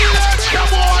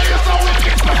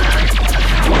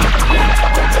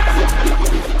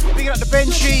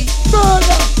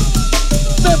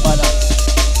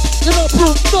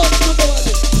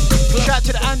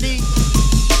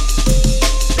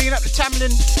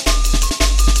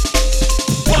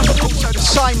Also to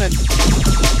Simon.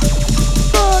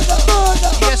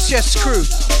 Yes, crew.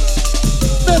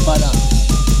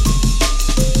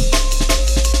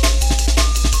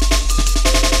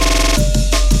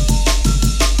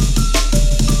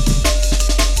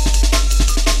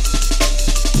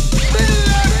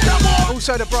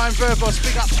 Also to Brian Verbos,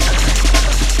 big up.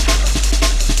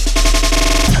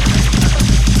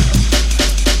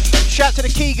 Shout to the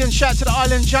Keegan, shout to the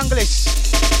Island Junglists.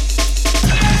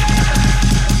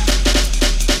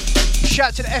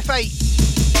 Shout to the F8.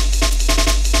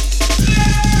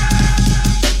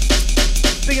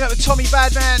 Bigging up the Tommy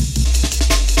Badman.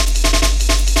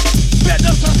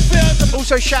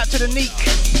 Also shout to the Neek.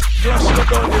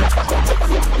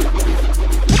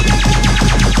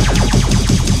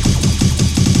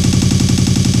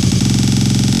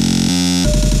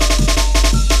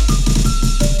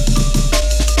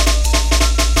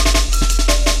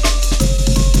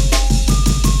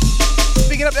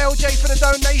 Bigging up the LJ for the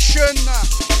donation.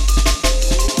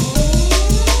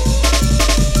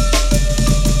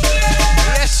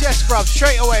 Yes, bruv,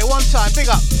 straight away, one time, big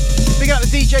up. Big up the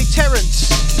DJ Terrence.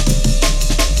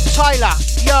 Tyler,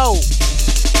 yo.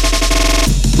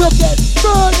 You get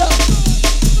murder.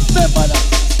 Remember that.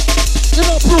 You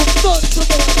don't prove none to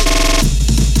nobody.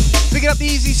 Big up the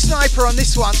Easy Sniper on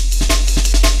this one.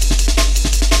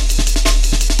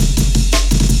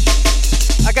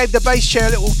 I gave the bass chair a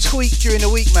little tweak during the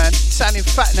week, man. It's sounding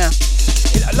fat now.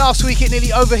 Last week it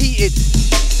nearly overheated.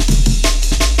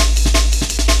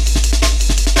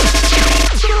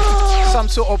 Some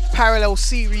sort of parallel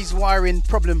series wiring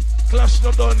problem. Clash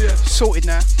not done yet. Sorted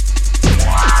now.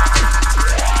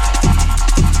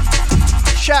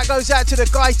 Shout goes out to the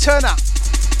Guy Turner.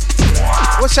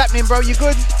 What's happening, bro? You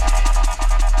good?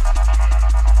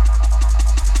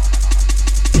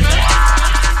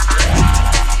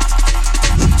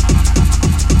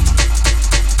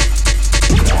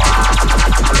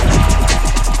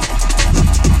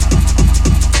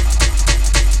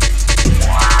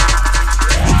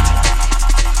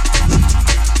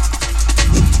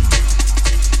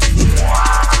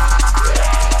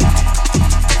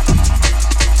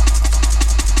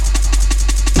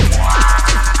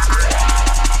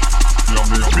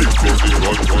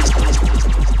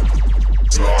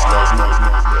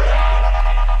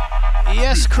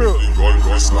 Yes, crew.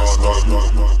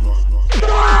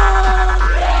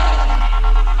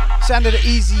 Sound of the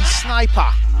Easy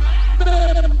Sniper.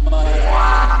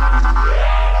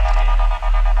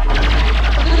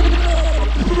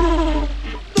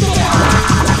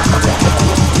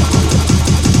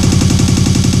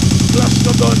 Clash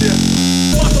not done yet.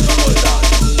 What about that?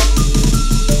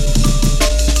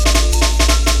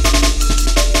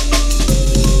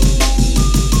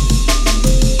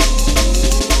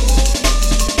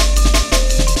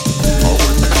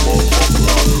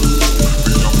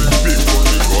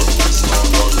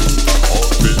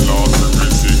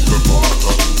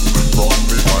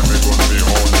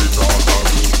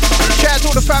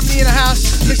 The family in the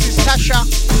house. This is Tasha.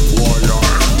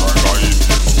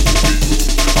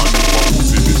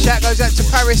 Shout goes out to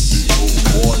Paris.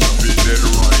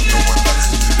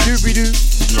 Doobie-doo.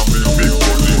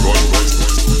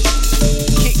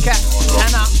 Kit Kat,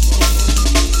 Anna,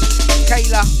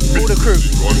 Kayla, all the crew.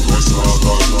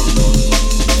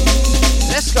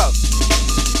 Let's go.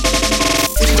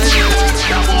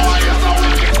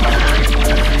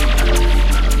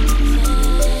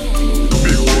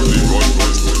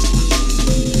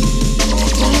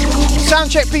 Sound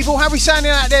check, people. How are we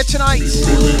sounding out there tonight?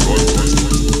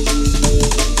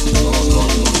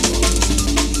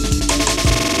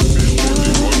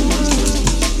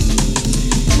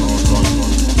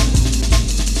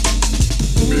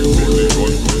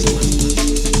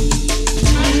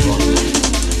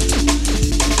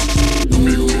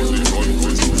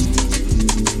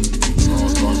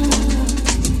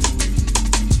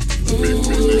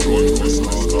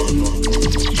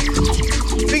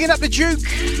 Bigging up the Duke.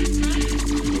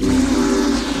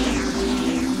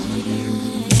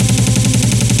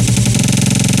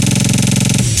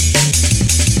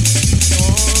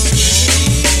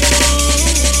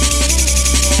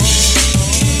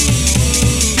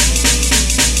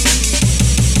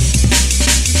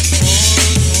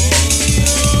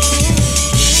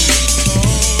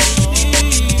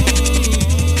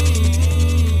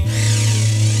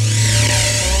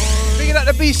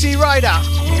 BC Rider.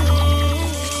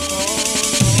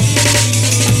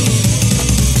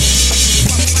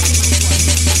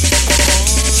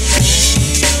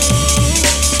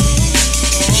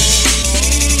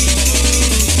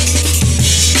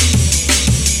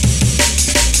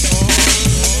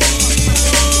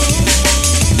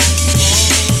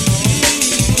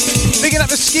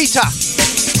 Keita.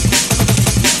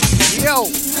 Yo.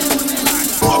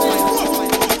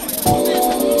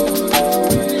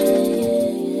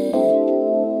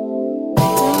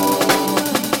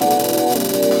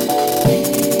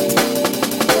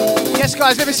 Yes,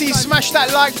 guys, let me see you smash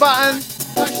that like button.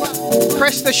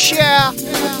 Press the share.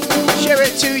 Share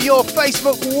it to your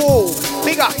Facebook wall.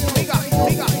 Big up, big up,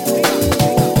 big up, big up.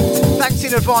 Thanks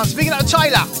in advance. Big up to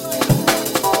Tyler.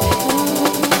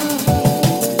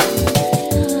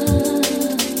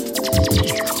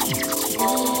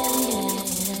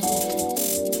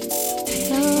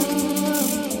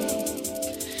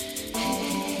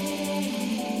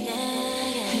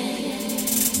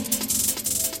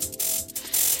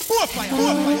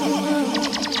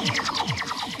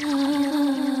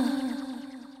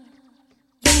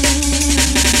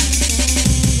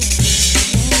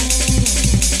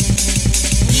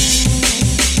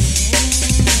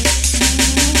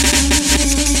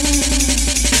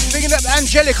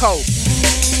 Angelico.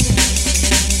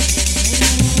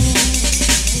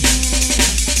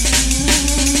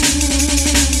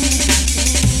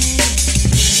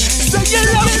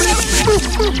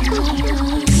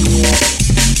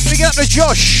 Big up to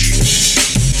Josh.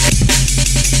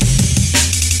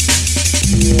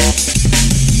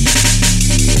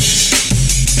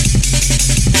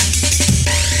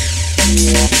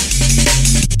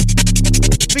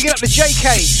 Big up to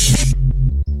JK.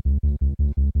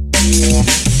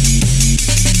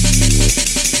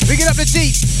 Big it up the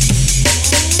deep.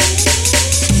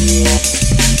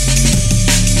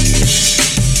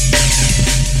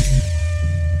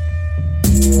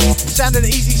 Sound of the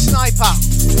Easy Sniper.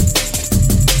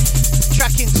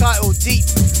 Track entitled Deep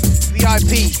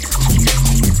VIP.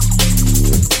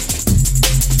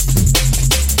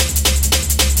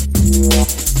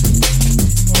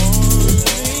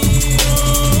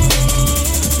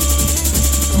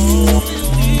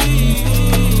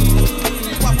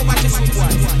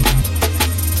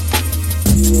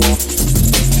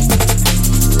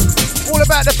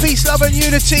 The peace, love and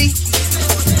unity.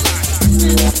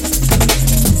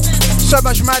 So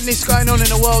much madness going on in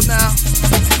the world now.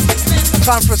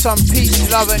 Time for some peace,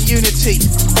 love and unity.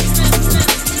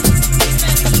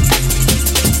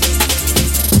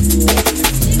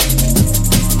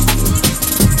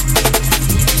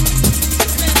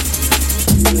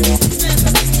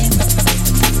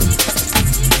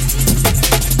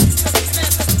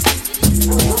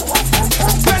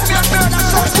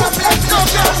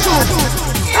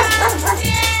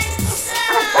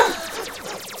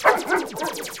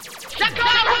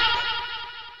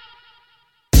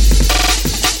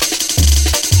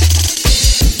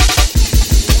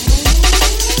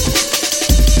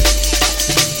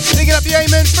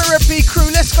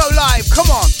 Crew, let's go live, come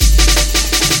on.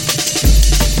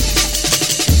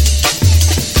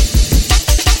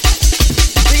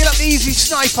 Big it up the Easy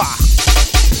Sniper.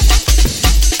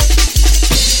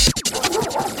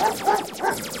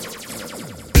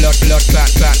 Blood, blood,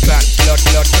 clat, clat, clat, blood,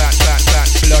 blood, clat, clat, clat,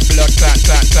 blood, blood, clat,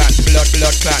 clat, clat, blood,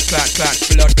 blood, clat, clat, clat,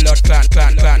 blood, blood, clat,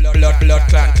 clat, clat, blood, blood,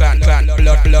 clat, clat, clat,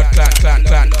 blood, blood, clat, clat,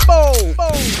 clat. Boom,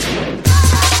 boom.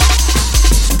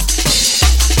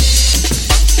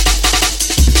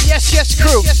 Yes, yes,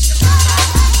 crew.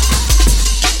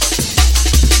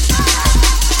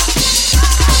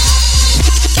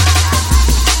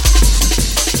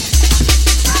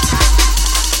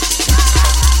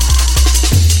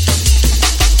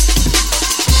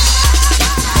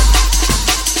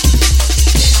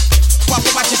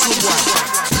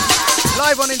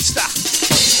 Live on Insta.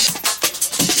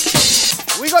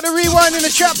 We got the rewind in the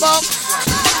chat box.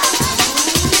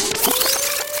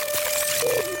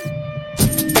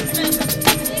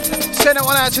 Send that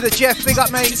one out to the Jeff, big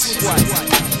up mates.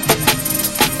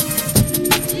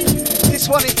 This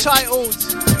one entitled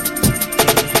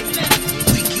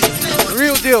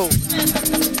Real Deal.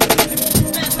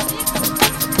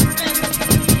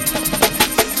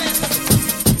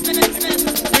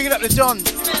 Big it up to Don.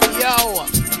 Yo,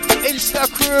 Insta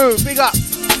crew, big up.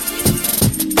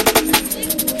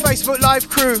 Facebook Live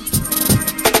crew.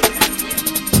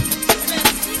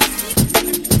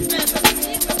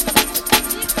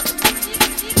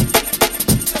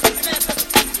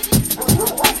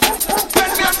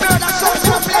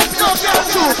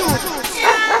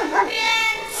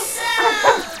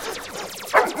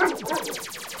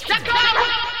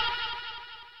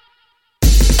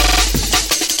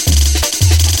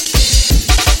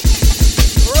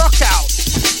 Rock out.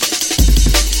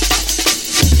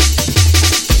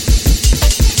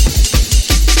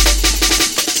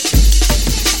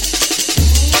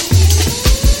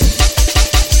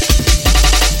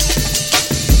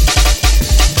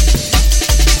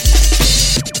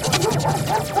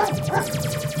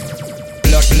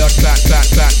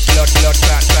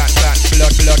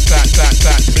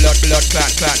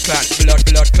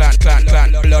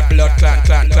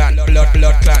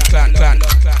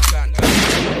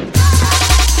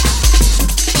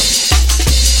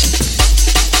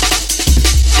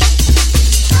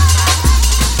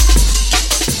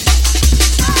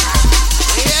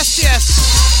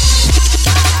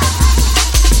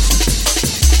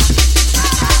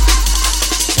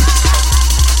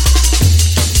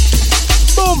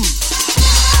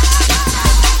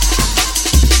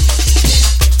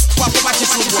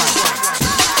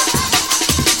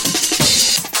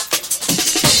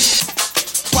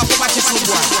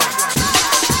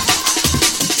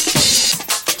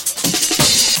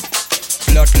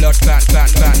 blood clan clan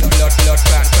clan blood blood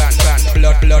clan clan clan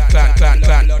blood blood clan clan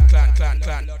clan blood clan clan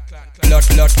clan blood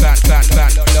blood clan clan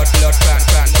clan blood blood clan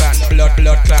clan clan blood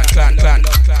blood clan clan clan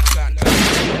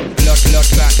blood blood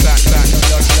clan clan clan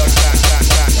blood blood clan clan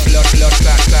clan blood blood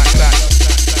clan clan clan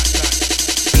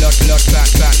blood blood clan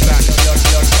clan clan blood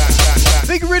blood clan clan clan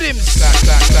big rhythms clan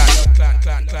clan clan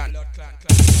clan clan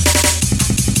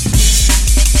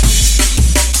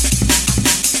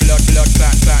blood blood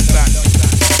clan clan clan.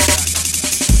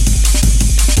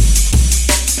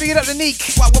 Big it up the Neek.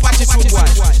 Watch this one.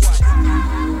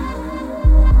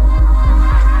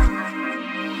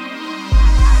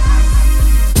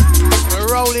 We're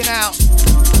rolling out.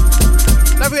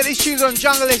 Don't forget these tunes on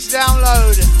Junglist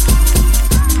download.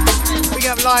 Big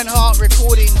up Lionheart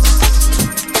recordings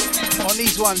on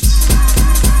these ones.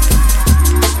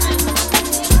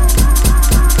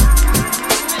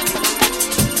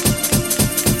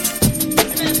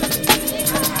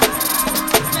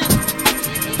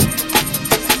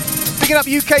 Picking up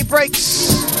UK breaks.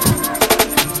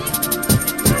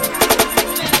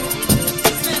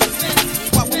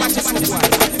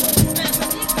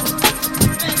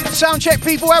 Sound check,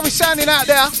 people. How we sounding out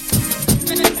there?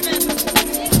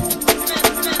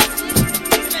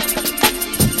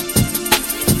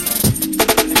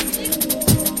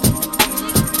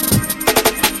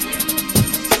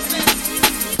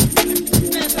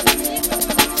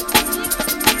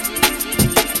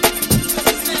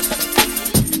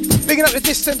 Picking up the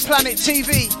Distant Planet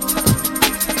TV.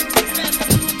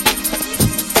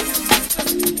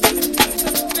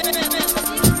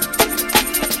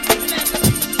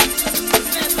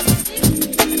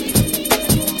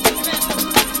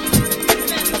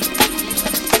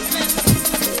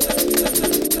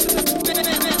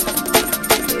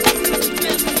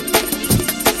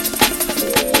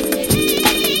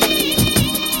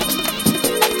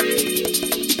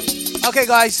 Okay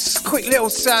guys, quick little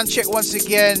sound check once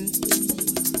again.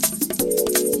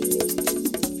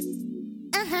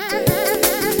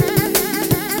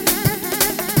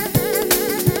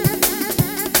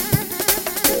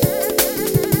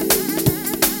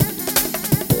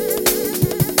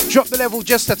 Drop the level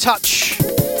just a touch.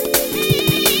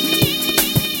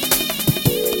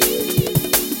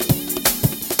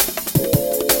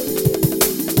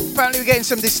 Apparently we're getting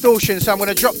some distortion, so I'm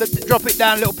going to drop it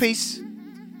down a little piece.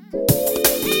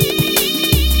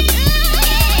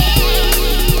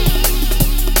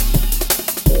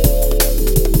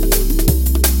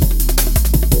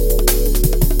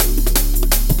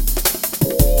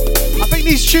 I think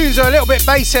these tunes are a little bit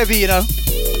bass heavy, you know.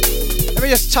 Let me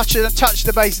just touch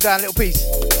the bass down a little piece.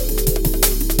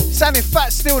 Sounding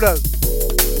fat still though.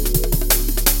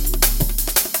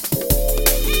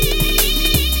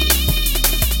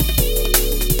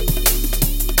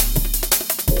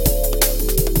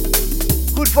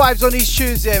 Good vibes on these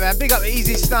tunes there, man. Big up the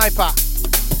Easy Sniper.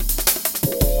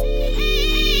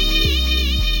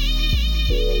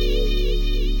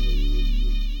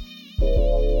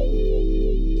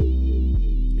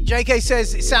 JK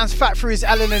says it sounds fat through his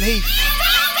Allen and Heath.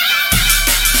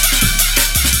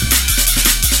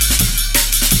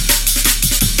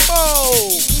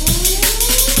 Oh!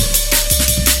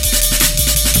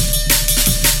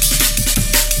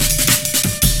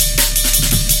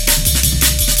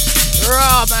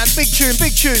 Rah, man, big tune,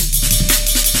 big tune.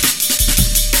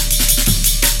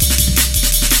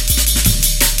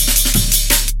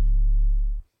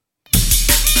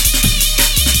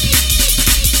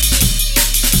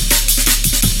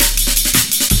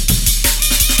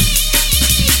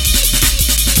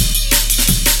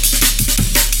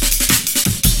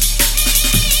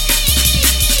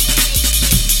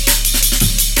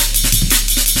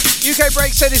 UK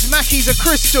Break said his Mackie's a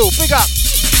crystal. Big up.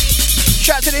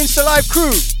 Shout out to the Insta Live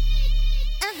crew.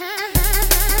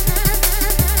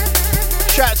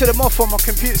 Shout out to the moth on my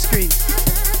computer screen.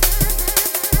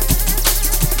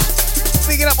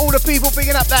 Bigging up all the people,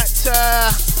 bigging up that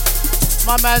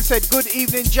my man said good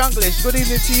evening Junglist. Good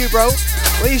evening to you, bro.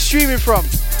 Where are you streaming from?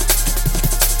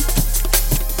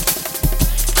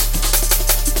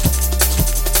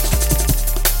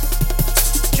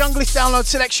 Junglist download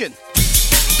selection.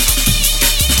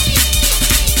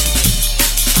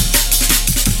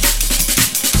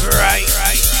 Right.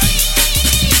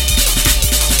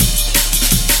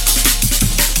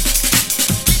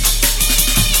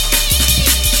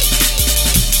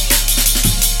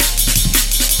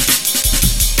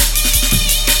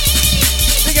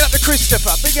 Bigging up the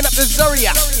Christopher, bigging up the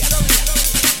Zoria.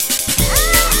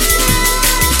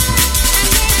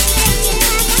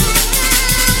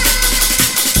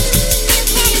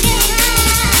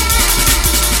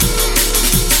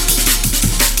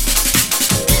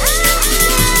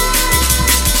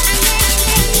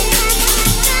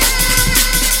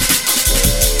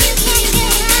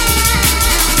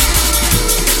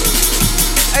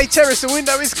 Hey Terrace, the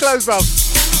window is closed, bruv.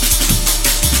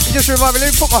 You just remind me,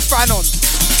 let me put my fan on.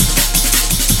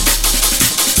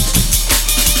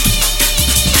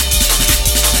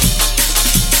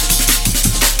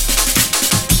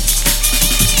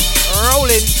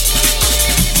 Rolling.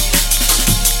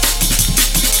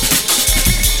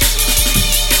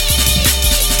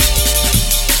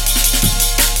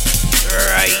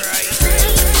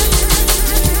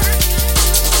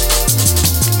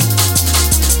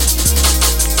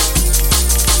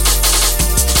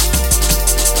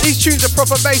 These tunes are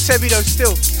proper bass heavy though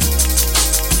still.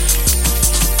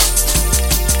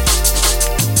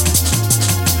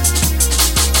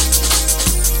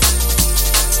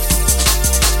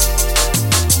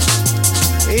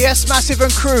 Yes, Massive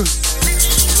and crew.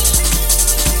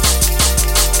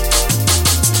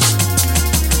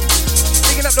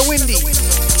 Picking up the Windy.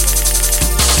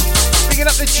 Picking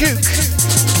up the Duke.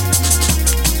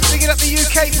 Picking up the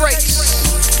UK Breaks.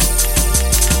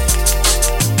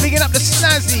 Picking up the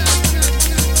Snazzy.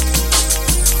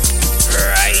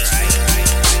 Right.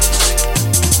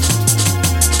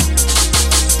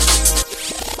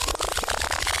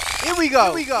 Here we go.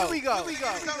 Here we go. Here we go. Here we go.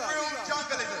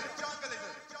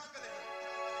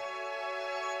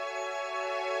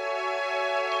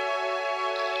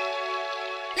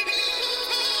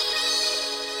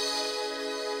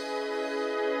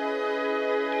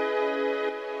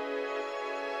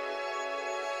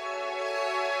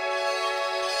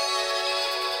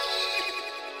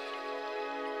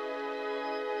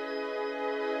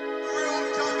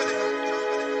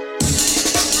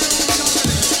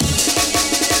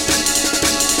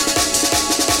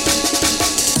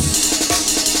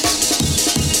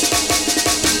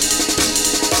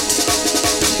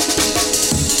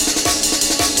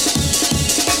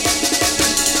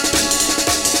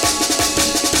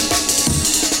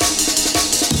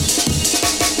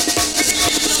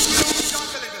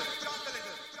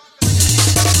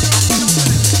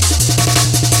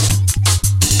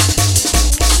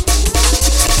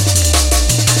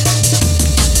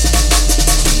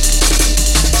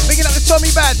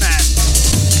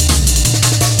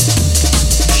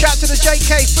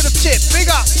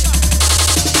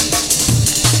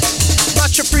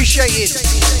 Appreciated.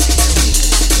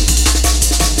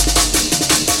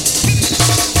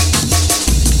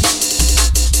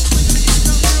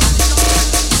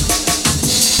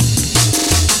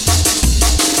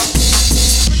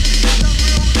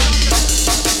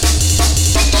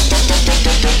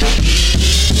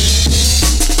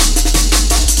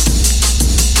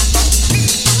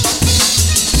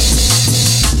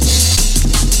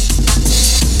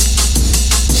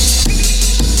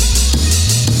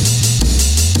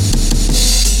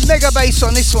 Mega bass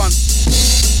on this one.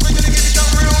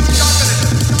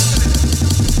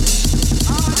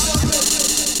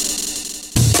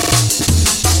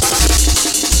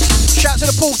 Shout to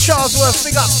the Paul Charlesworth,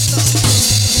 big up.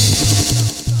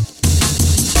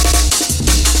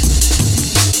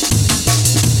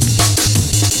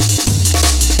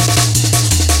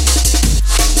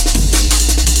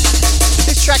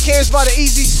 This track here is by the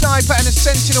Easy Sniper and the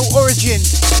Sentinel Origin.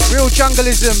 Real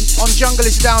Jungleism on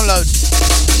Jungleist Download.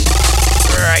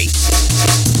 Right.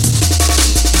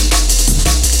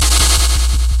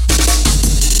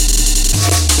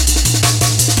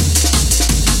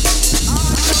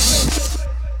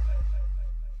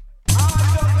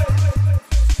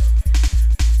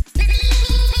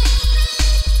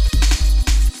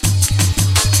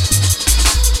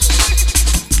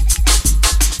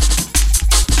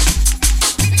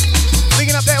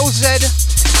 Picking up the LZ,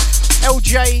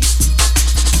 LJ.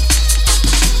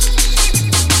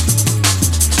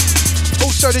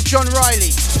 Also to John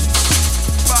Riley.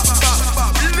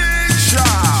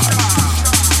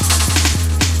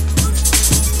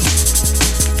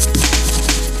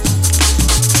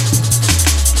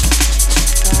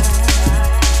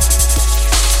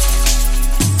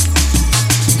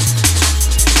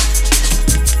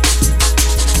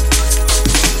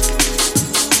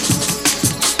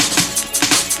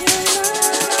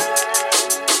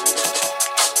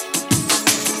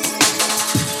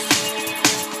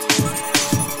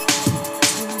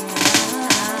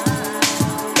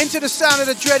 The sound of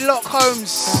the Dreadlock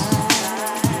Holmes,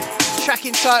 track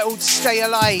entitled Stay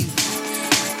Alive.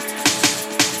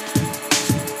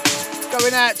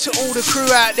 Going out to all the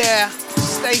crew out there,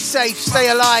 stay safe,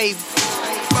 stay alive.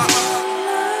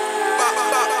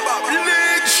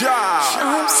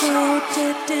 I'm so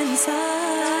dead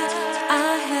inside,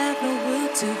 I have no will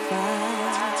to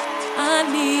fight. I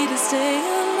need to stay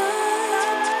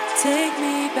alive, take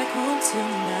me back home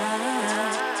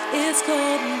tonight. It's cold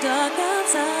and dark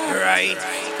outside. Right.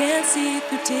 Can't see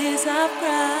through tears I've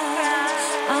cried.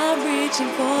 I'm reaching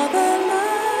for the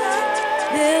light.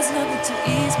 There's nothing to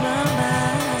ease my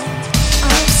mind.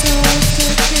 I'm so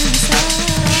stuck inside.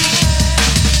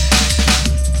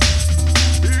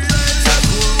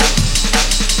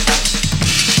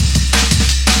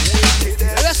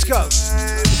 Let's go.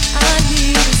 I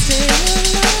need to stay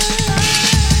alive.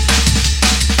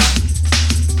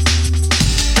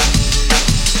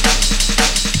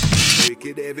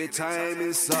 Wicked every time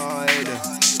inside.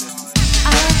 I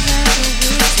have a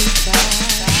will to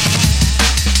fight.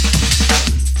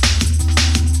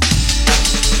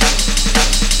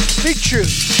 Big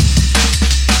truth.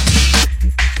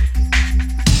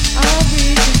 I'm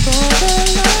reaching for the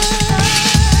light.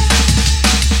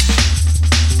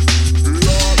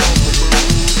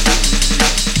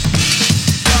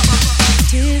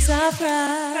 Tears I've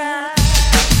cried.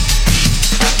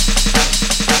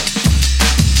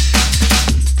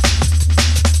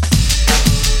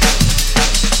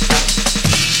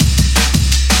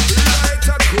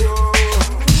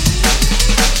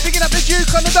 Picking up the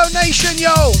Duke on the donation,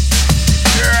 yo.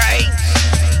 Right.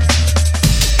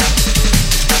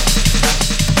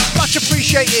 Much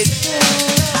appreciated.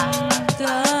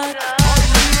 Dark.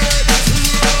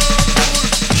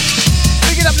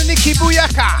 Picking up the Nikki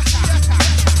Buyaka.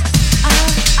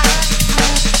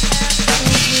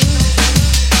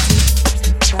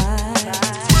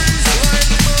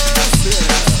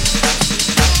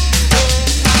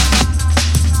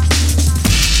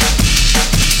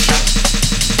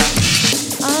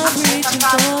 I'm reaching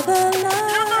for the light.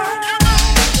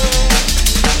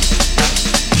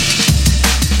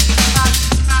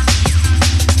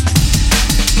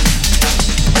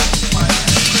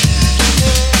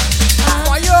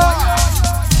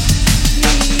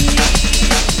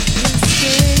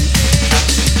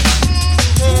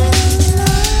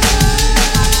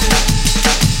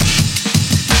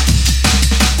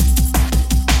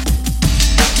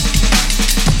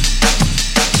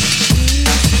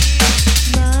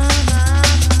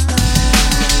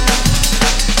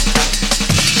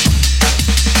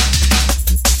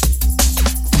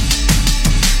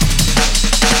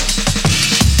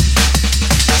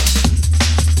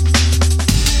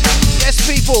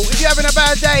 If you're having a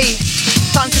bad day,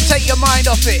 time to take your mind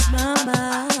off it.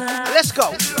 Let's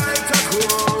go.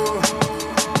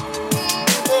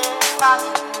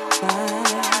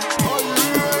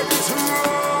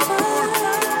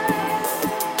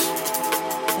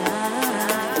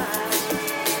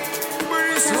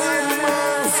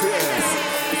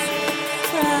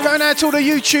 Going out to all the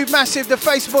YouTube Massive, the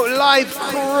Facebook Live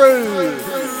crew.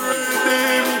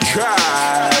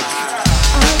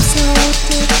 I'm so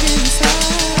deep inside.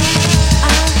 I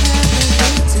have a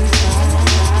will to fight.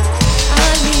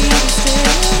 I need to stay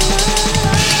alive.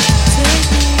 Take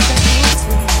me back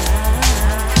tonight.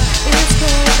 It's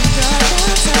cold and dark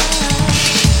outside.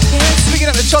 Picking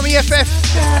up the Tommy FF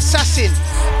Assassin.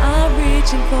 I'm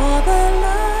reaching for the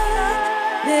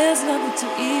light. There's nothing to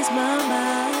ease my mind.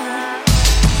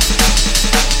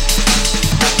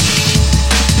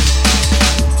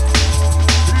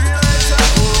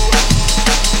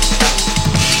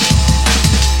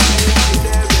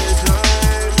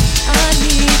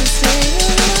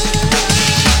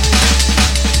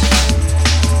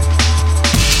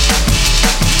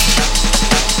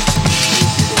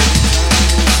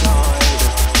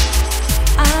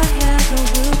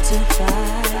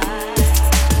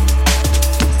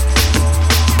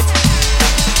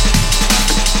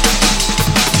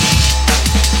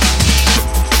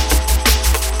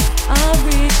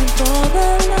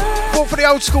 For the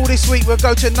old school this week, we'll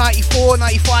go to 94,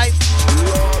 95,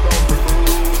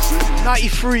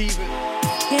 93.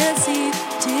 Can't see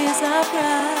tears I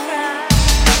cry.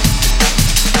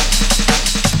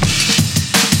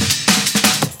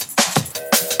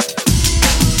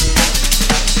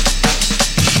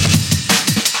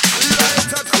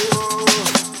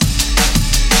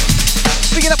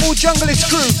 Picking up all Junglist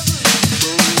crew.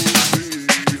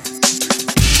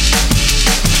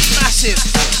 Massive.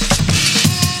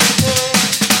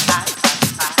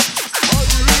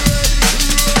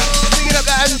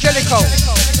 Angelico. All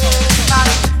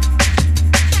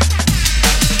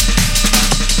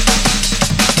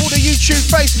the YouTube,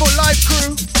 Facebook Live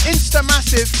crew, Insta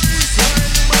Massive.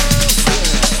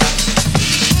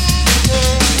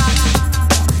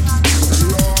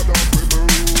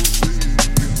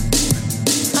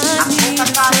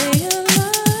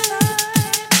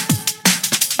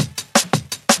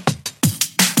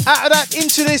 Out of that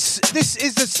into this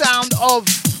is the sound of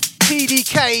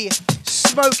PDK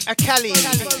Smoke a Cali.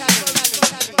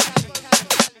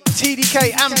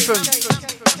 TDK Anthem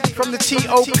from the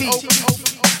TOP.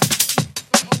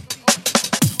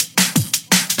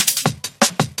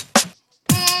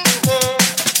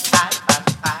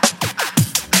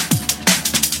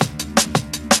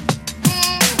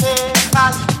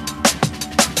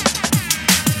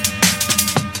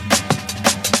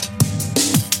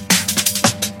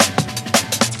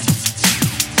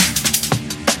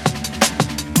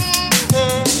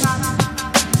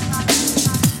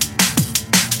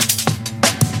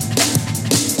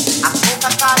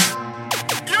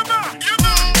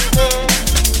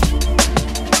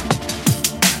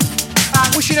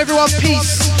 Wishing everyone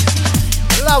peace,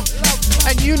 love,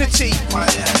 and unity.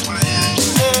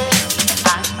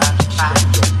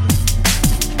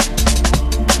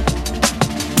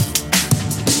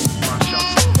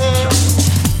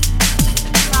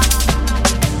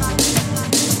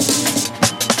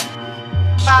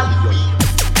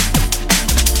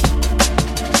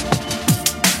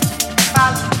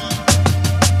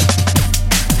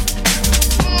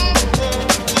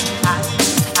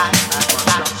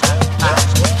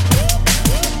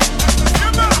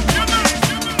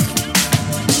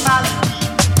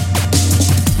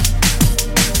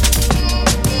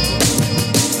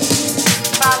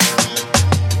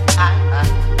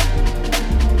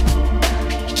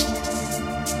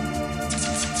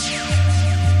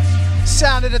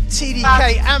 Sound of the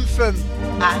TDK Anthem.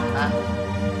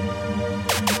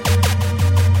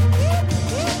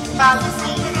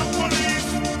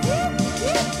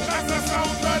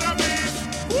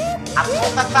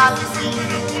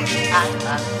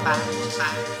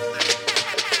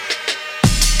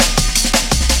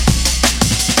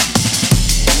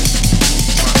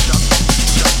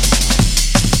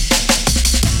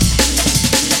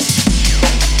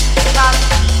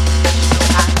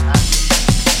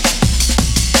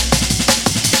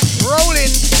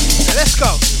 Rolling. Let's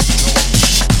go.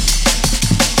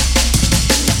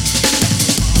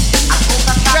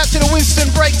 Shout to the Winston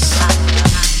Breaks.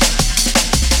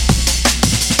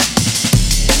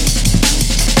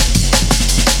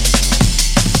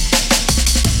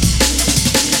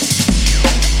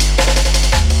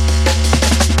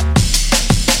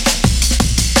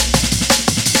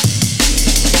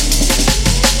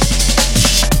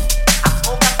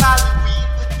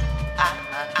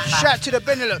 Shout to the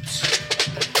Benelux.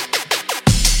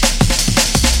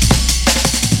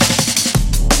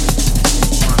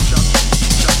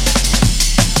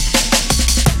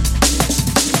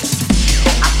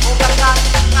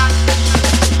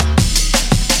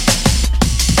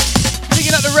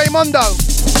 Picking up the Raymondo.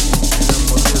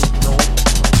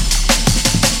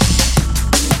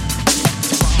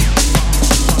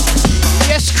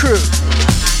 Yes, crew.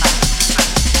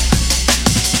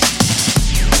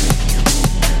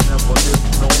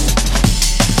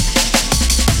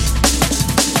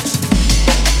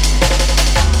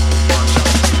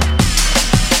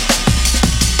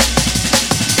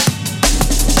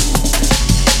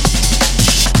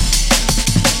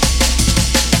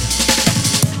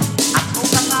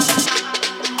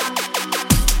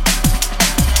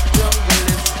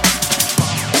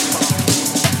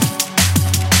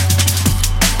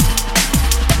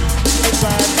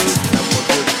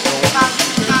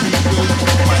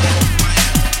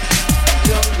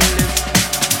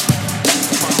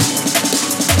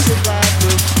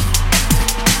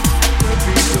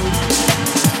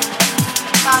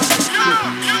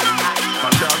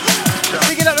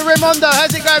 Picking up the Raymondo.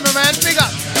 How's it going, my man? Big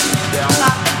up.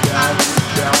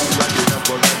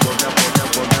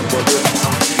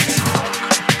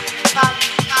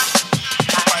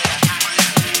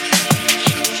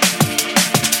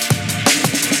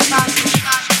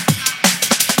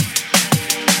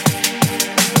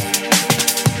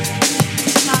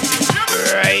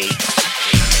 Great.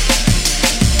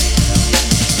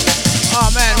 Oh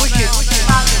man, wicked.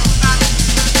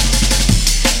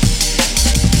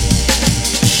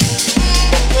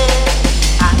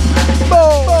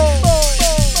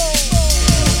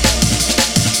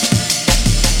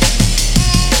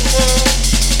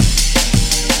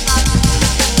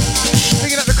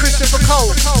 Picking up the Christopher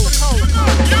Cole.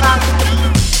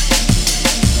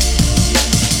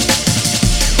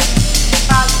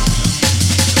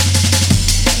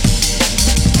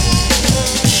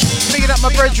 Picking up my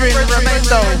brethren,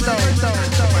 Ramendo.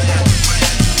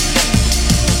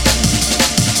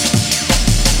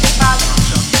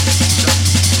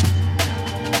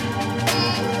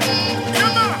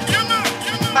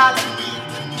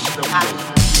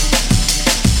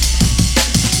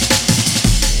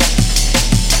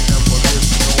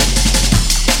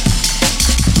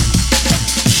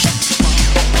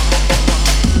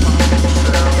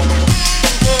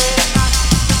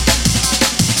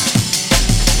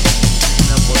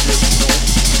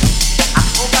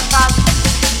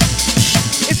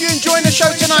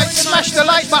 smash the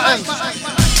like button.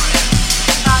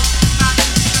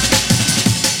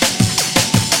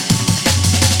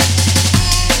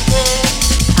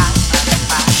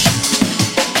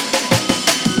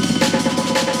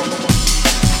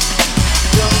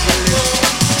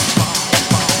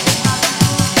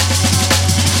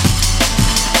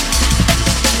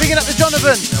 Picking up the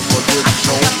Donovan.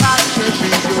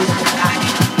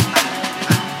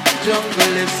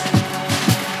 Jungle is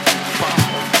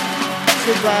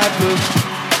survival.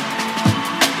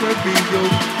 Could be you.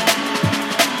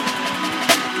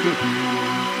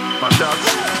 My shots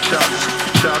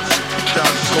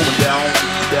going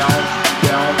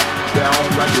down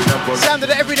like you never. Sound of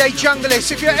the everyday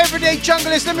junglist. If you're everyday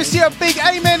junglist, let me see a big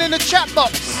amen in the chat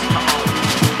box.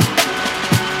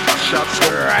 My shots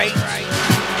going Right.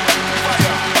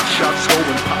 My shots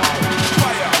going pow.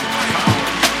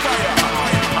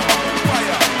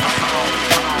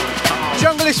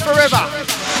 Junglist forever.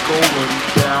 Going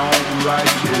down like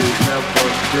it never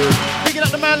did. Picking up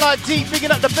the man like Deep,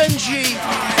 picking up the Benji,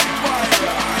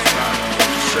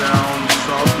 Sounds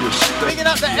of your step. picking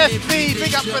up the FB,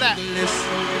 big up for that.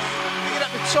 Picking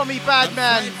up the Tommy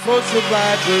Badman. For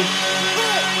survival.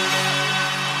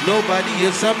 Nobody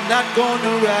else, I'm not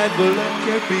gonna rival. I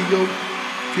can't be you.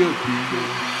 Can't be you.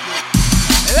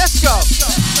 Let's go.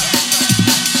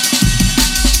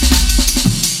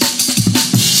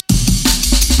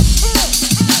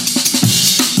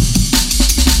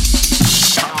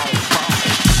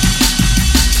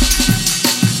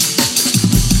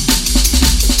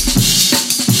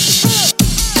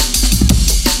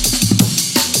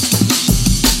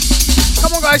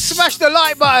 Come on, guys, smash the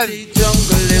like button.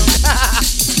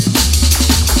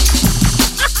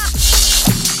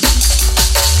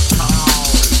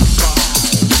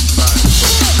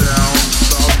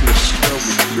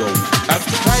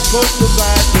 For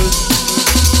survival.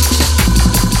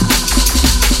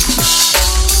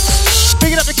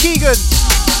 Picking up the Keegan.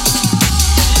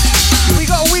 We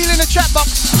got a wheel in the chat box.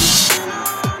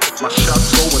 My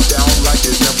shots going down like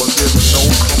it never did. No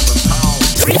coming out.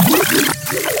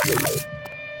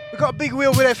 We got a big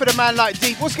wheel with there for the man like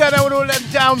Deep. What's going on with all them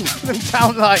down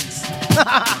lights?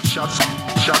 Shots.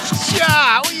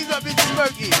 Yeah, what you got, big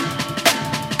smoky?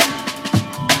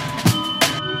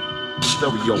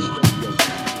 Stereo.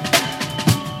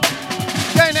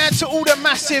 Going out to all the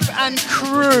Massive and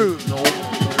crew.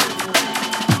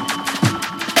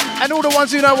 And all the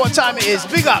ones who know what time it is.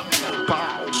 Big up.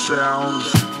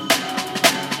 Sounds.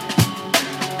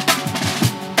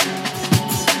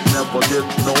 Never did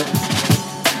no.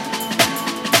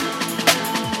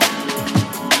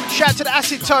 Shout to the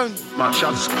Acid Tone. My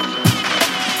shots.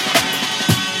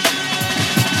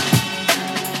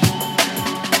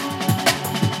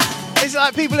 It's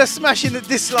like people are smashing the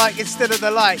dislike instead of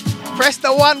the like. Press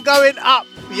the one going up.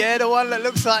 Yeah, the one that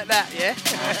looks like that, yeah?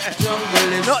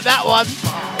 Not that one.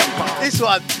 This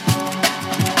one.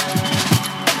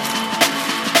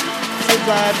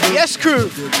 Yes, crew.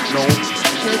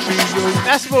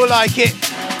 That's more like it.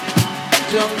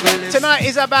 Tonight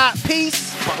is about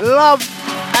peace, love,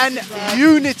 and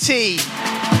unity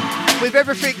with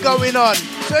everything going on.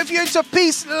 So if you're into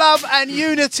peace, love, and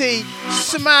unity,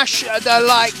 smash the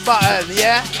like button,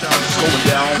 yeah?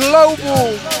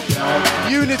 Global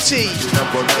unity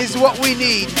is what we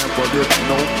need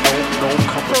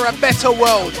for a better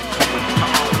world.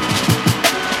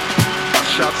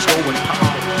 Shots going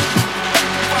pow.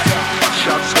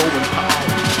 Shots going pow.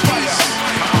 Peace,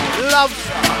 love,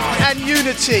 and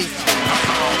unity.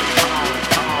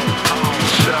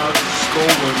 Shots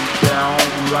going down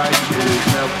like it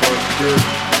never did.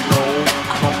 No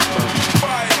comfort.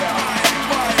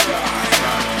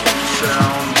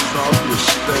 Sounds of your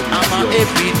state. I'm an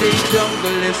everyday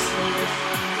junglist.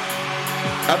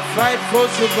 I fight for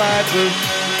survival.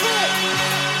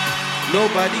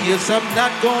 Nobody else, I'm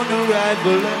not gonna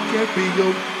rival. I can't be you.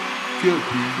 Can't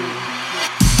be you.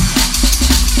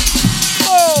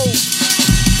 Oh!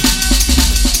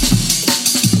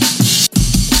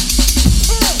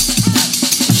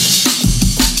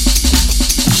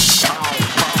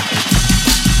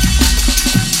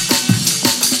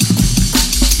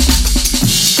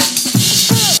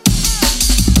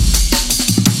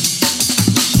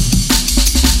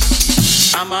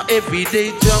 I'm an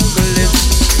everyday junglist.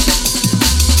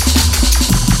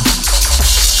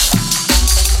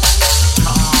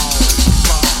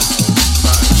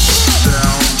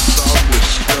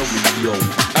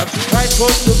 I fight for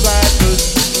survival.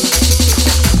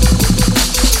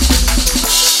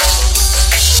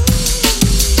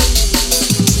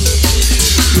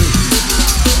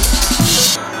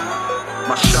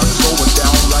 My shots going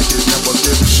down like it never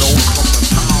did. No coming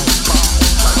pow, pow.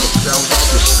 Like a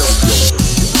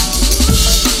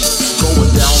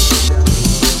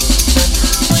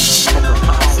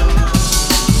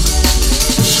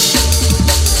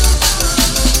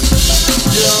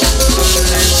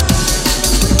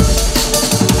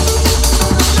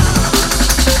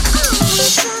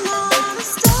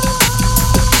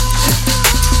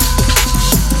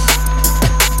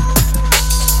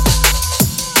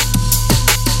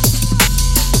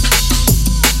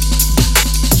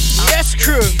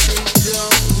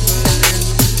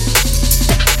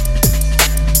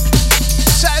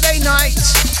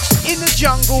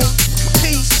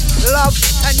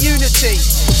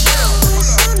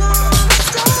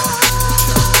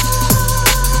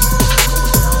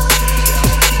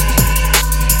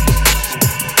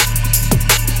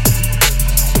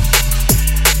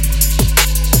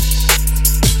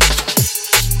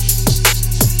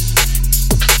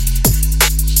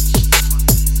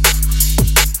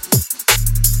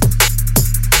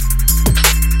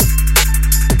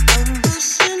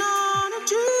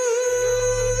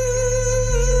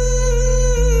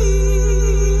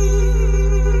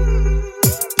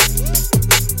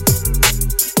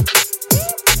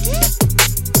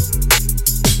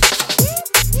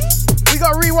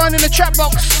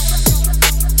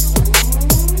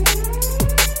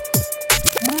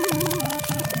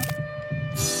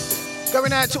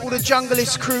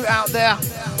Junglist crew out there,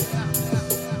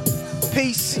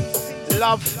 peace,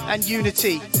 love and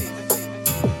unity.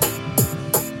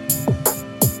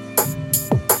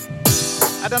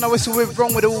 I don't know what's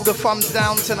wrong with all the thumbs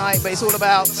down tonight, but it's all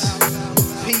about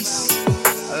peace,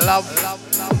 love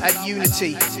and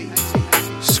unity.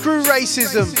 Screw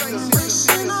racism.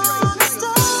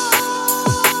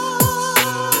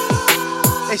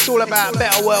 It's all about a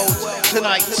better world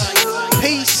tonight.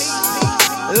 Peace,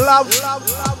 love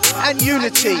and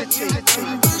unity.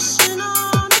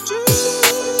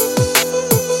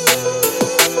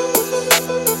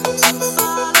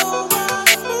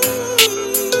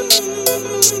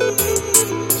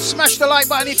 Smash the like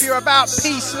button if you're about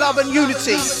peace, love and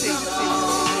unity.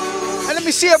 And let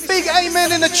me see a big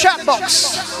amen in the chat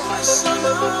box.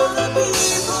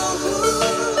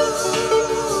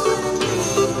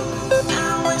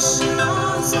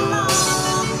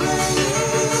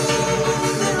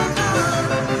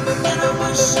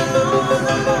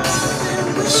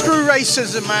 Screw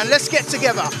racism, man. Let's get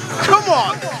together. Come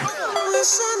on.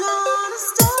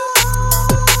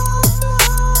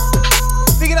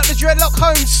 Bigging up the Dreadlock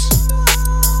Homes.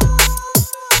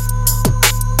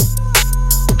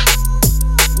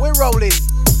 We're rolling.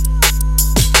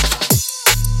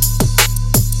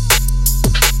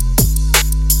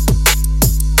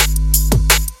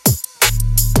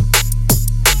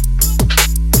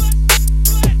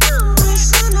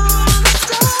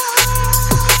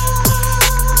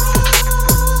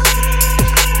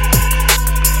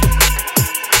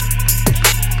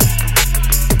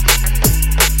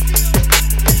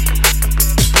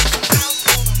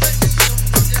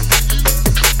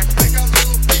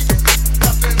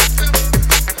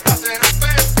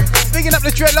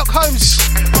 Dreadlock Homes.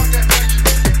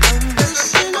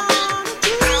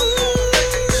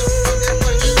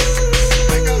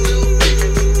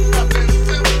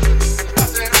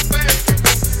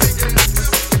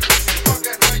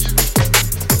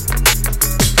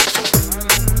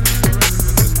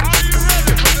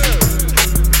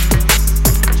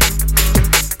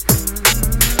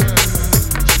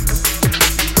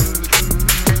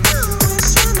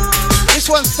 This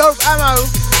one's Dope Ammo,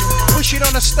 Wishing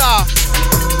on a Star.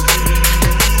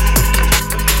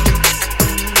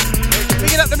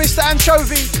 Picking up the Mr.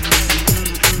 Anchovy.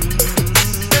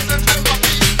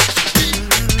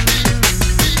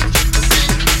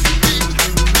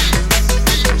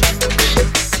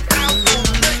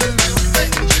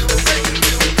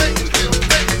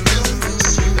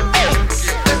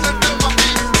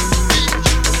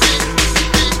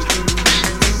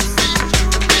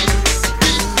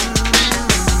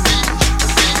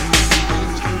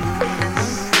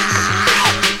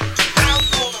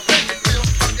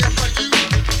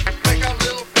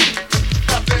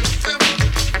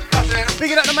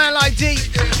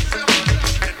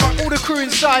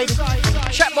 Inside,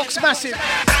 chat box massive.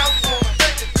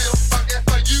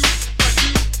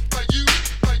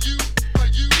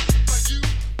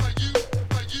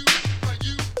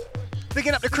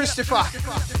 Picking up the Christopher.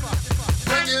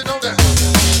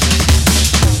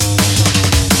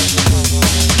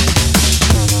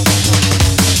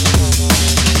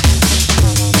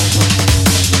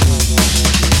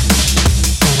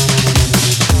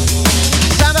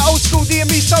 Sound of old school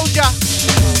DMV soldier.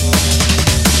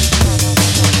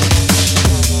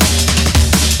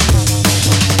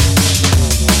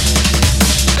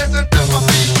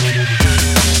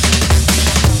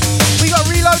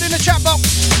 In the chat box.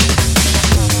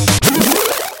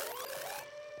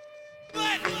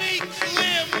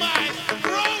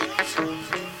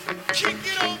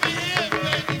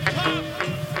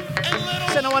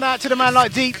 out to the man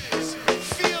like Deep.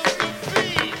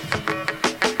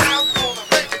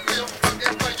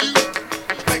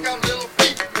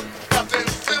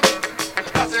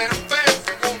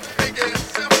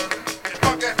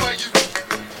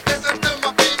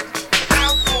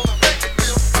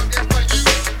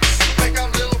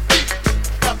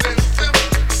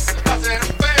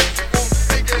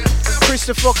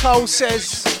 Christopher Cole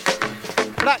says,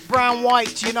 black, brown,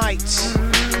 white, unite.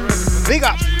 Big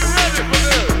up.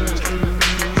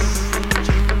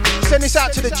 Send this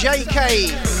out to the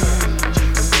JK.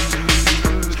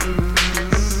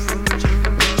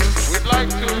 We'd like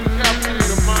to capture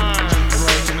your mind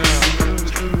right now.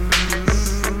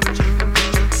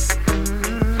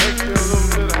 Take you a little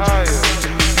bit higher.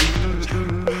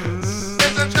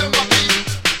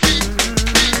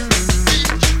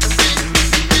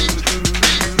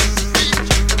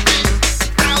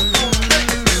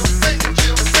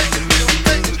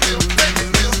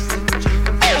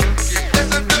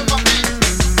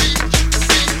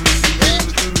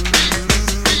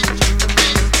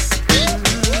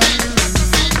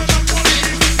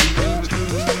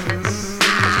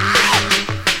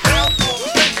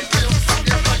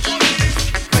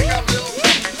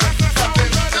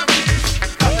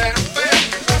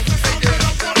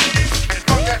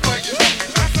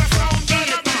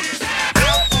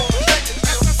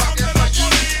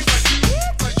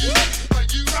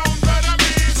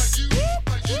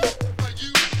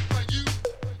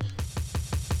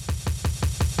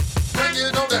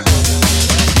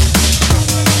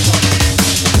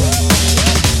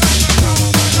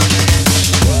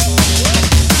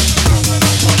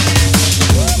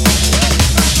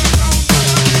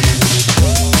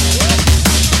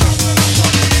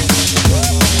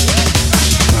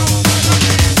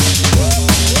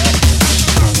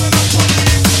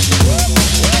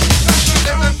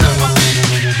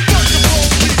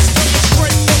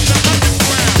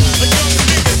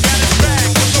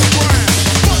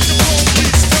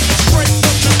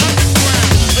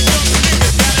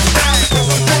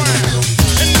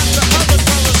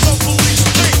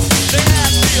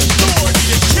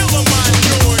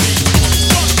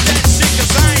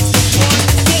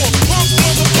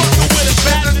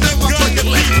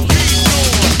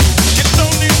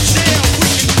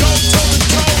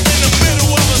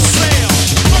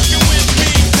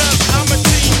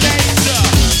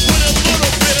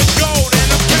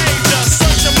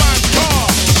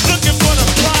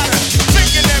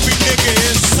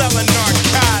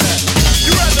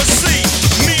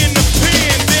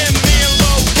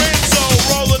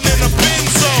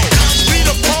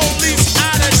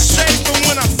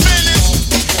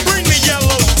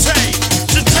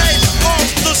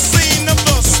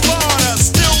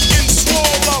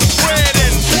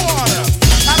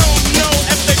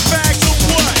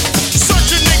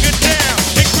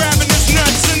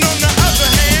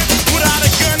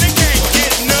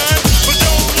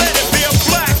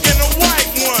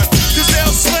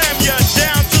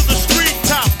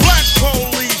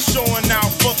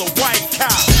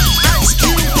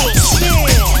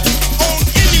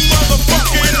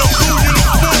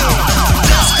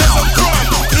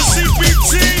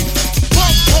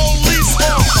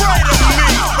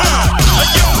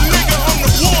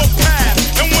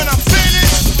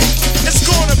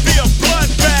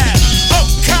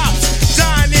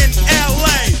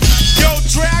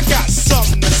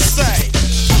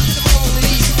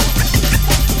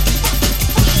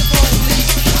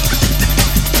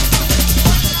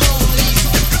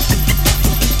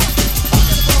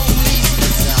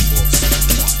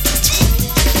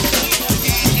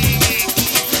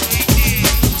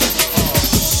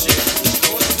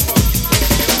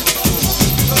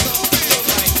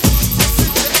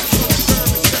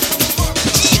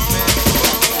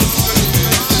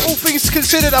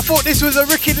 Considered, I thought this was a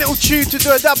wicked little tune to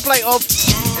do a dub plate of.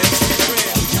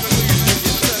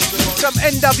 Some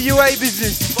NWA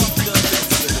business.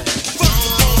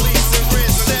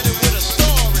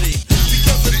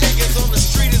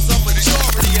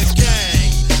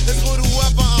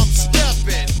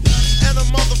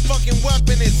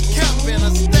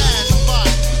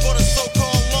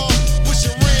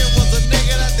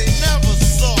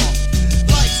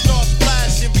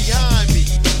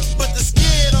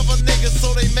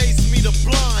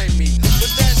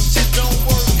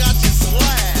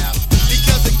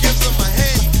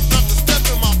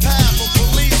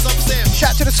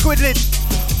 Squidlin.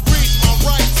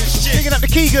 Picking up the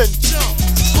Keegan.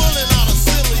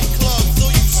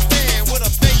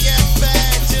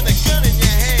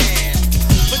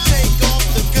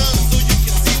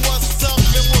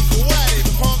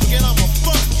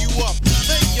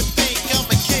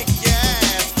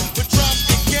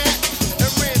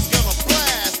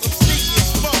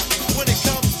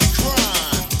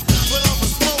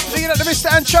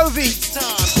 Anchovy.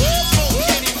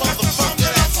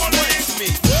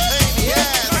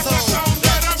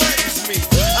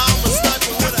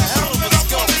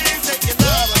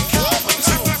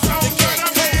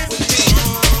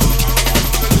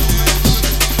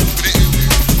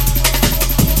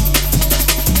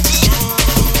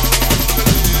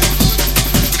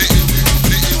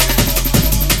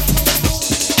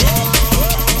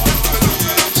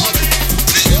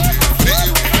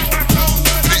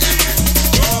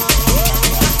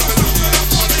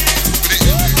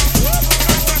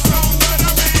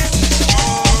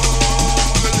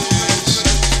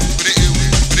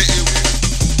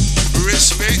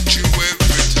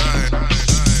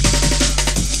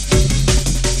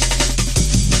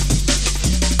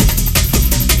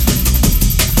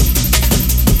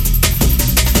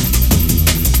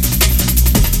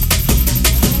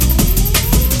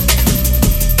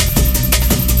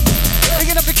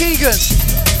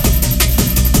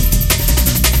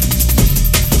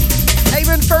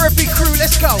 Haven Therapy crew,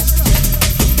 let's go.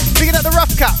 Bigging up the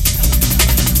Rough Cut.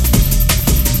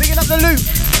 Bigging up the Loop.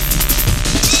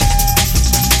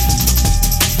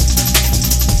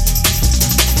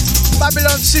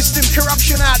 Babylon system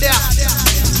corruption out there.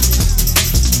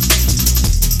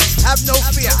 Have no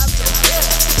fear.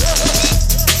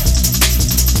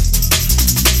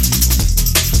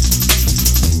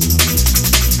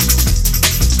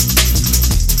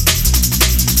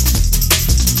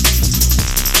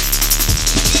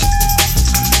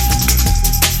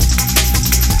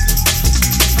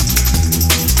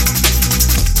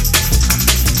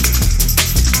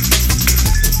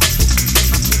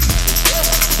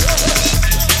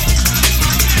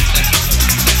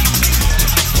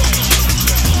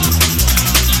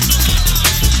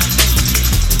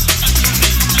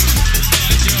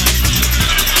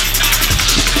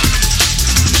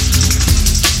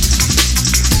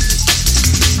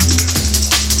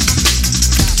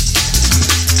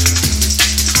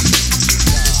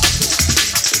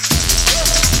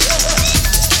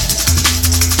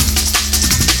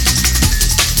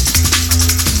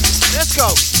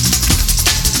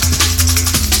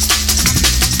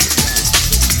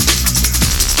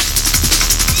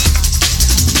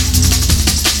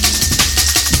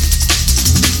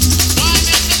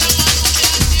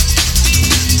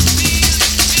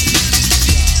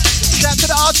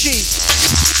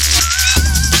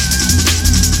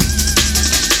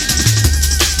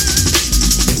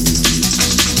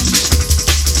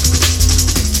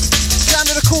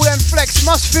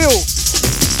 Must feel.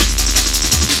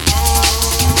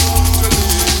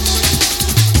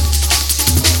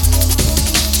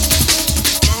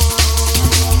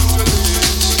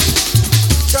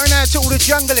 Going out to all the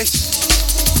junglists.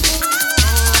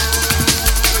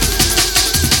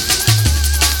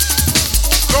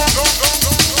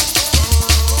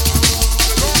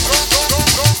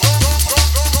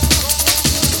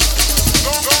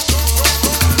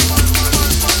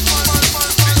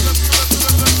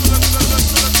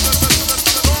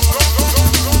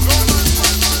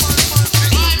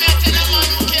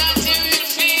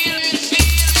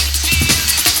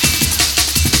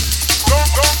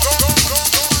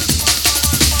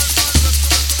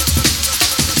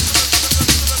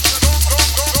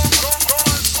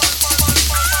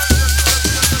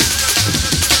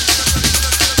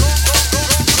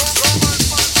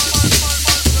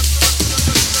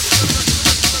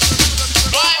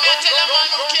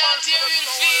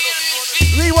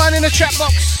 In the chat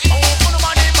box.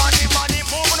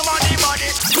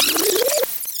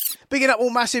 Bigging up all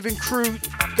Massive and crew.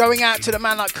 Going out to the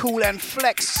man like Cool and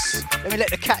Flex. Let me let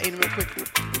the cat in real quick.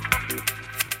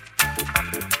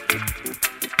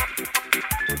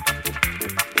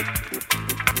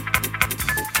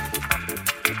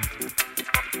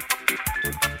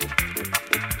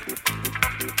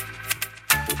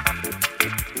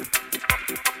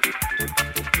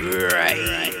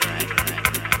 Right.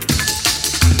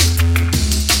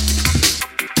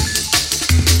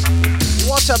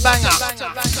 What a banger.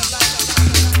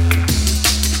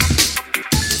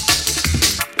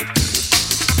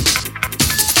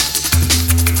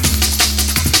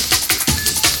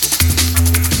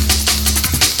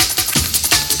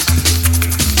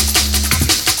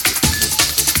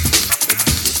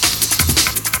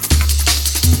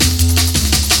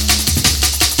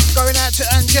 Going out to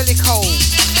Angelico.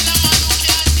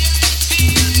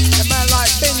 A man like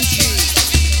Benji.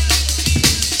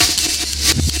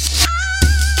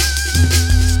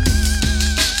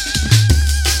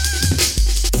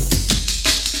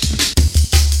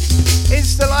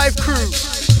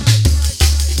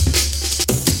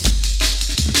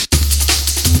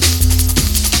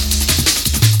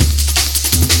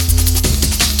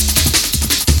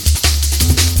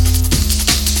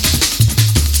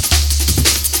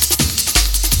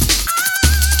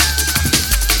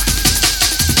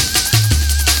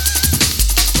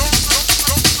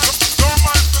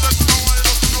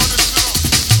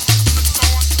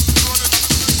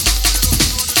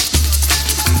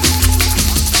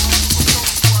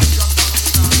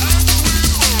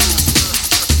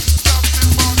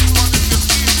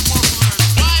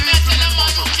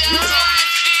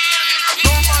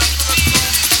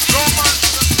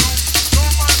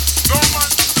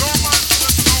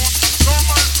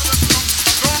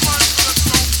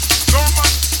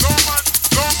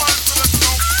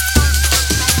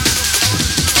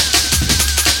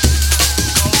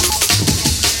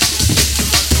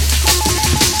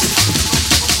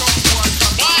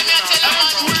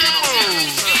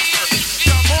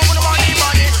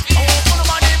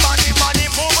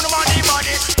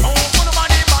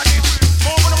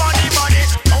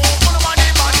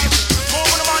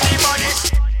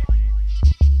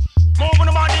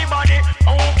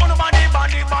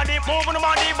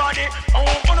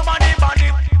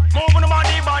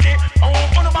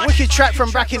 track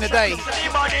from back in the day.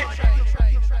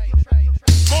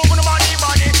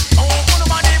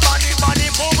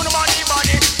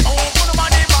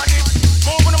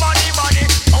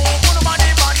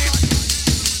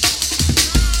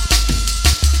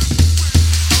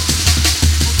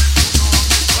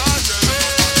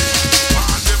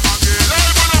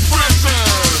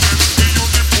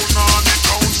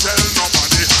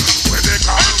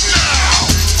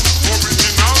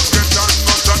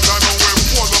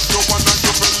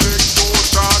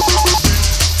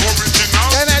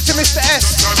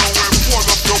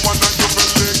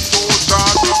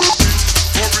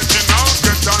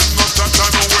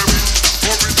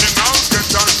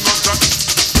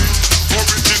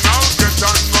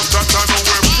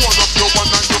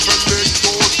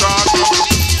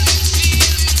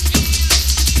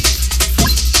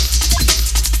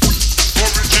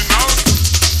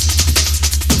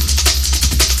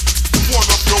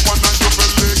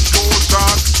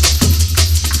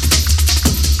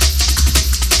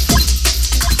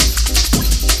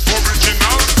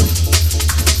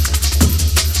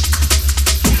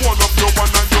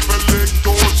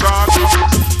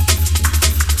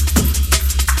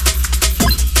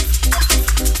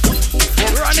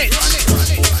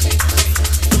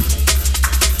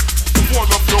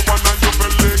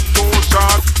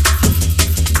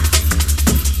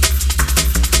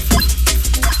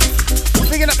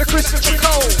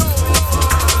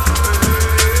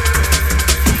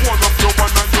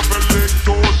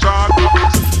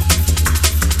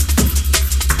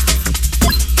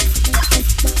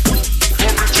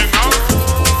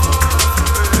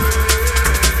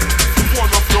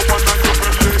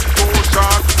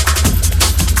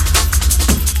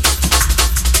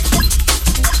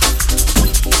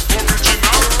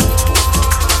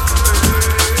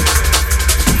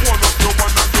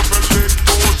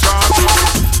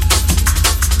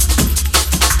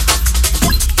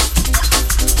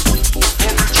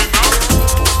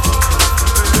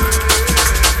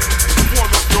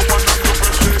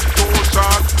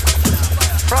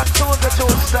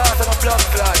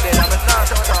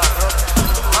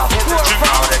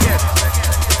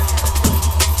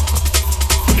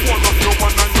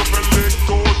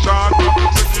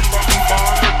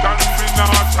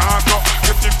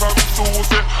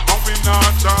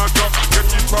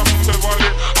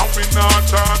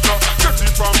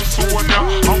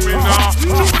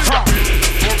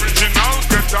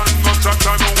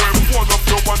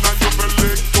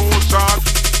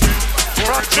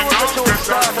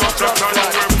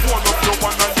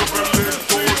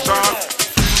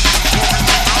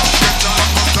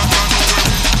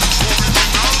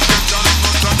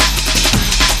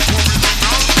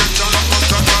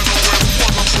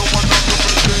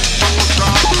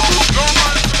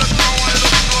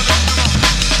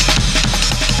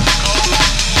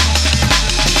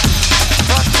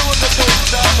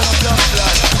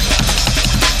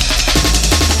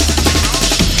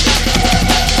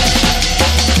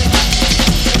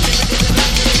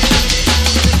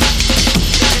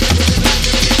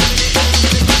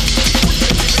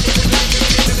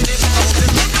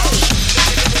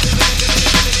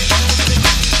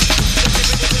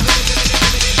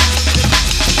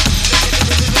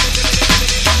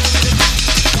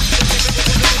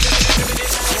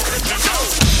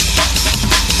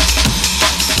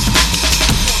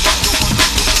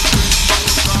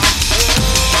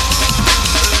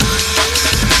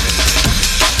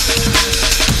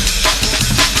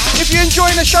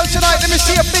 Enjoying the show tonight? Let me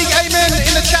see a big amen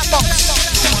in the chat box.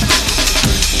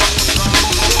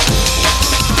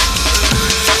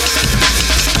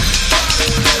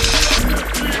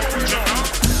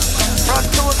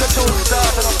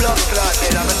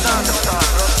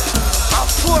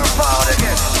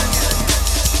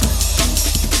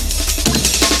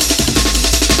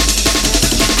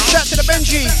 Shout to the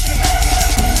Benji.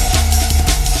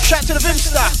 Shout to the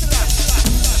Vimster.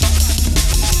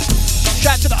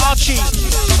 Shout to the Archie.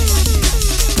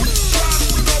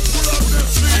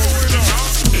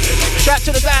 Shout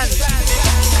to the Dan.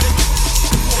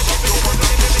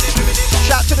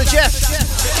 Shout to the Jeff.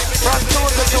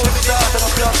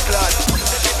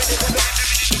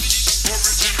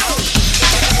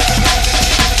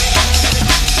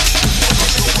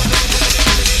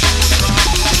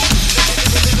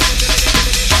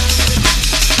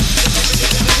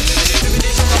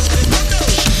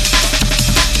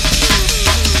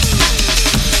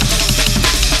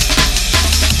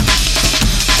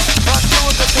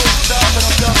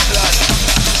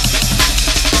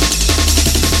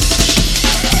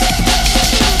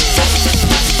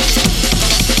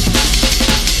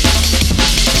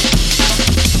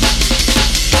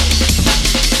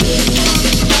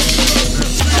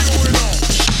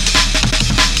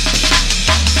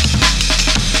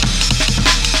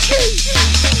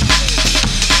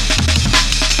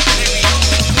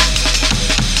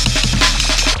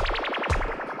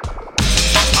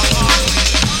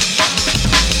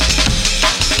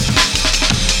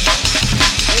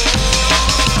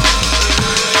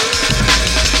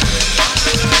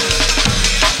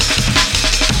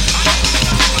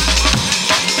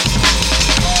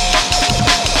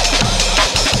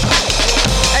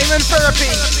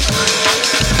 therapy.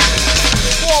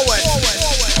 Forward.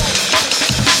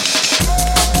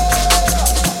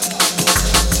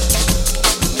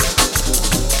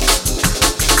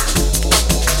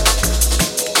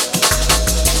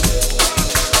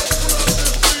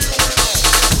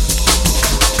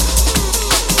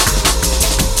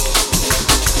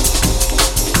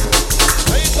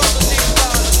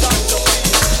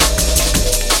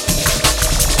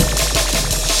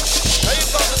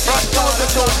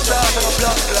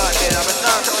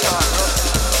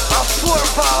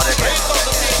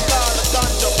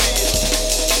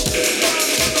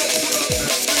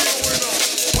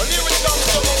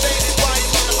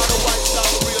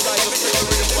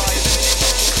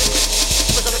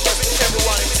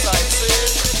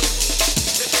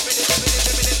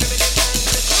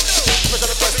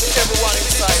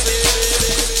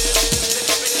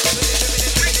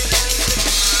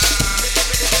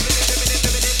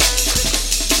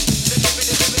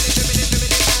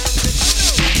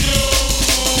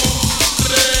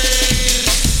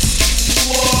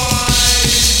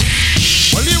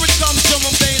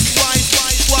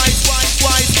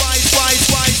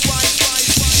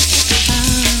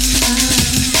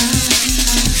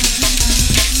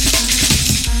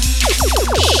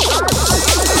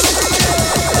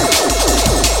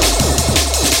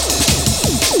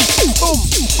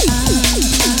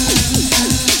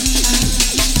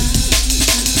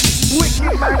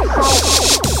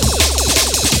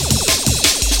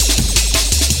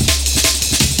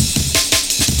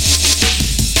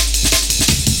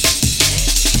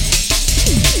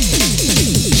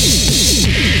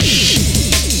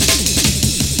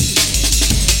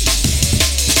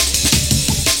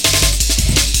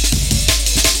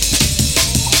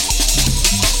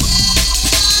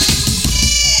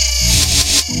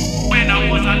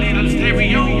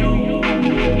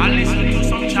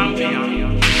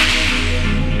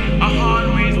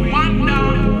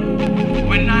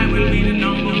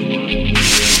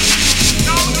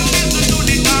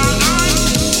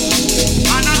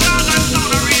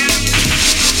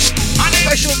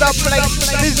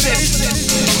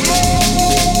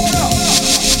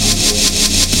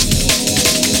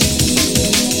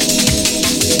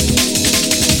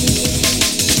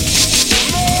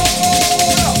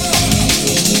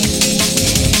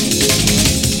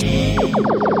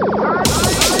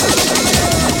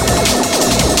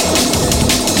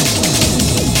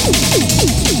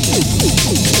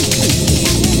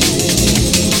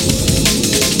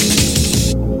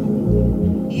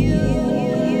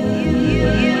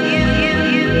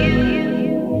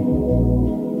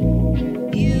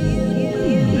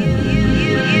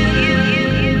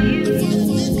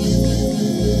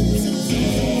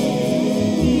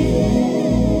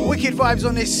 Vibes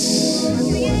on this.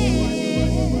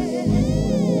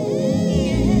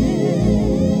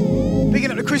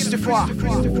 Bigging up the Christopher.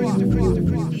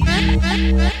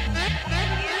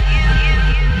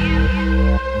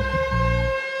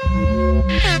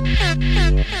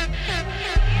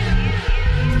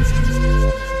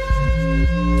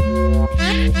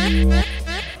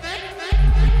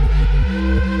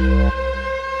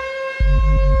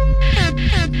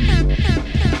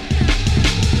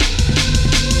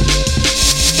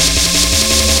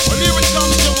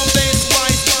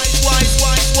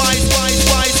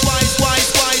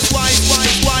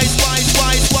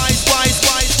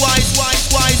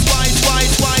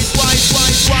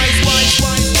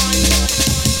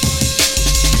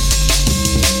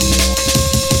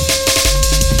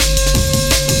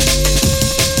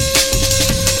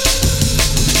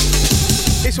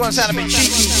 One sound a bit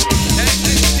cheeky.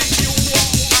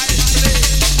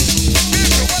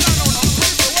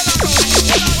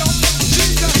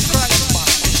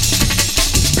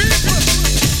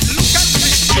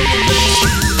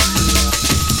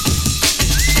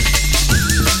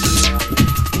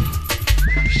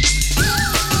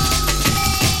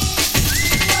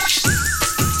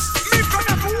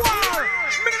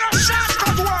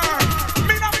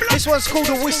 This one's called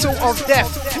The Whistle of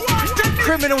Death.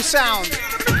 Criminal sound.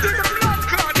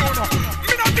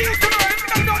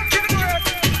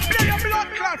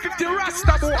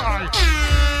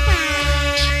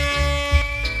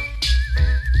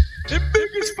 The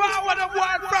biggest power of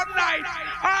one from night.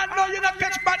 I know you don't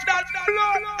catch but that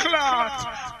blood clot.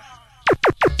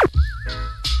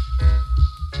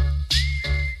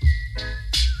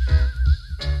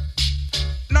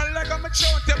 Now leg on my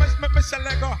throat, tell me say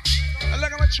leg on.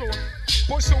 Leg on my throat.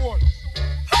 Push the wall.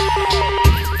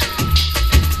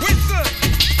 Whistle.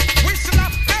 Whistle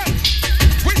of death.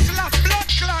 Whistle of blood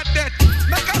clot death.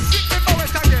 Make us sing the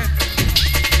poet again.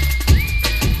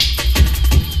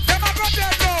 Them a go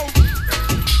there now.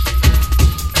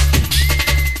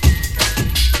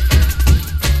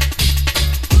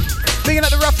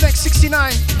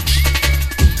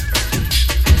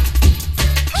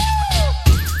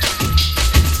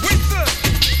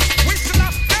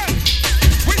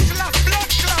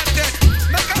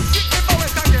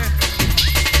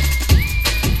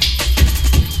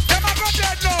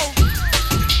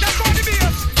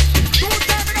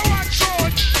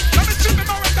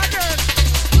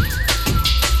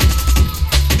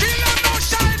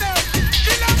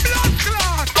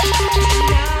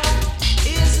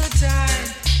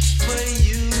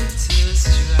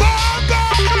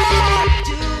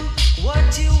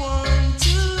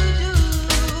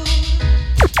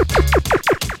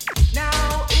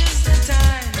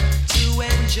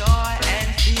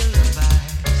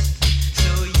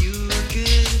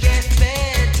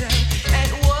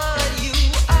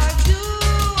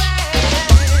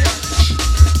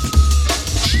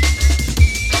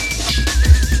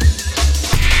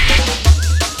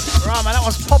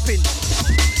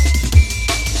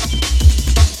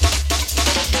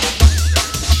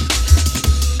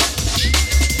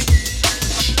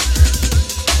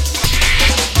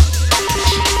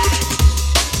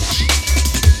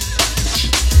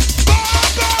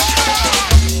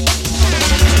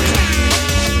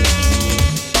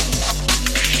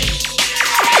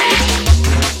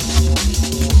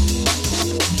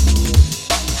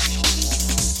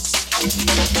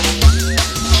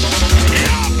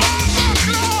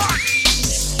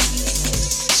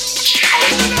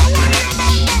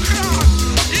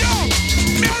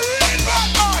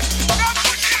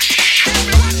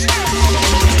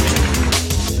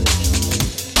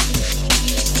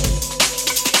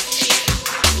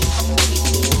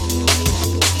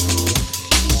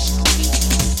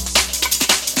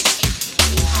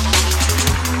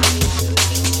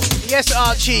 Yes,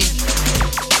 Archie.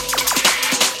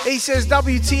 He says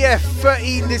WTF,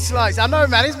 13 dislikes. I know,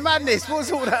 man, it's madness.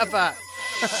 What's all that about?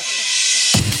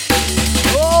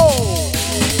 Whoa!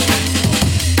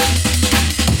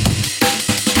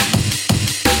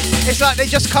 It's like they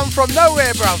just come from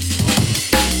nowhere, bruv.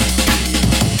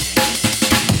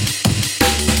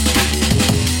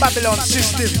 Babylon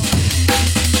system.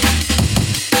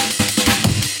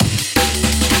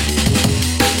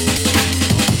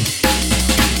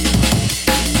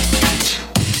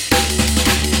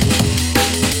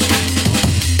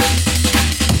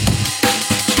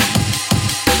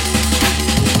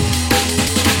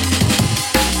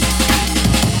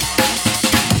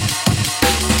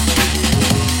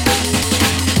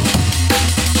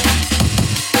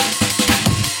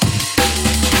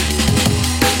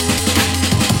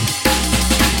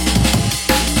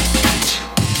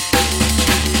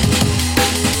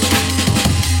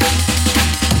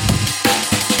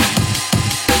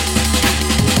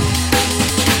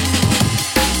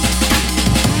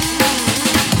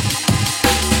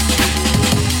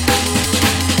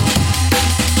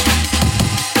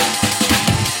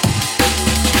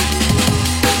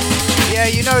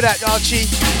 That, Archie.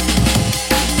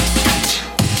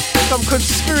 Some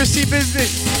conspiracy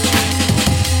business.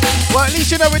 Well, at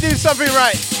least you know we're doing something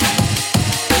right.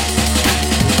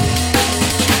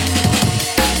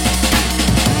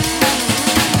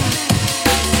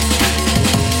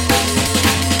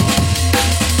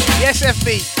 Yes,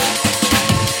 FB.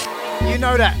 You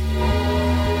know that.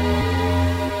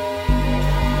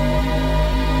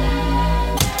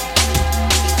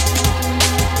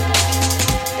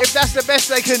 If that's the best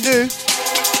they can do,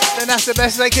 then that's the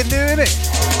best they can do, innit?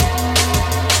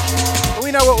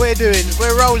 We know what we're doing.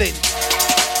 We're rolling.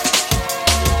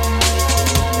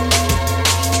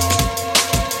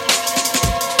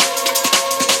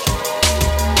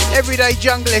 Everyday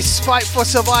junglists fight for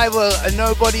survival and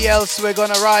nobody else we're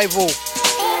gonna rival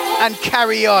and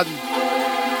carry on.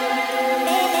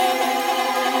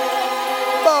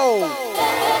 Bow.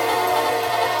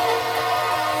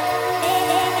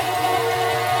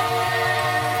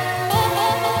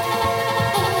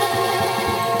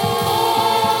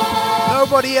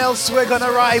 Nobody else we're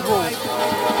gonna rival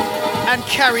and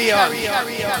carry on.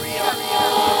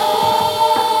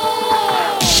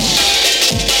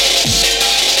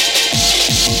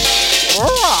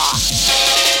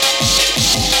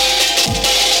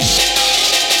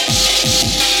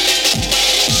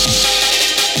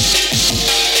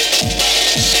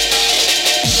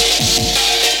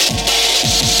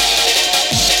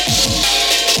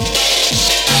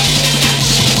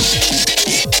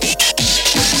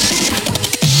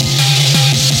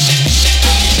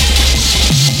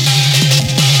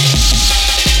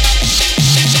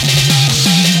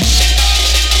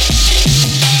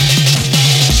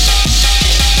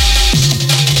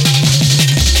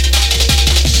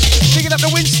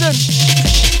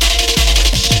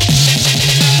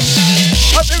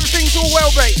 Hope everything's all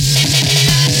well, mate.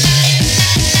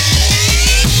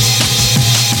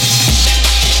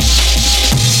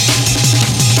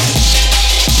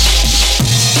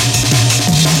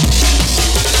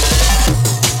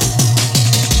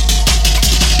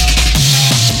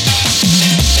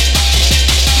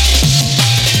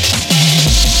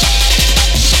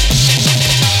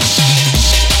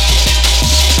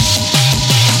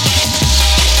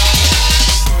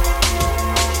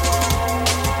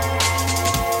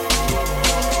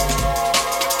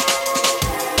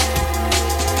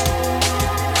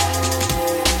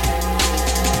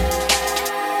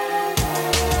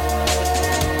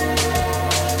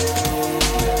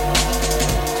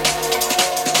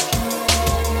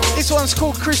 One's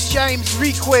called Chris James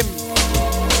Requiem.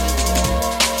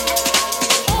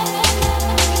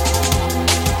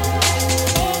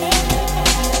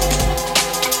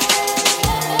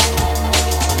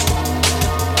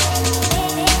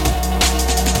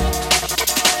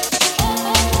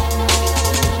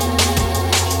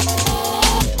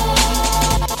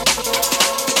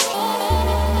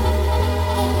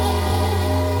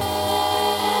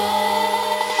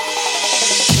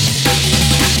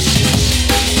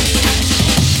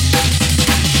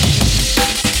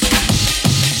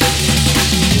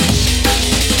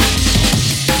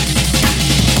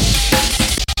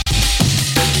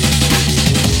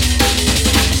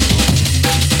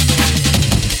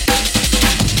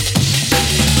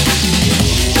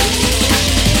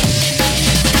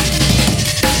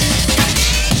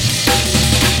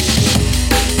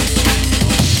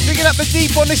 up the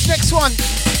deep on this next one.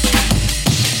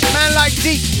 Man like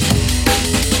deep.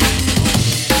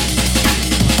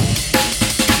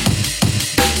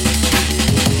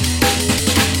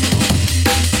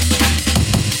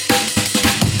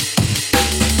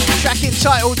 Track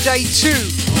entitled Day 2.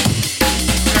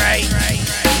 Great.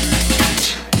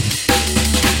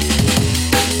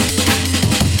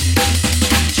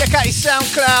 Check out his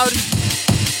SoundCloud.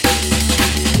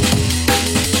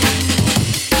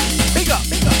 Big up.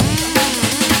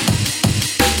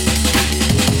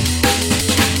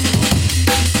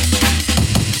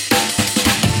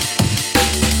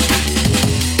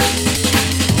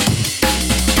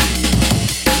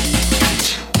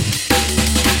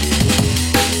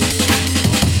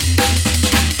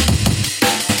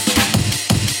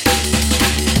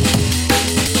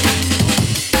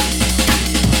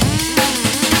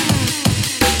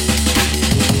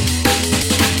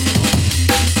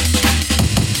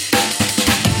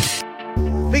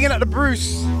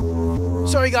 Bruce.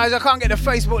 Sorry guys, I can't get the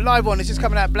Facebook live on. It's just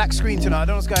coming out black screen tonight. I don't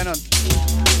know what's going on.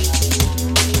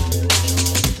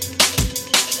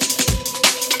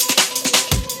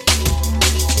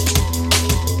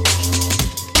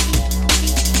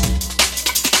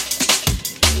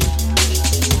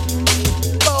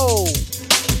 Oh!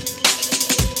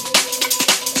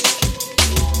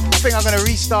 I think I'm going to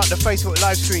restart the Facebook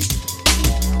live stream.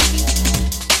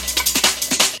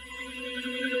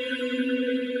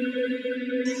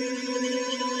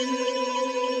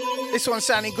 This one's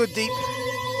sounding good deep.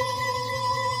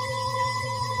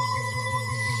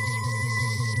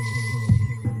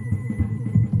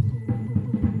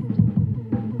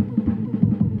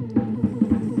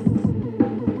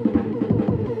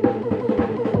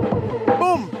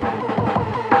 Boom!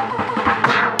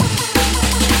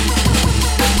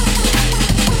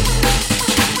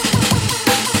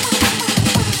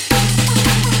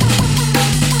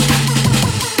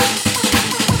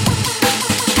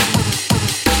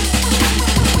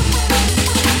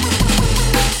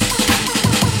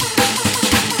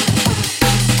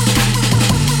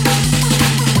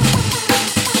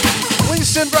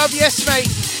 Bruv, yes mate.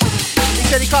 He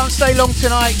said he can't stay long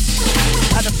tonight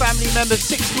at the family member's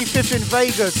 65th in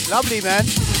Vegas. Lovely man.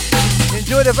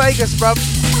 Enjoy the Vegas, bruv.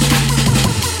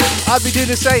 I'd be doing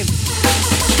the same.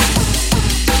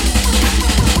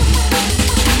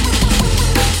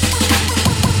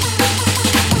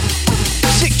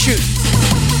 Sick tune.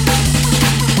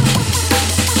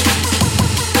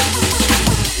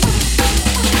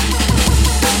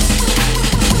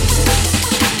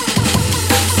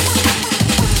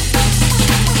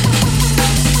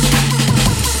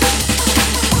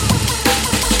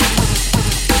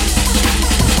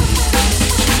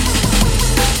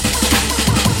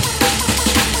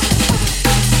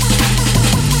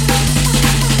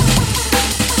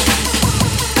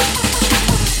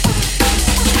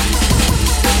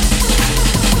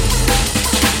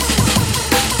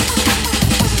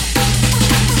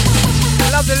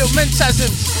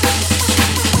 Mentasms.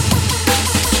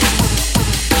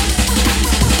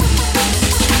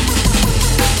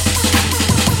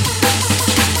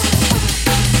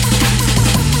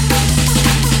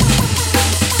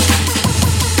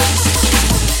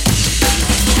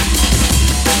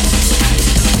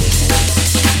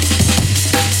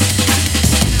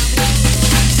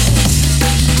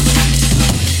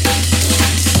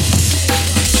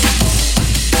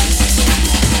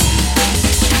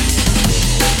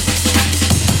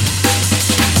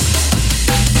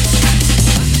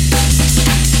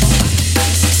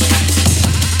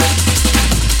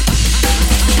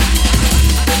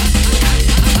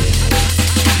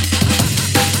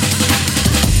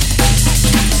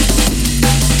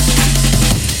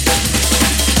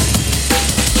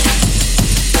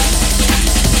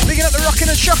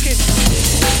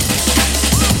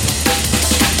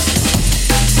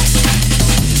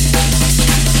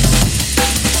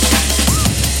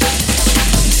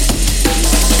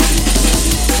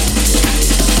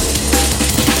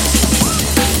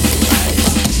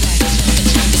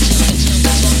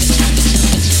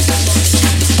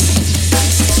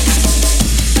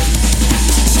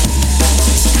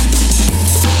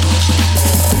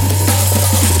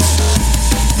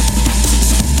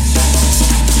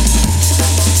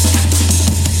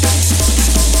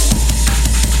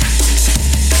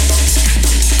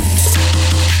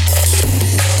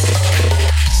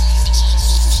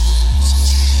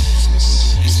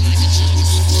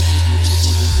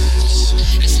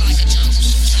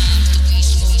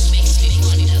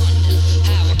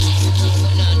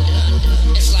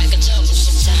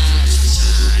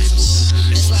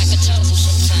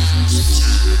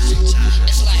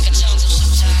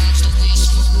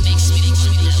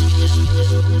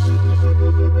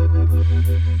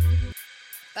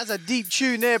 That's a deep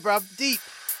tune there, bruv. Deep.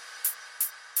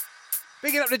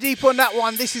 Bigging up the deep on that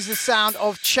one. This is the sound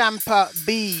of Champa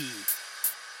B.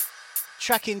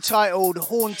 Track entitled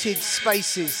Haunted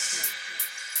Spaces.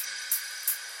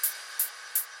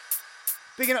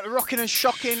 Bigging up the rocking and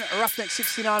shocking. Roughneck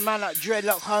 69 man like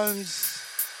Dreadlock Holmes.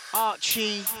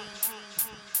 Archie.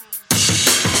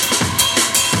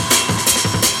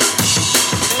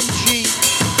 MG.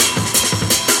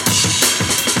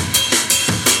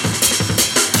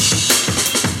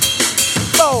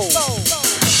 Bo.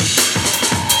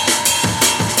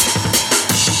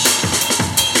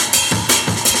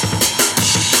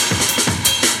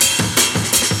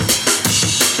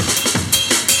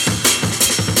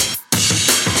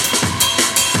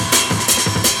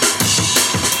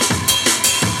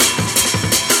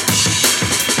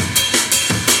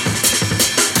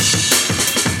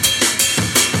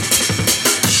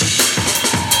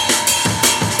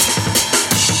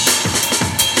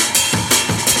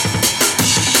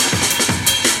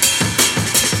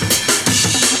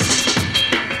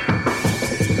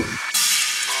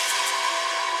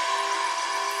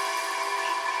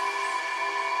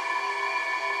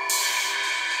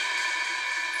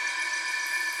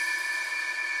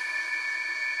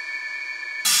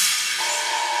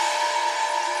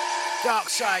 Dark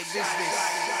side business.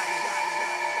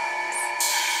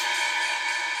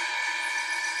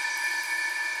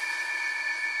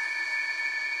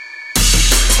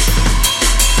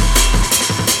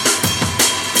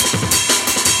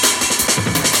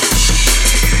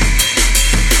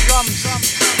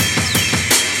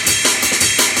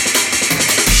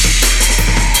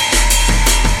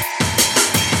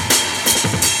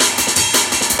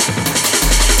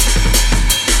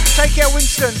 Take care,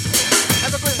 Winston.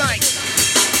 Have a good night.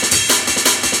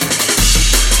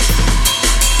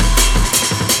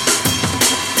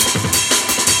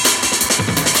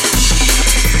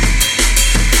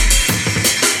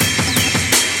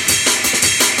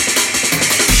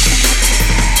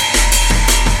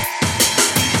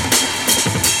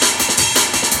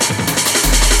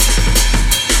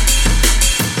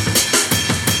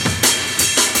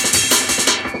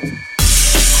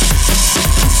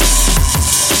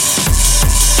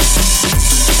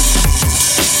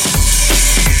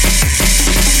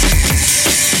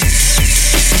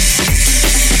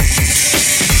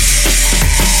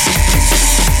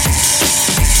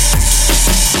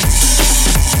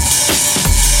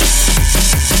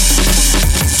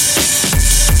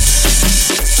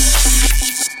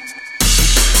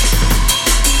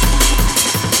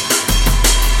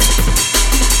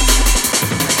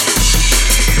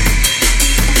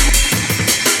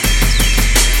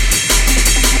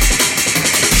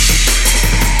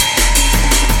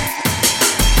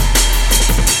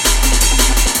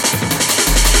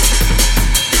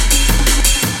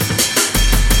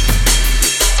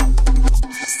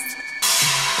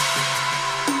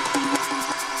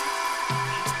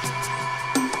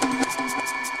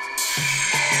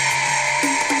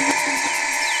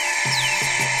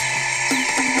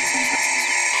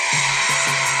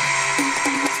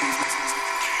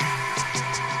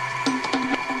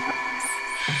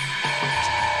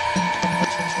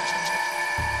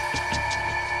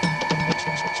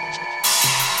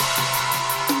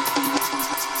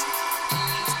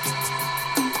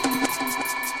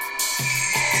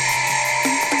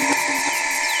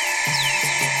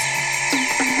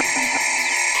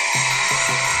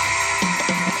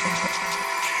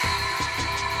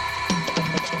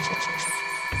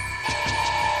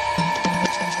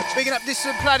 Bigging up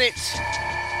Distant Planets.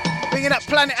 Bigging up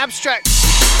Planet Abstract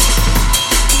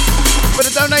for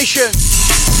the donation.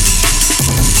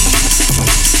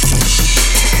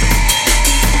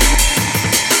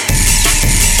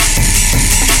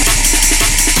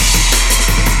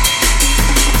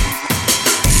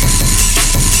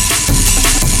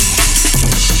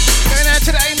 Going out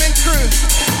to the Amen crew.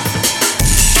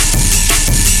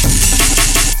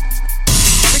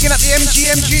 Bigging up the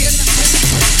MGMG.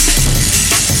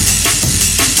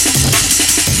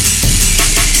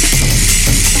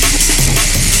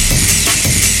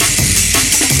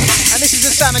 This is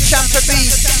the sound of Champa B,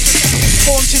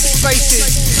 Haunted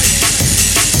Spaces.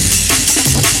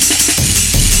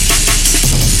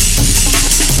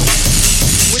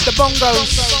 With the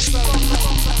bongos.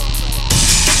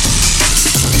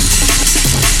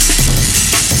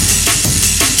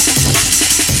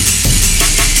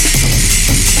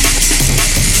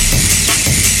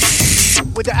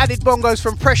 With the added bongos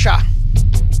from Pressure.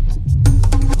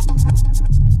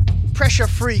 Pressure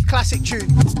free, classic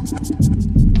tune.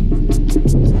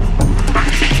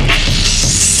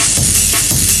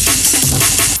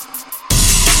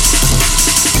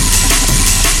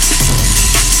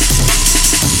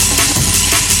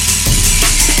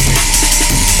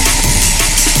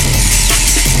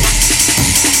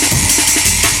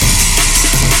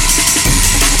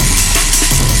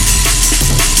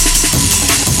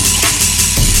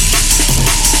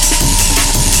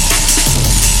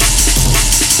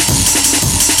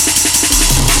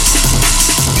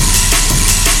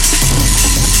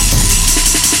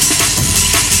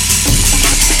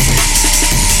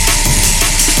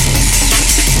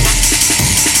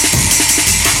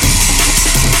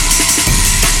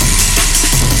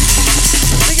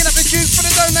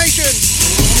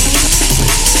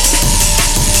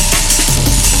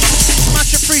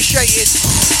 appreciated.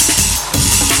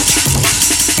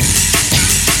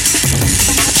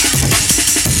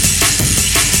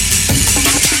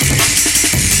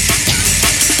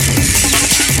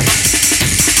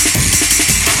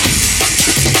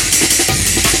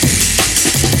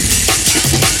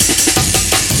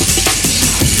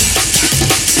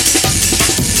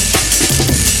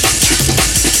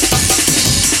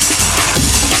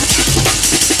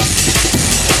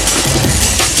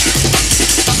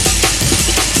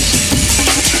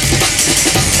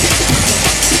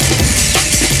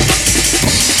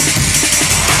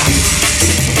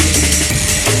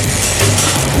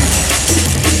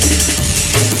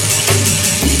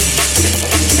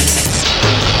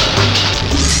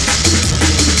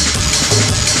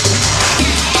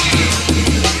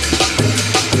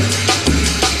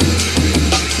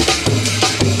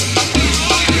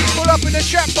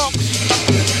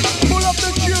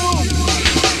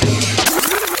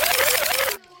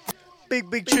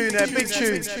 Big tune there, big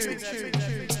tune.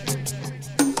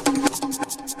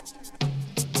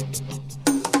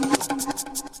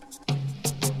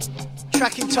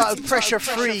 Track entitled Pressure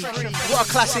Free. What a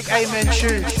classic Amen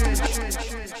tune.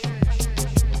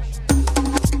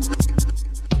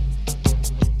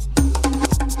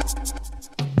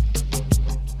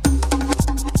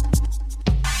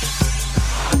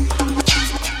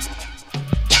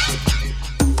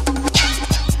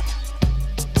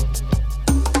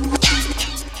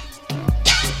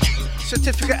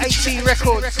 Certificate 18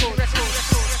 Records.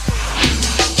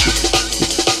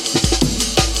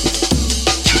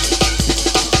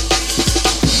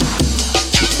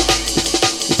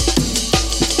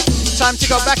 Time to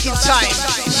go back in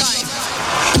time.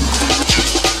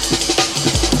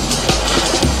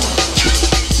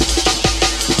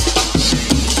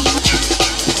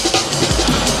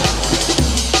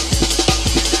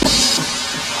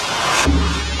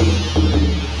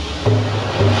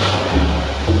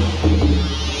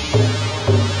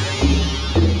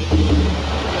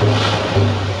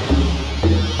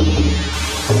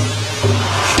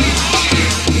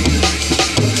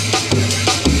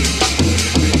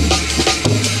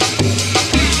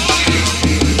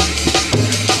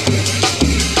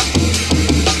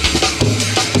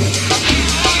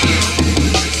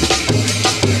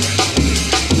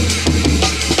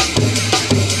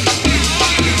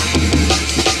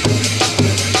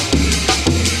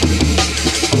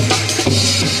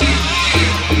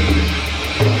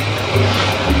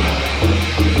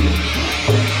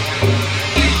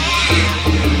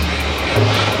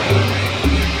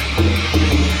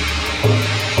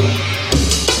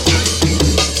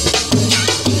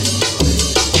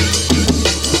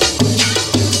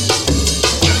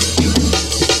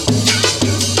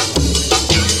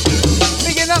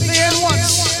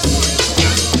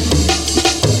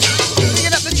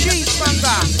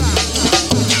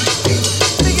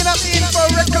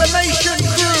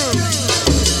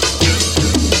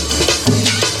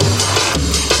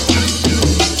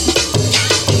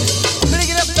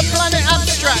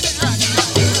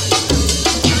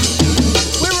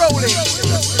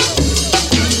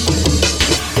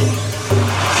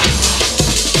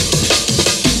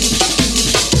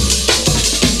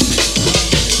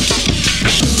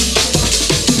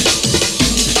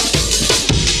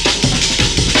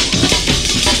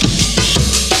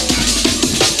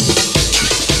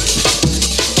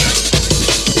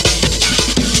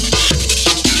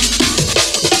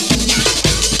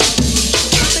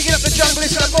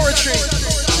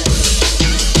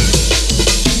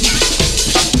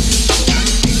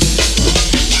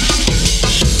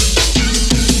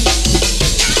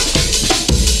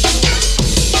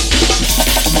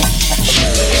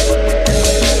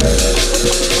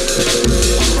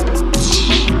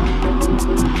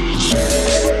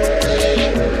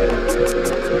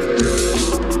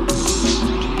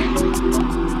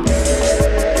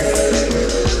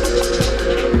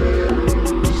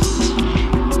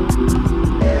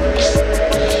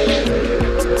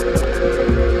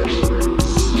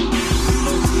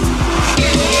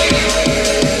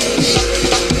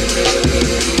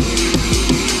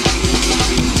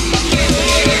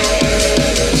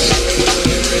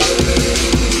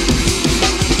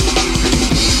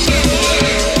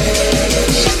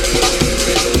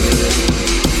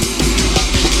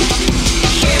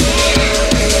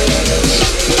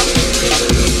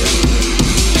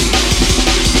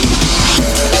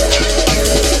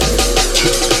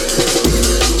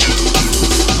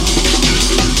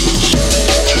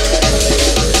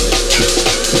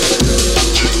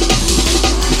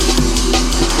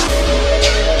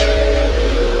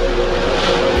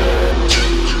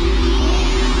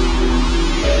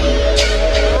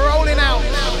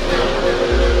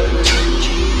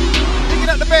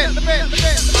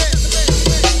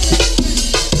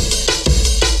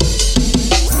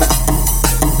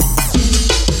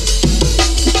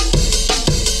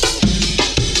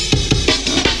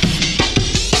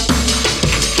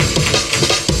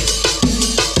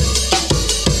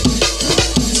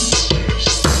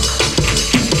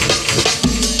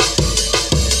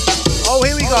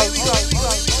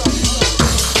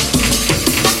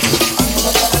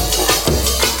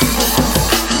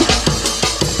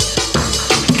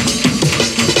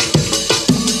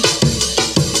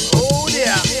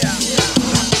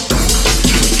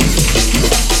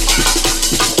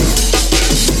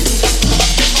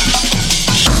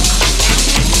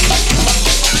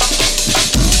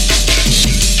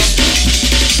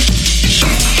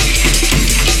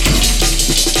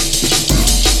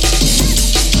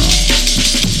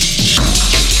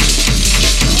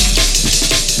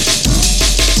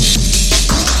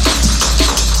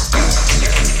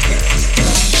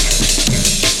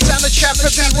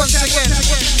 once again.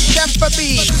 Champa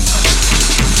B.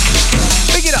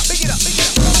 Big it up, big it up, big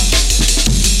it up.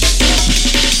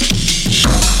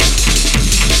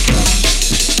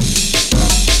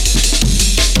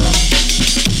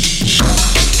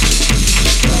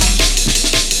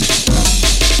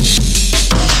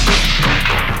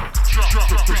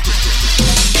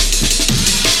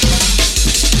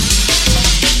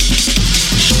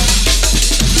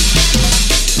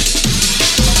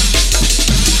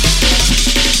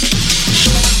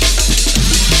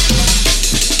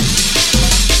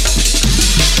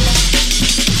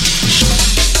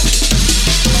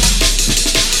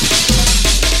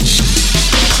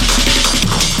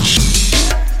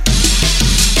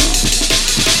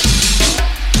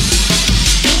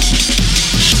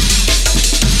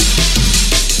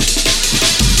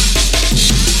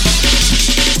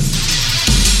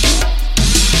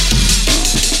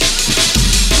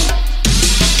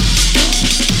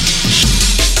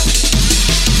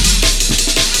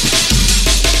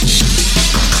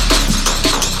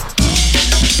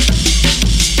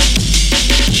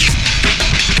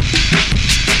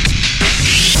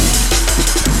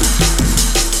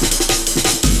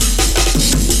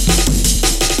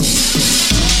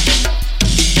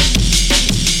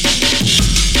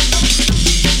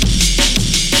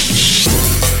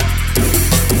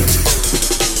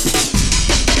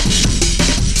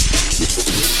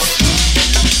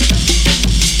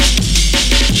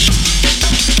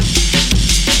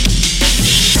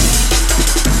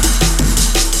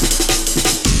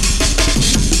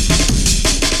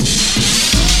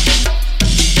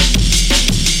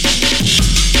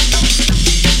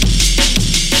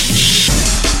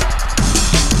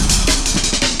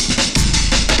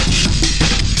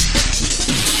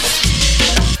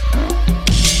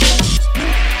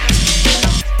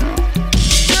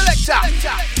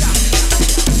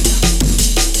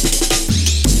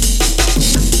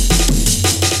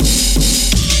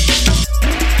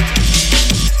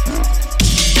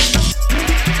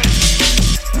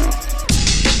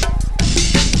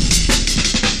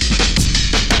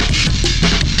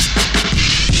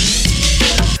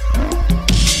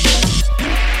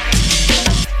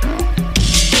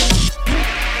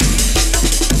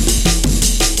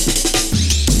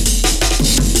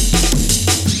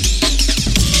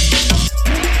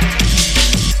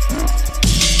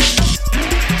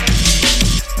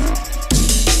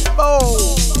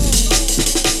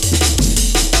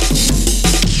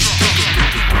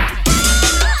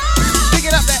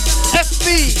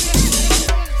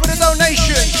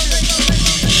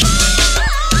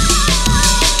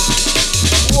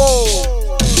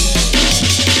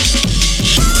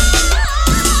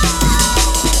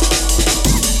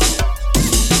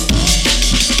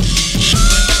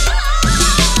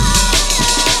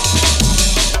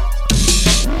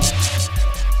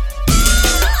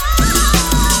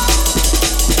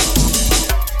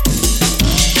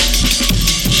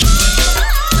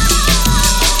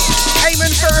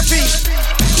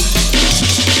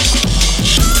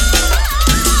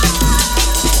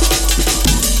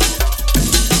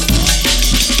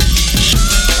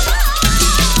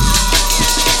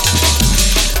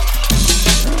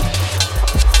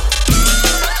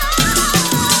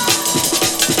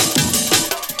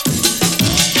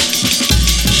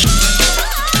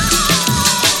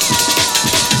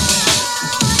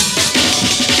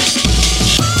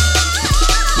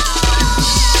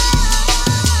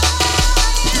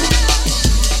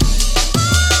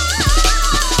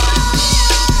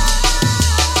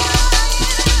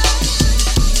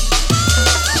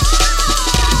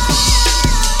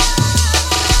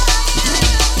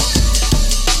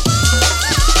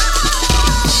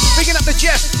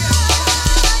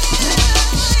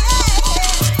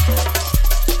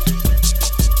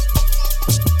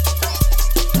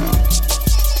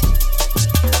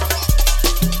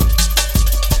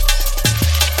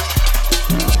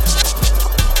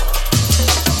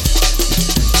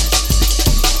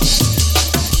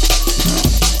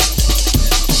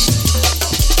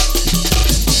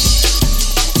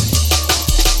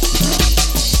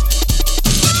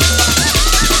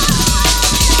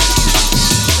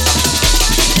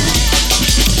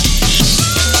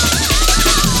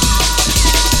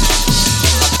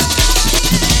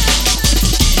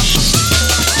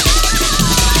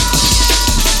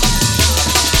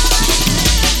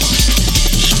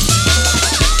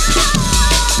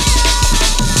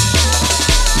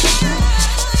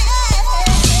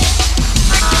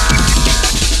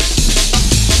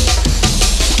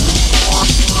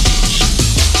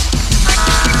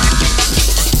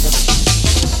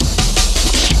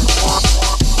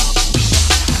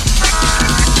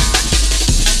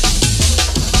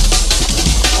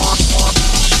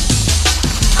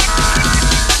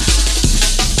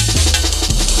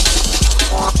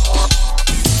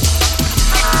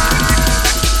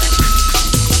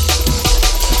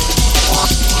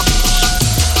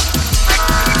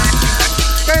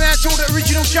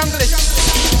 junglist.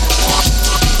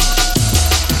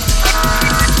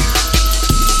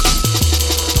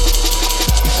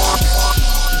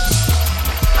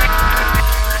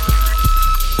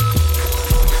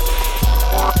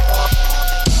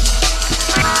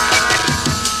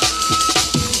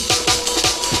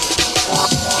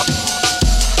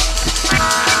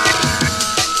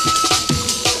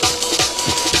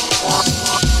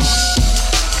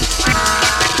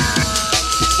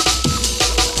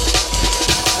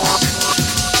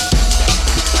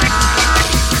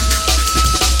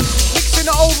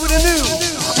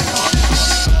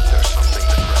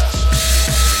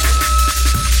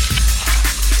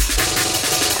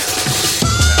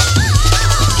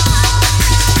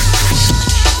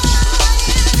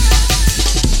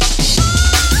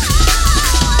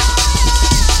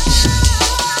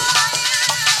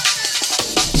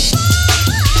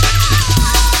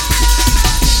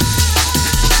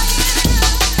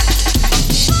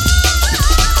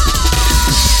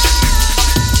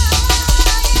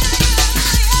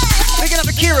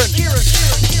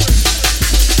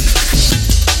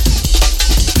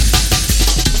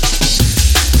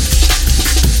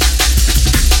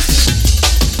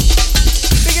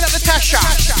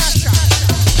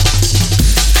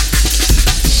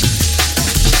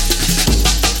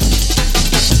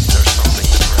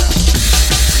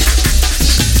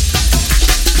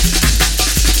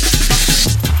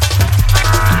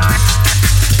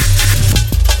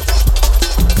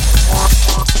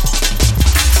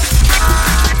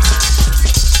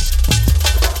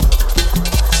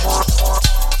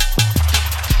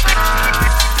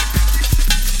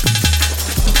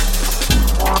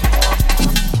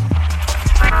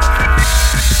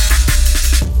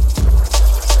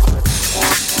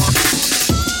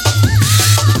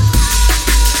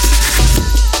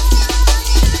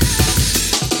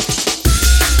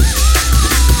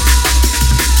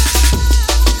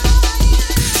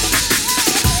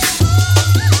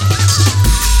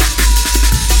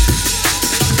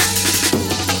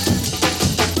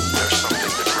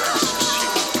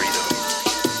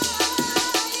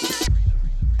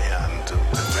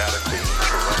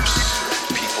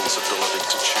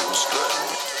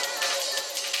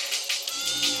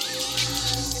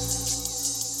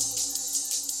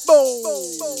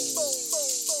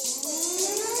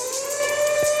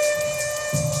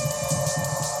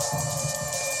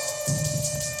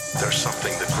 There's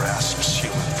something that grasps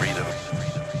human freedom.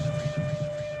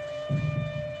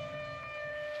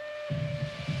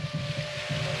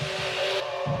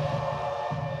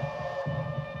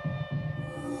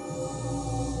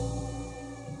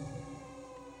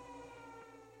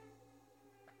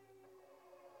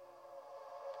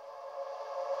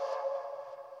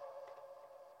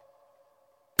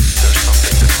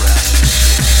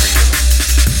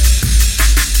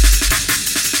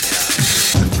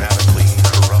 Radically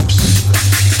corrupts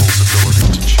people's ability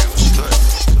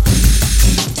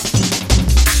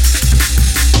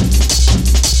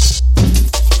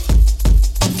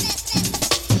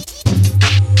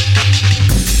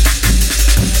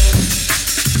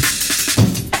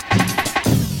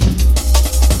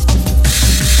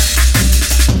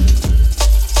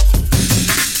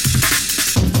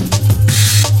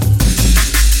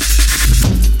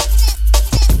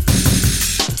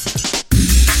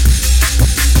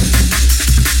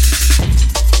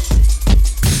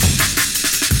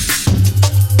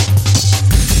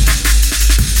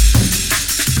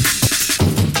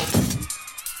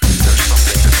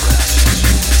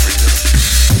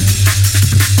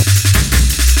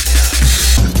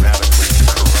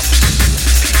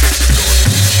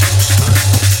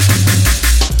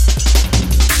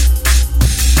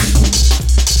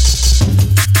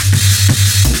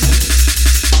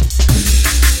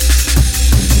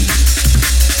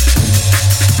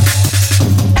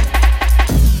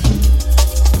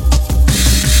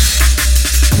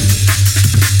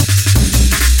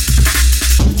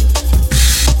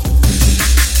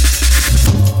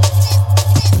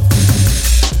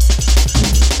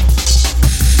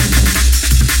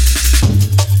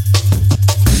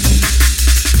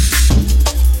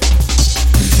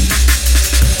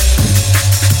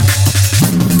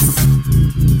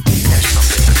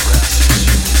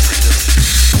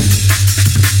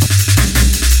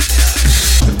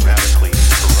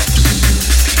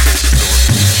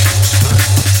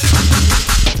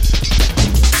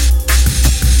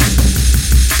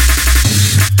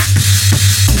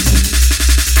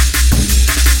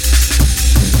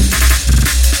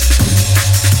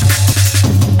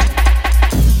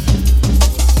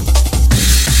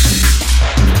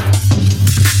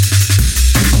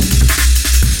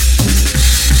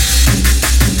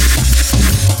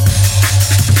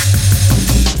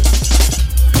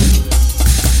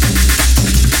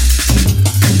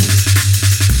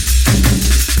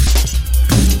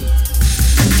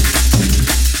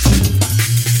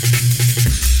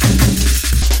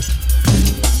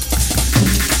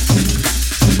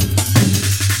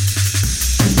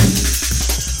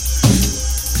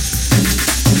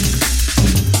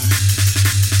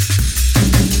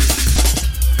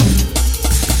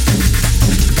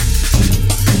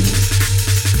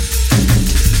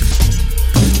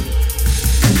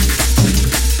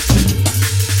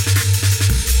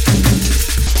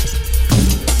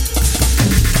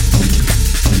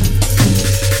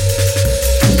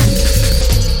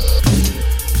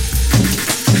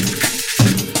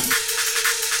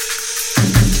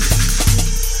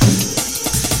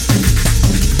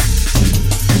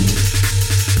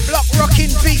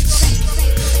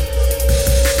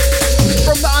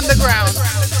underground.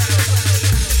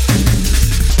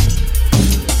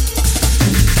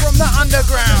 From the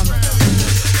underground.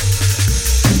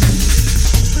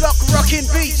 Block rocking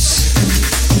beats.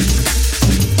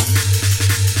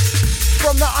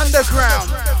 From the underground.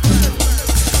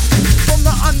 From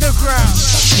the underground.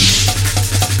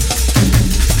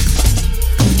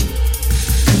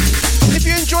 If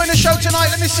you're enjoying the show tonight,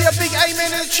 let me see a big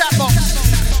amen in the chat box.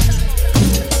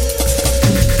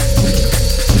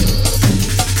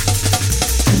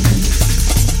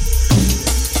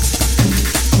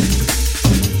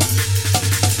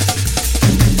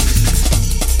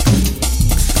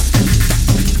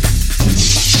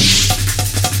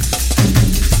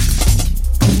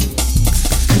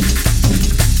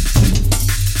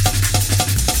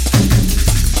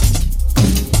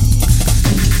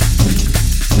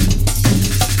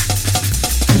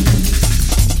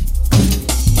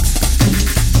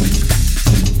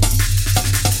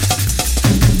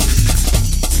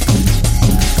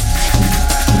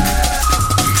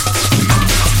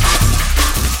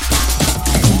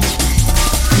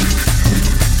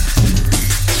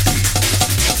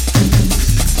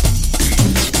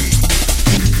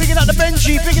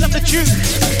 Picking up the Duke,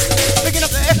 picking up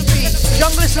the FB,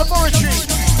 Younglist Laboratory,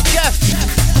 Jeff,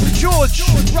 George,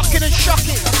 rockin' and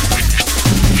shocking,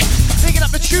 picking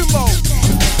up the Tumbo,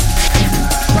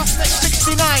 Roughneck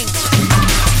 69,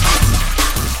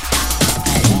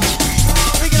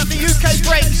 picking up the UK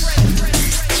Breaks.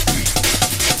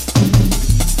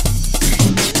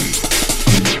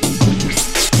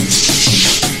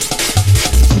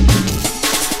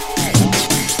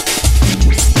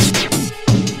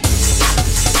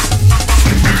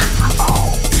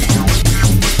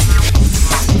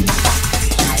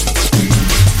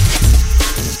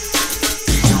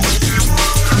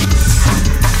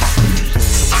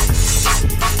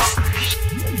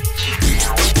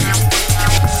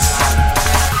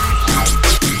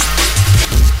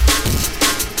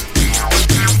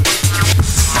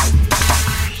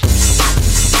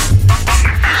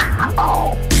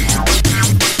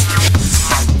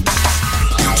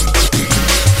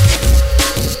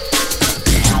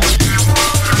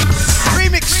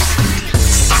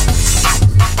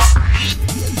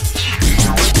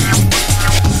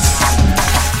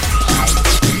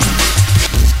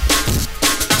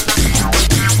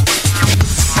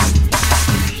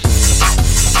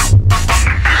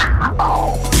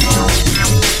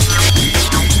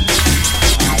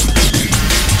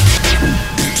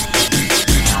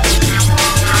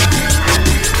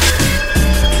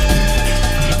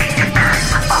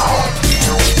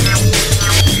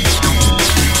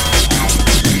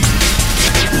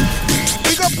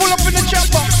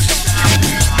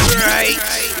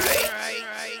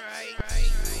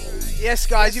 Yes,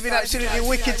 guys, you've been absolutely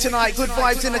wicked tonight. Good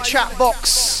vibes in the chat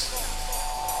box.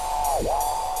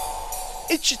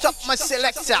 Itch it up, my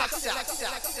selector.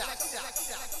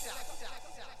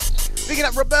 Picking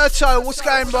up Roberto. What's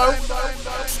going, bro?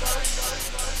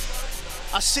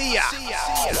 I see ya.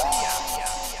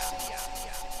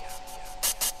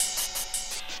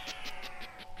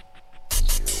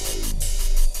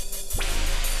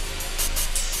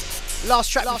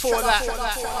 Last track before that,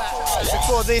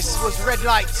 before this was Red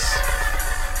Lights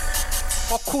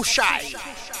for Kushai.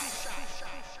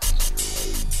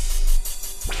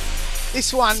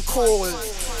 This one called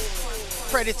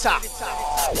Predator,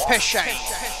 Peshe,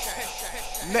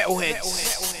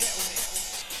 Metalheads.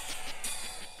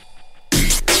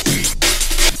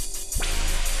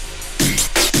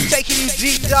 Taking you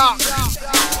deep dark,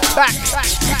 back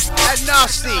and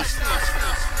nasty.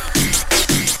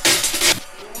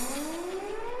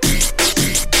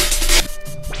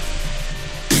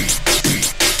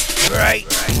 Right.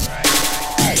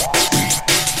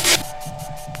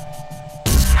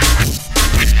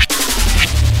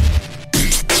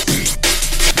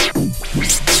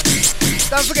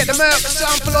 Don't forget the Merc,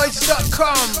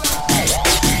 sampleoids.com.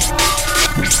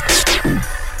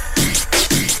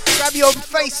 Grab your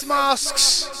face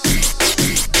masks,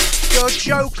 your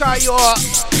Joker, your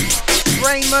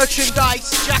Brain merchandise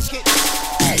jacket.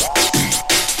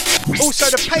 Also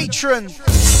the Patron.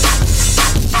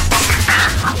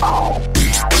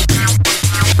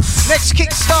 Next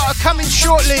Kickstarter coming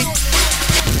shortly.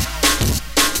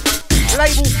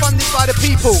 Label funded by the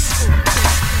people.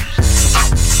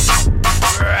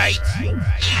 Right.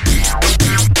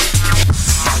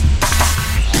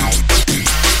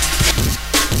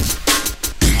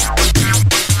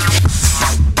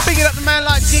 Picking up the man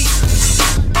like Deep.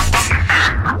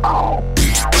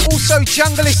 Also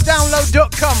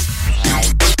junglistdownload.com.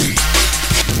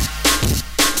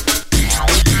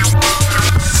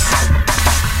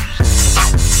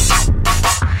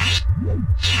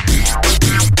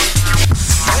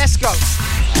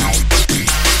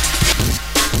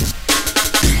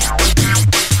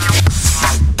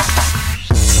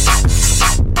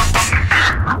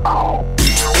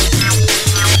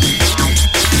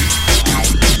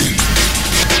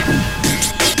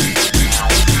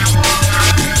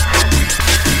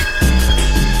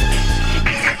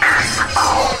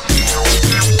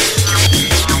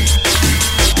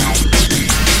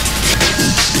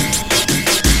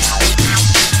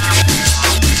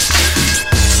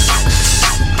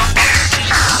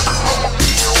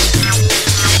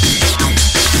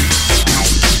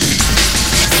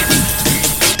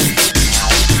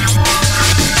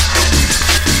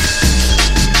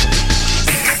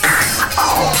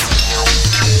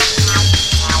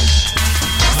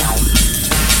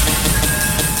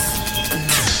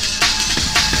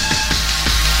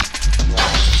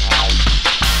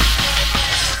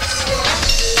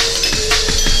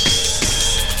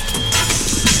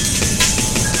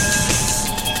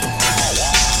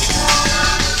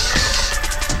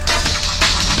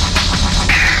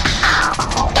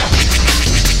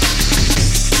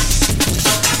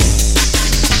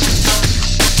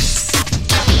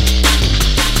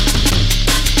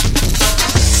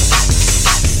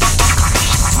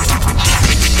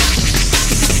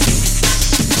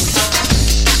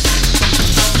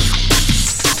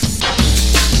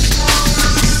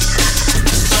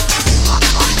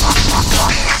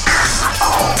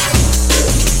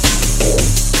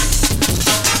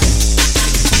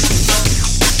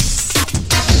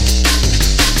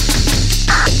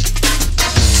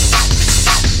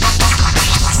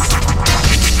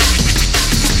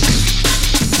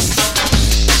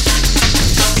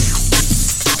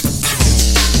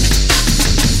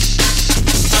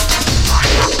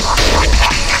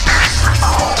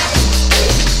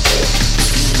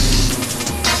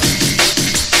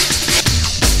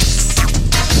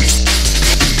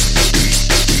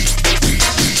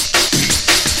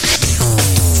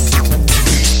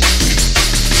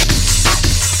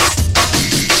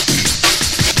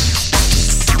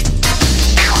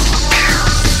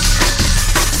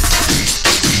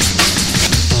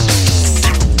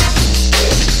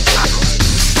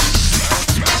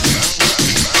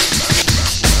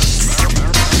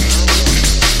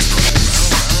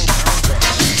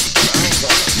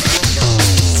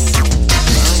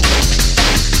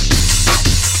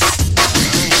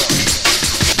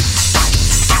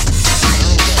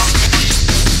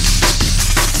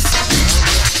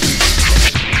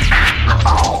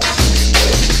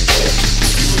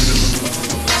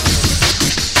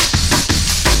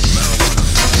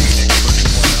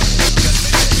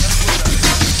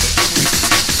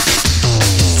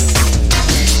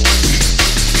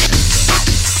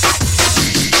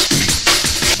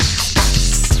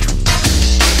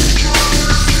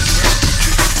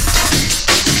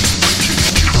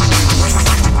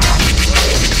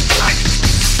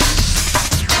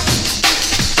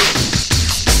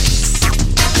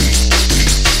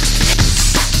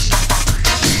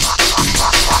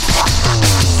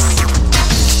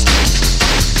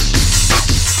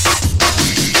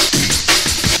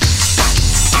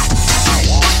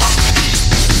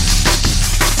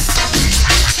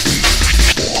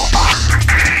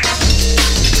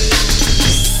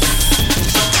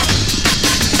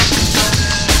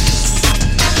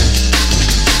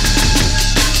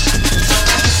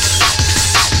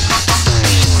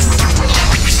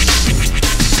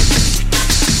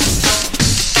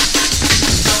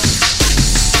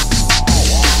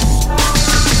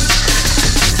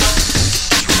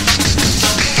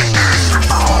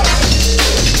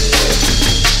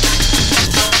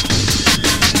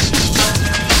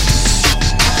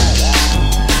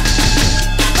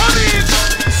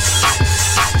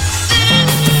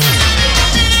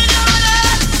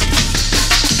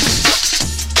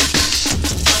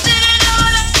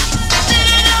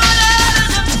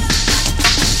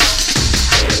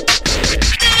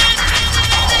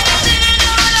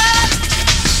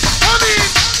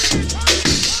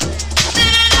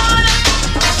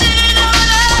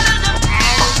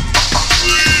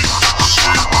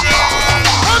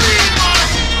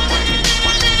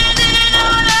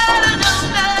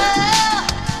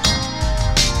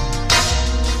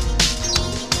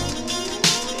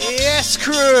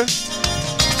 crew.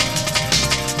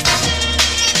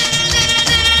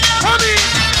 Honey.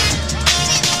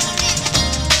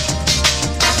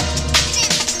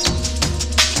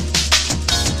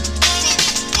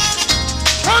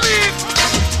 Honey.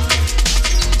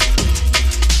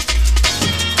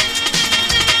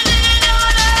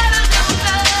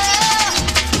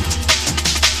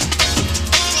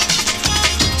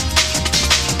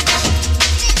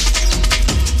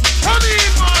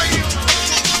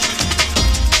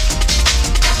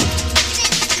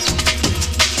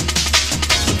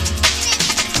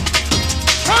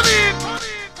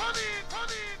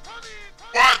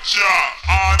 Watch out,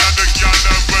 all of the girls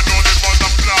them when on the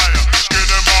butterfly. Skin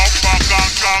them up, back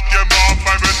and cock them up.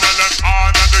 I will tell them all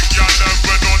of the girls them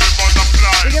when on the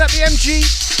butterfly. Picking up the MG.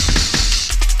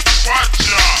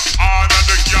 Watch out, all of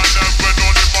the girls them when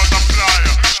on the butterfly.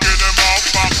 Skin them up,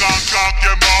 back and cock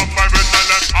them up. I will tell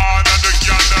them all of the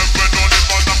girls them when on the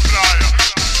butterfly.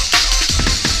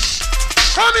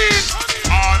 Honey,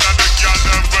 all of the girls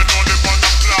them when on the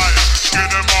butterfly. Skin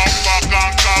them up, back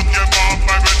and cock them up.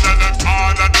 I will tell them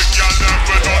all of the girls them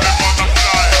when on the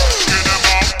butterfly. Skin them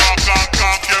up, back and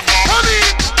cock them up. Honey,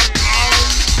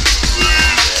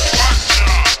 watch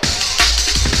out.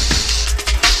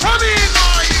 Honey,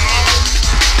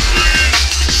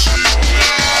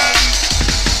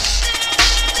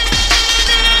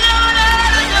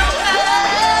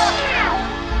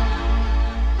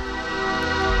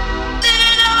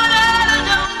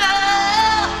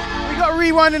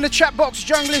 Rewind in the chat box,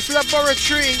 Junglist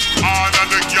Laboratory. all of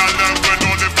the girls them when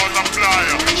on the butterfly.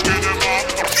 Skin them up.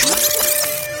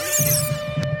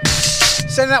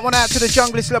 Send that one out to the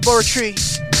Junglist Laboratory.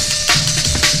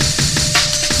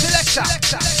 Selector.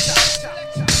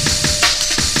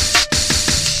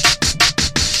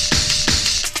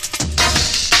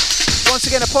 Once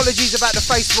again, apologies about the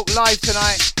Facebook Live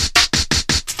tonight.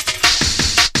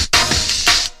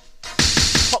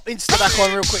 Pop Insta back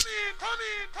on real quick.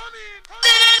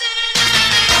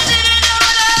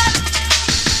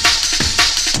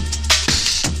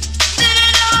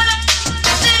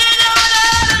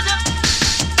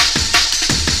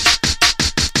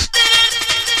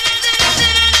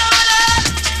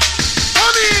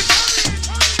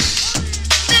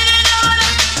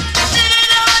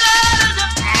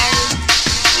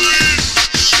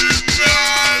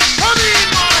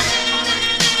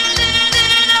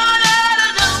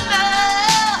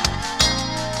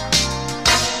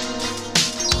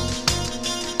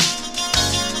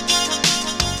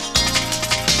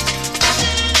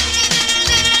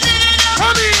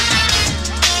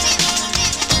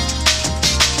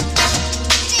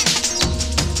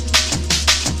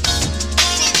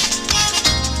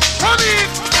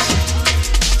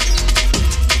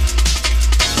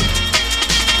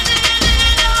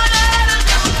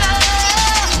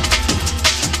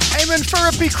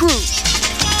 Therapy crew.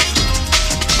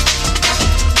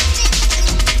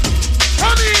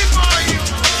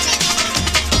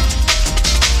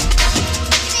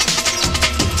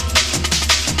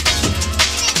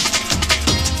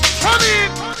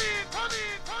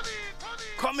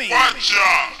 Watch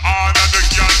out, all of the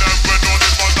girls them when on the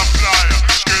butterfly.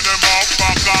 Skin them up,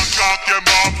 back and cock them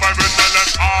up. I will tell them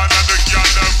all of the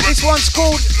girls them when This one's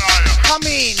called Come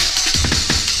In,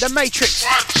 The Matrix.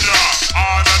 Watch out,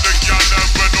 all of the girls them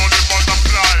when on the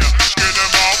butterfly. Skin them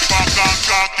up, back and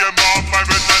cock them up. I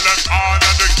will tell them all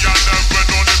of the girls them when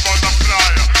on the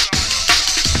butterfly.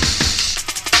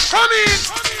 Come in,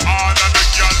 all of the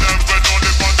girls them when on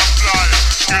the butterfly.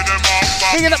 Skin them up,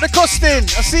 back. Picking up the costing.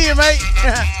 I see you, mate.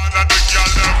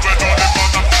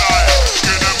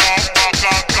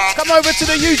 Come over to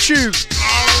the YouTube.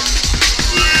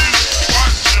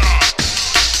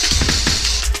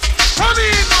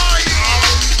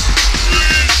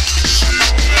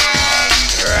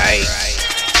 Right.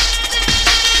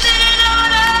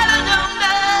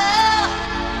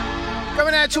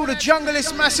 Coming out to all the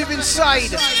Junglist Massive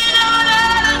Inside.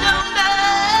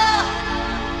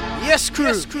 Yes,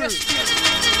 crew.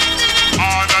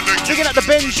 Picking up the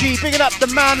Benji, picking up the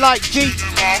man like Geek.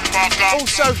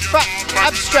 Also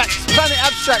Planet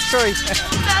Abstract, sorry.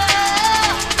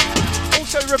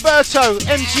 Also Roberto,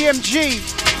 MGMG.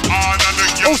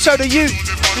 Also the Youth,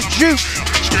 the Duke.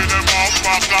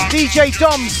 DJ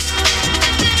Doms.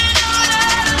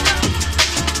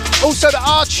 Also the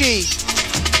Archie.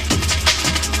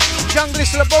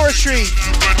 Junglist Laboratory.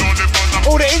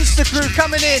 All the Insta crew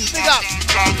coming in, big up.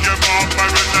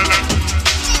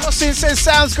 Austin says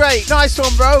sounds great. Nice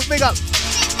one, bro. Big up.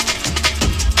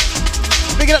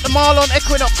 Bigging up the Marlon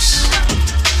Equinox.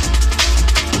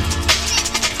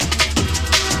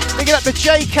 Bigging up the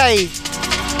JK.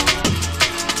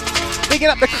 Bigging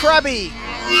up the Krabby.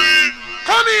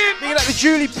 Bigging up the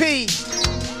Julie P.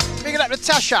 Bigging up the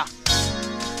Tasha.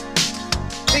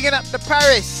 Bigging up the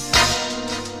Paris.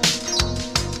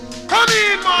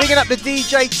 Bigging up the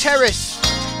DJ Terrace.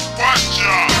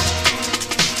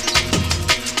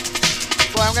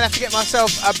 Boy, I'm gonna have to get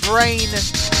myself a brain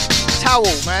towel,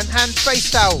 man. Hand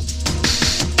face towel.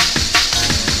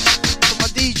 For my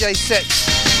DJ sets.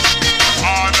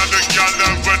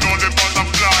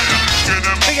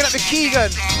 Bigging up the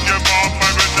Keegan.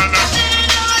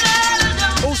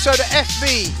 Also the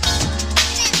FB.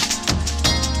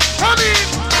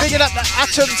 Bigging up the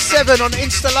Atom 7 on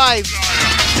Insta Live.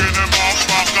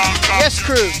 Yes,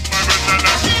 crew.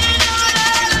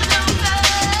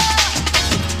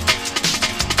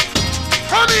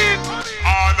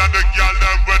 All of the gyal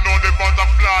them we know the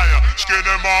butterfly. Skin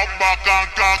them up, back and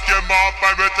cock them up.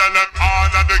 I will tell them all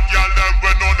of the gyal them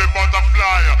we know the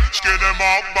butterfly. Skin them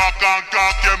up, back and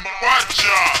cock them. Watch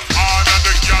out. All of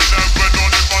the gyal them we know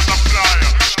the butterfly.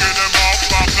 Skin them up,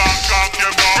 back and cock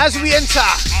them up. As we enter.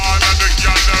 All of the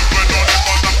gyal them we know the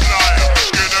butterfly.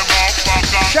 Skin them up, back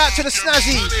and shout to the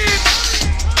Snazzy.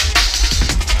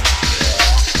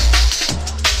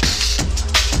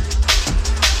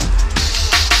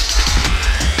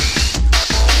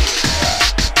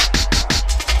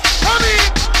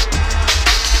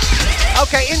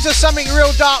 Okay, into something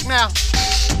real dark now.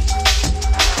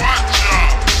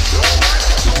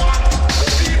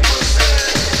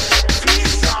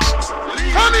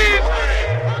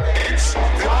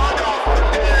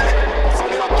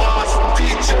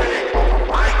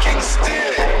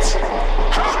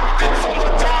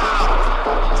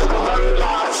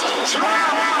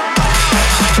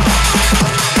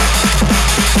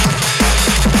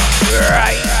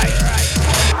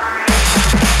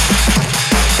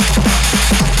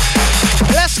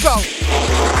 Go.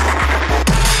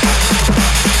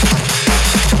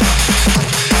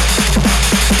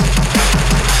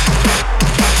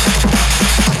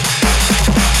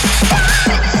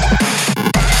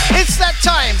 It's that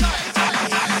time.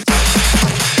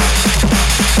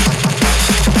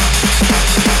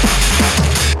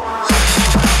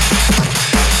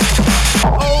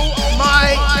 Oh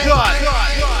my God.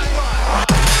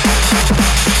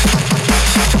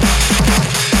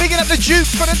 Bigging up the Duke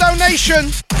for the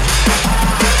donation.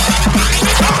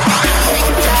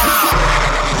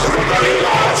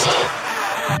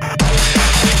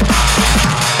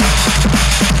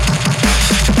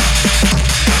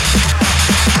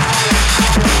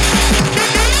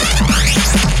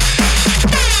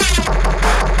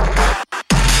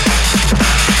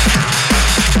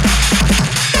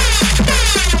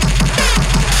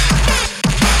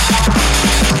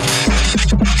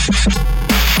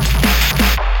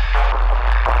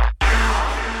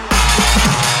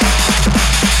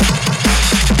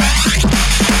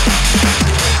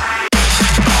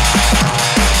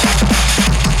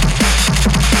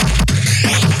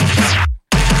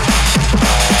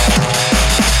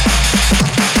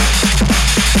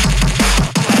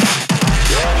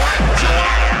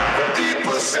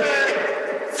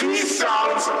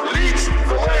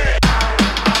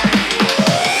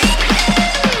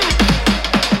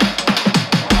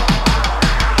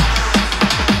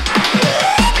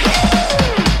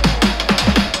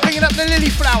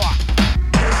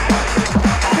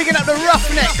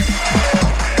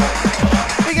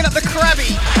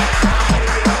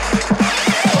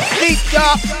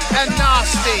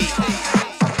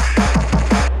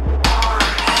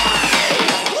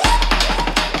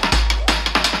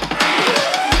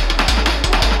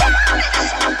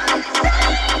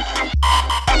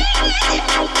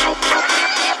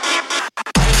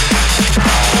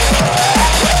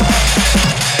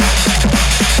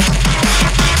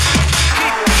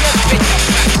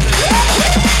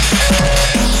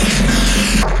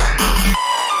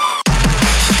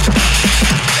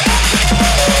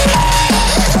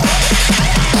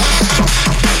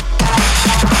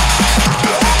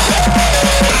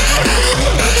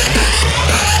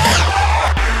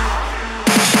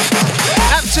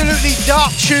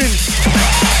 Dark tune.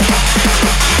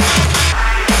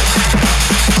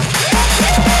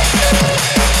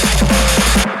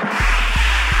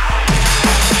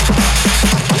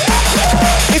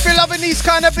 If you're loving these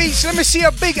kind of beats, let me see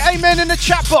a big amen in the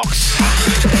chat box.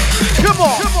 Come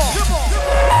on. Come on. Come on.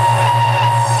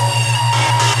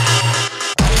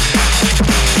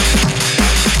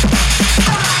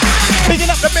 Picking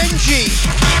up the Benji.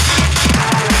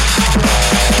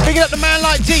 Picking up the Man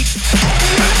Like Deep.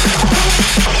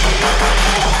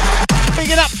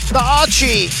 Picking up the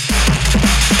Archie.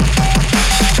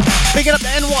 Bigging up the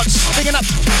N-Watts, bigging up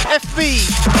FB,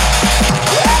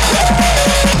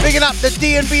 bigging up the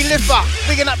D&B Lifter,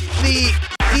 bigging up the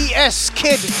ES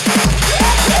Kid,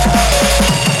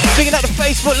 bigging up the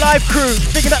Facebook Live crew,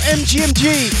 bigging up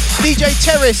MGMG, DJ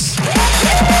Terrace,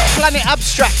 Planet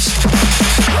Abstract,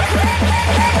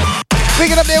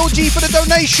 bigging up the LG for the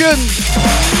donation,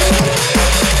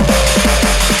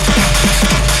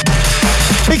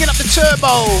 bigging up the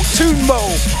Turbo,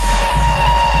 Toonbo.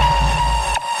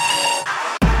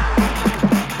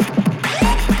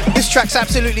 This track's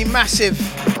absolutely massive.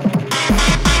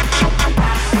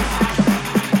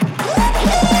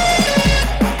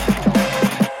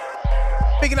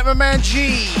 Picking up my man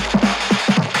G.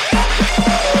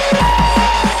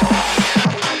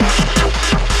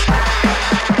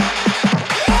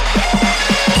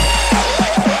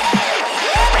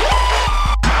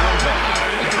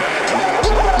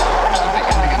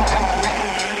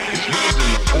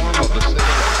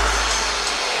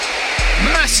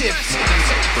 Massive.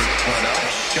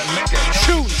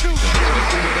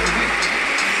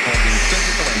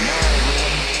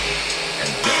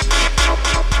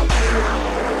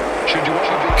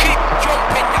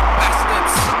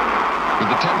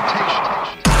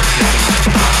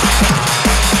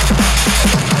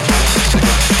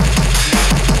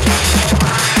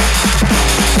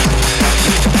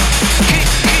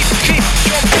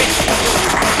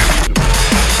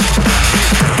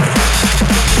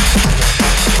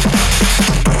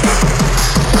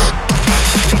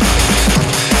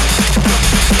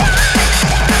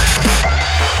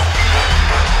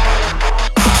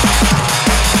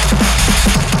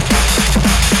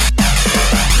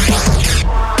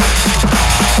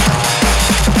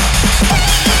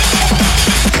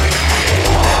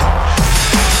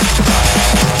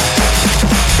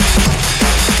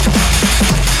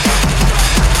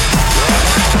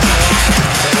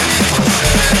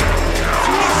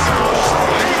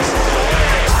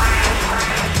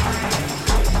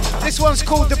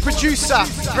 Called The Producer,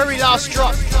 very last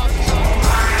drop.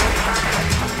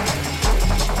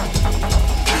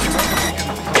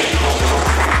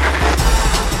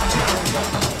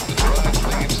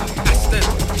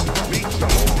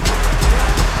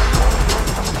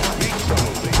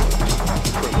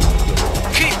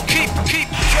 Keep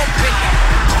jumping.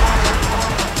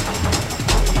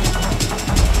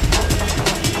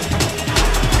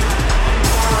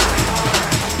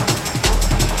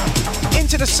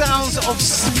 The sounds of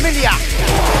Smilia.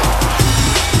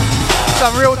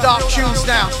 Some real dark tunes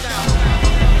now.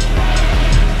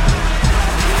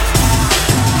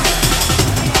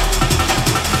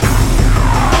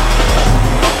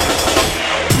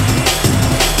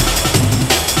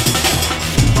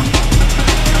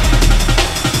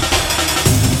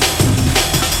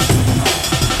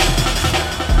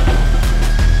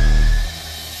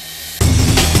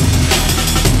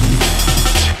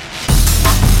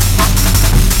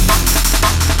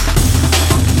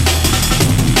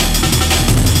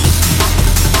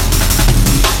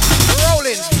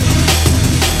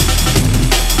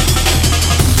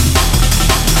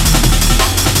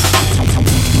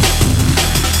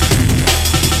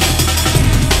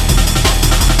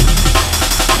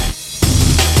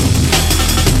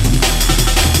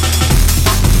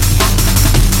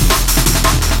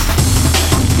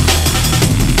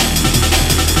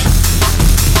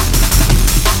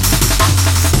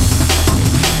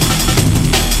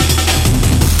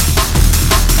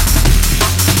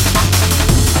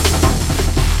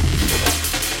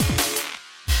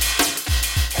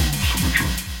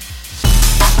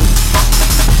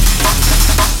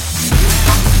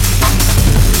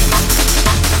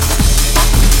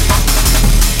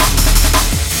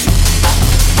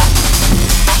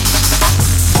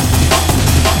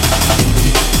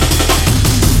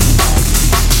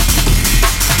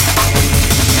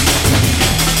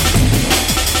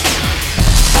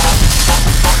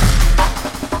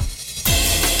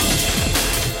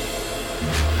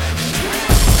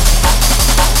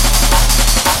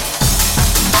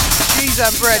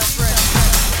 And bread.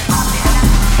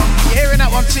 You're hearing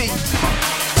that one, T?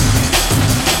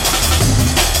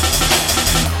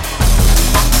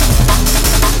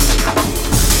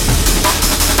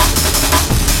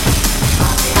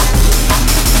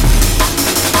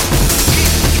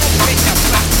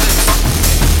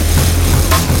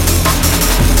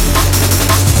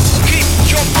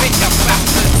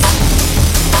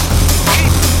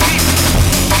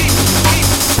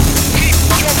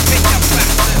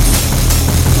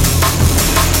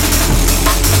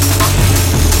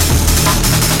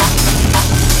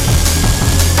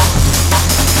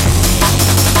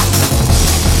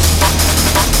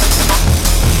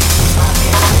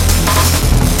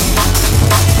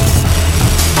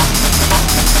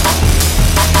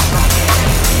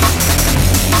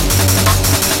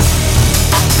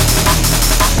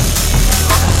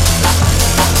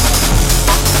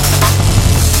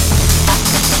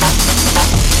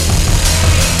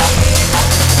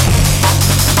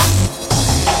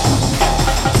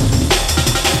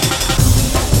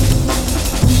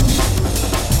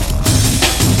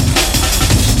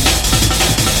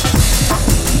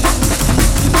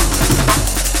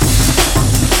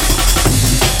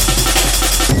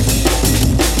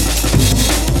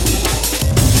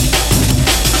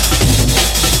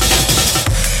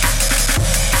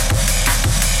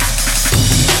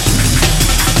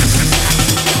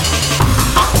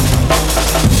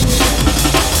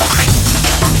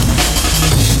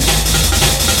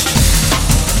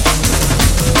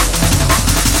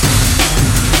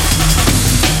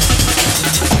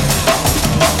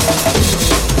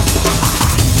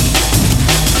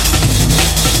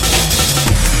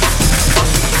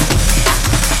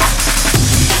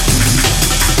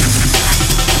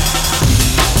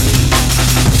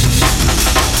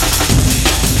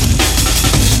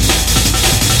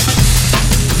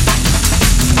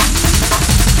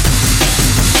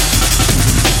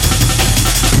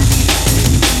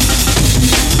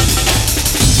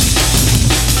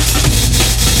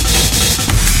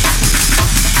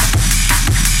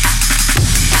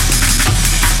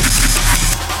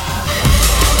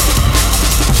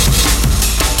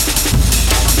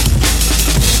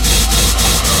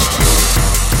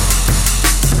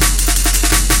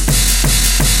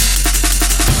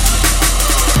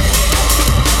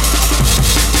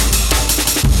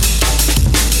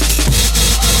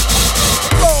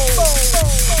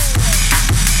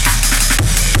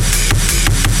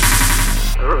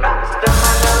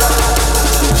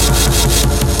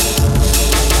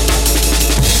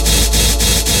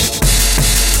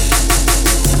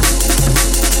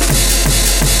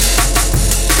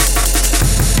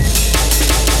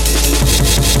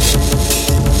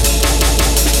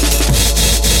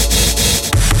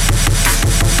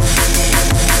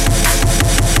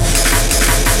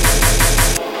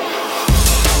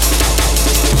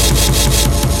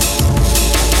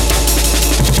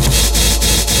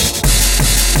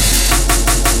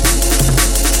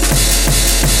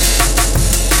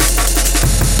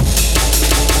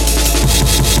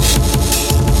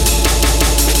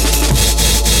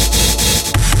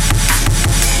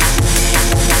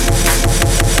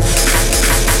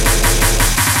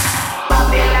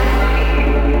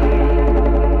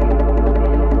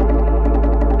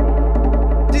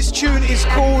 is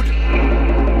called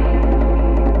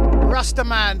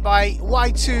Rastaman by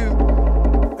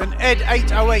Y2 and Ed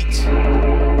 808.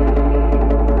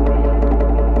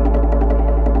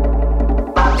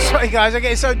 Sorry guys, I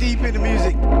get so deep in the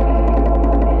music.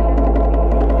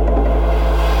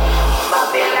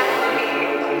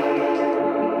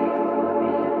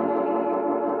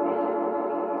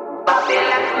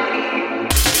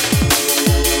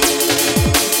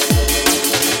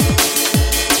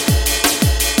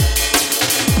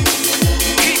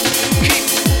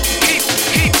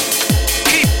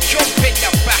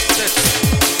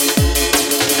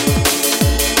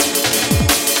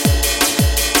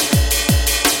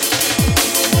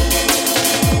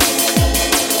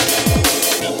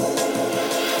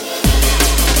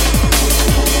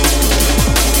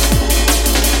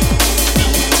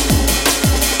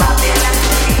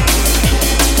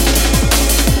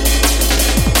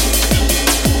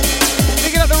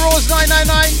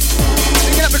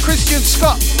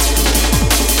 Scott.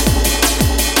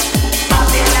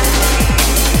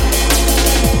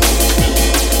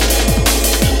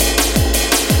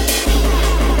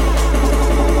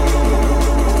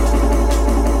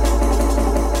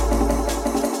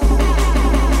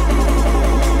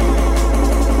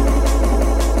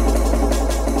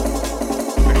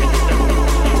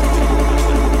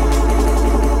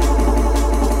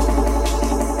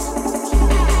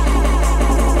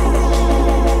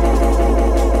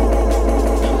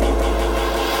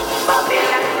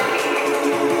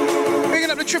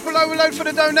 For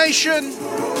the donation,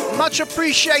 much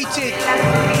appreciated.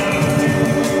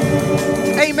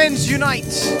 Amens unite.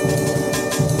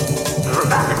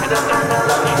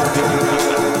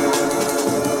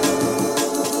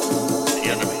 The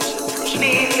enemies in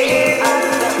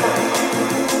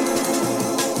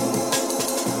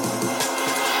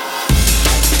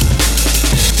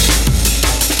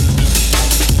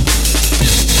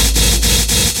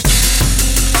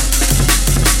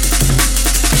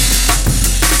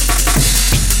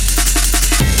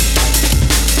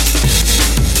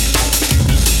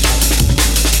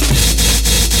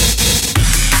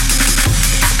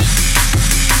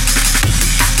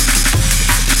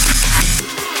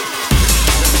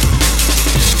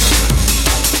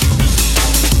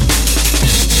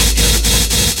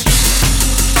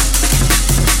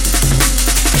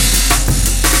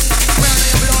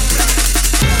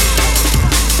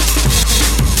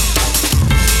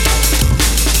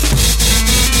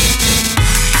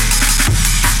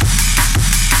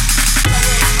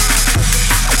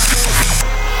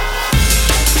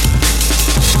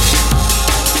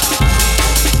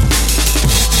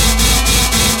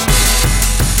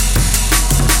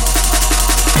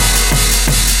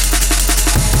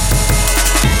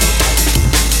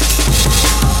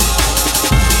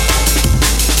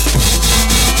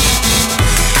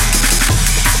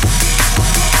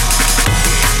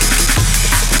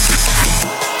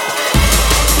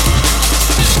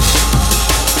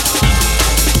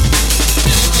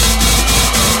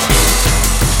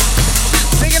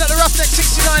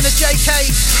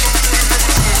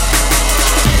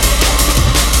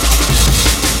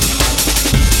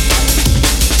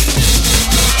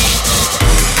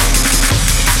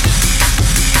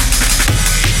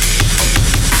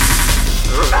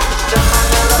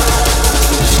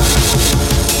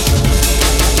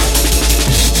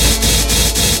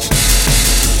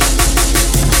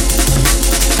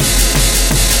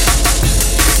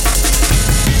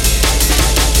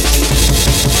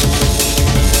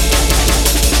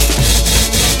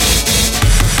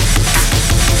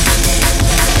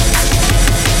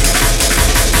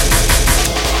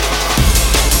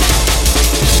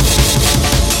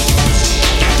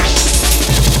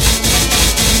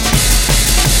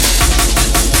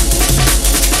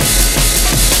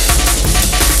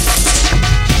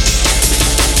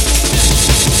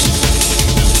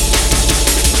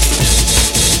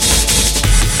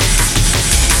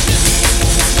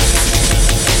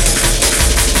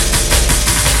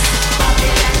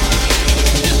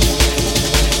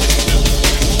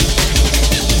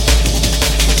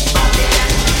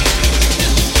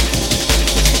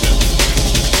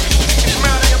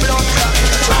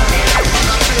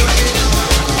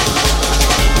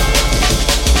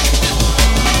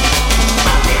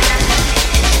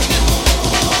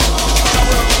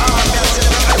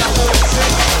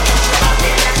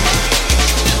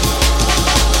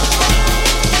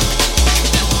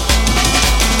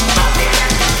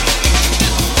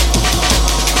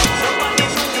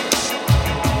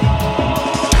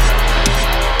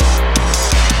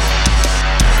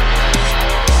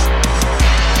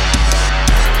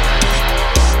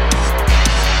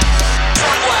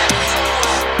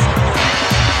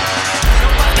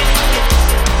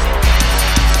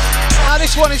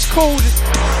This one is called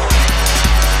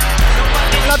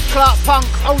Blood Clot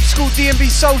Punk, old school DMB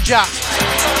Soldier.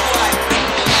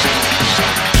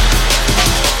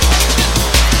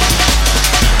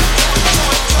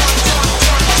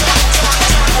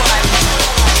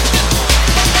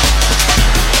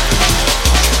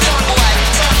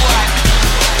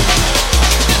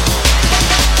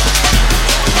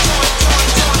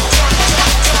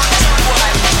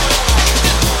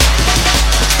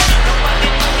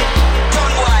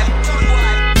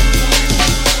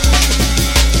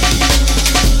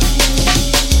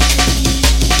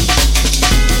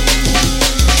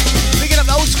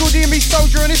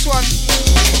 Soldier on this one.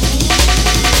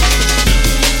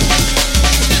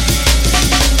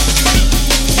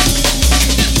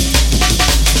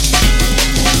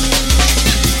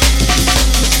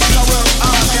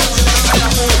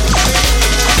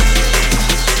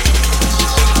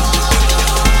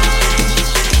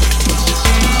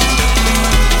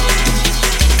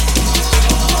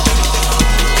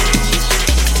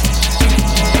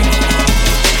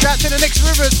 Shout to the next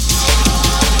Rivers.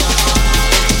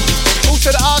 To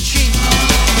the Archie.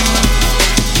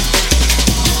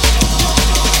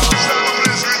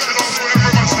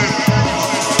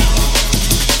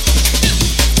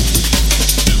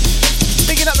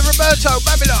 Picking up the Roberto,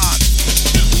 Babylon.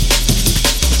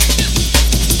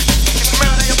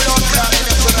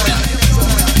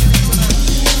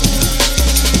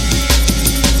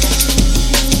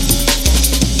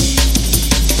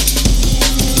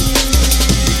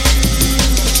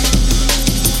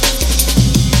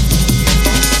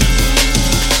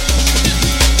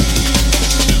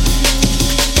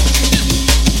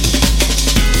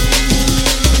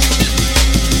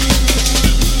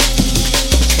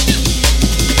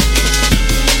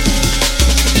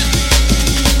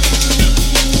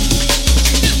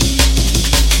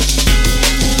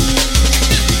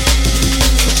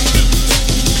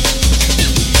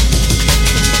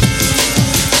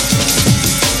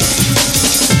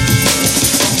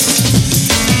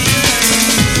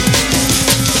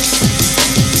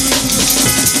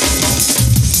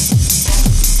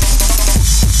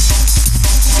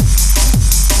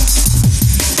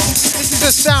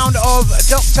 Sound of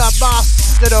Dr.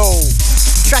 Bastardo,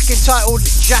 track entitled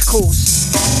Jackals.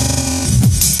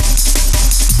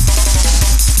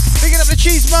 Picking up the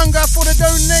cheesemonger for the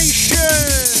donation.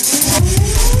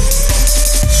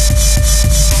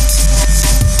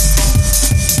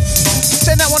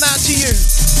 Send that one out to you.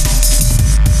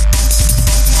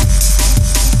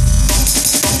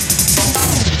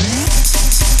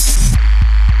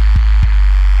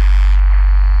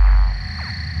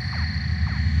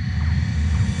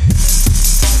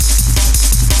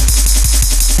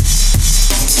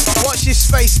 Watch this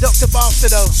space, Dr.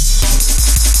 Bastardo.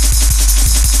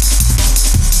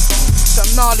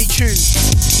 Some gnarly tunes.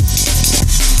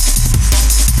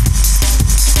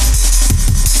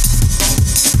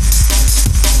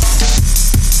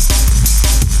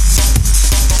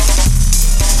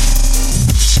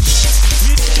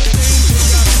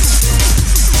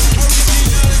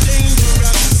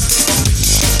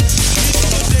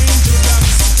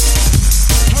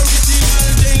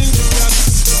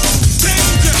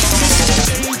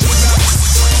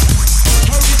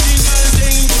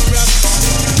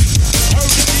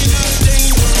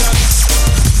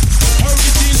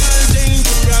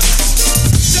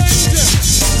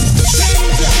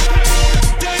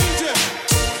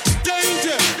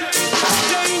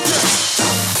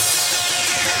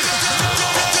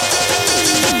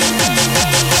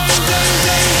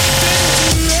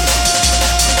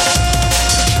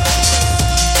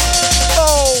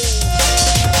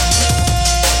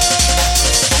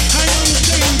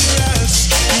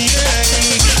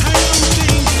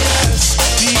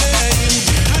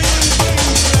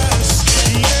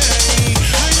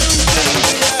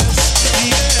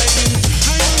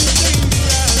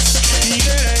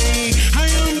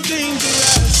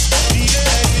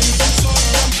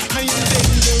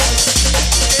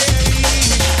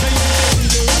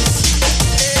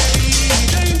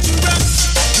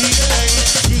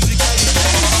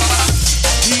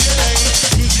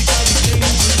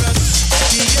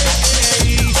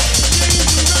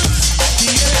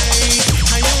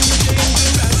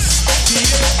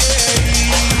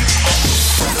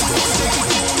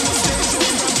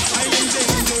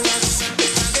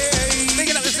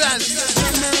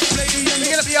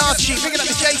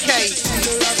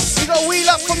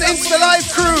 Insta Live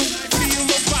crew.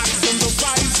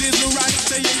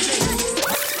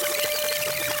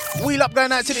 Wheel up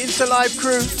going out to the Insta Live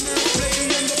crew.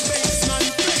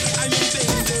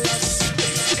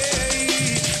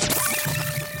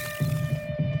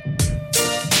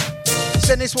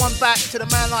 Send this one back to the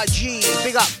man like G.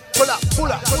 Big up, pull up, pull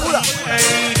up, pull up.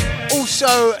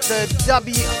 Also the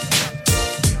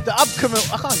upcoming,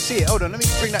 I can't see it, hold on, let me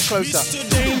bring that closer. Mr.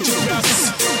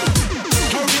 Dangerous,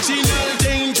 original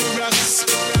dangerous,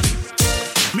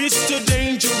 Mr.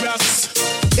 Dangerous,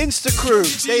 Insta Crew,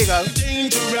 there you go.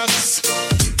 Dangerous,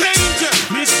 danger,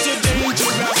 Mr.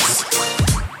 Dangerous,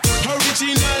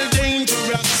 original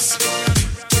dangerous,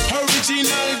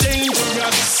 original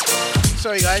dangerous.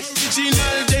 Sorry guys.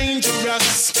 Original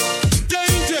dangerous,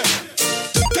 danger,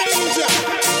 danger,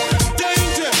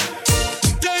 danger,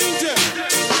 danger,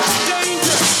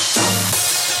 danger.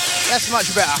 That's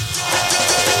much better.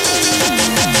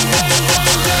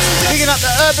 Picking up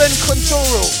the Urban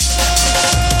Contouro.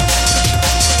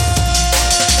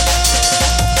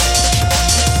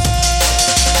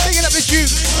 Picking up the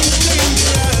Duke.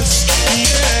 Dangerous,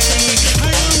 yeah, I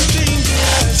am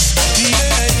dangerous, yeah,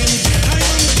 I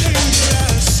am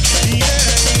dangerous, yeah,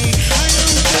 I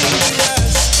am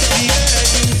dangerous, yeah,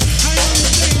 I am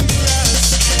dangerous,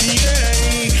 yeah,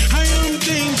 I am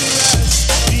dangerous,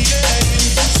 yeah,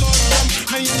 so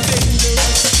I am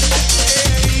dangerous,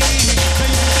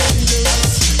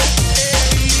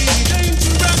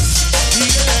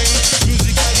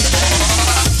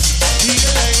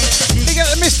 Big up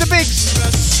the Mr. Biggs.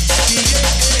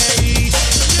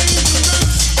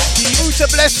 Uta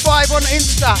Bless 5 on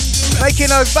Insta. Making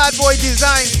those bad boy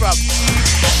designs, bruv.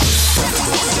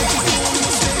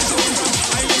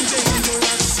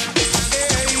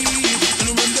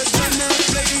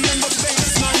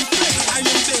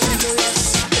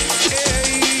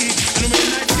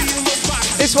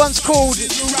 This one's called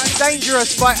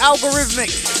Dangerous by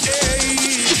Algorithmic.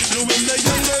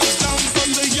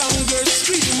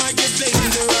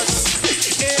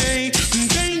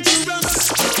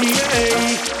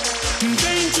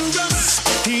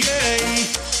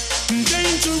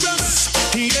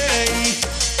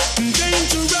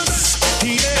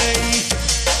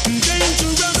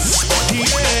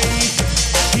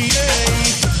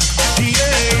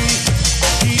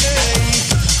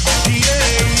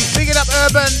 Picking up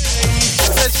Urban.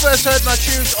 Let's first heard my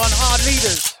tunes on Hard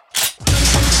Leaders.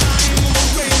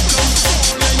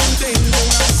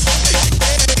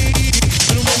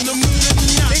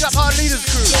 Big up Hard Leaders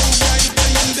crew.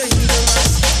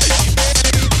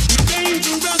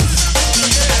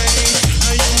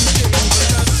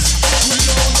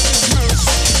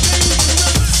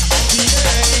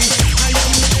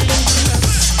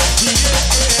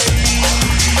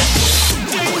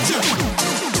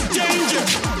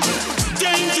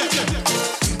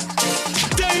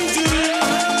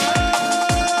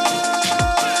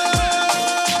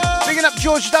 Picking up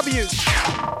George W.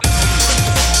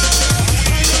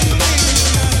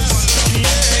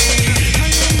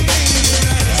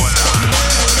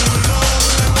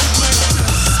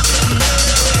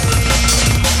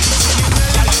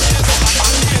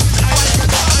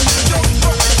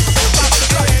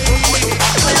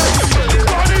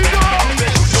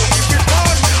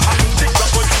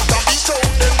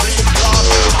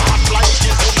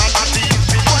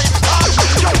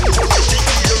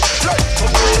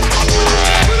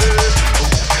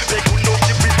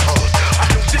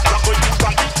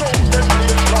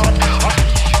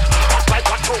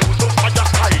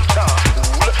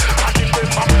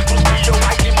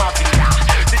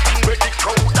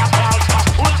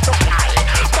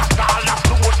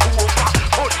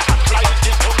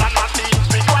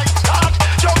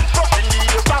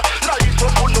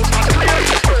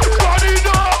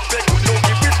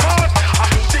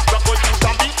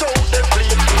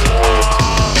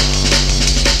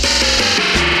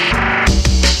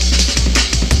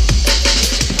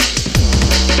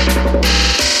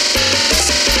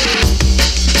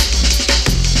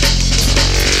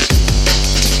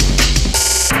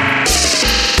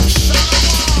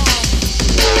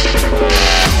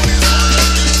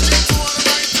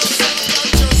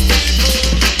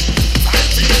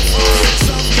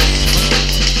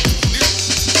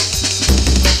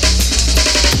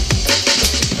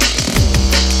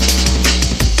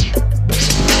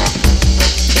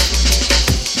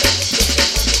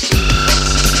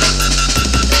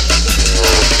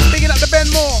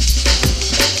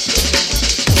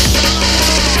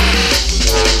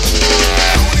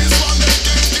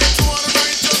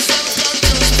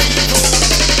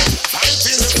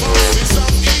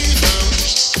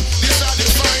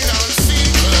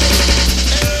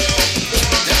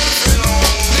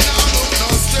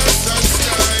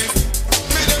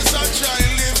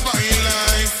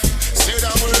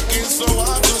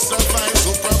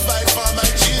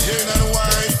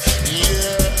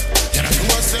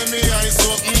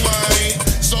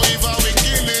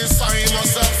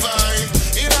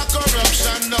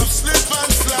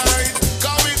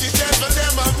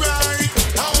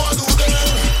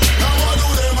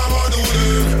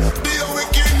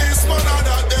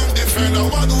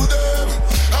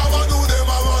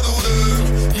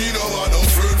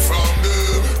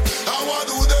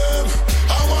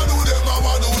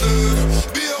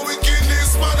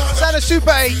 Sound of Super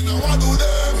 8.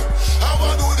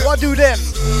 What do them?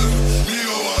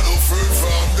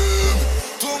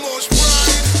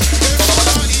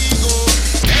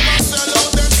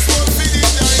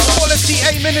 Quality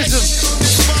amenism.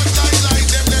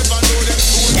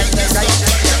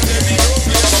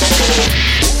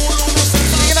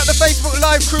 Picking up the Facebook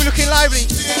Live crew looking lively.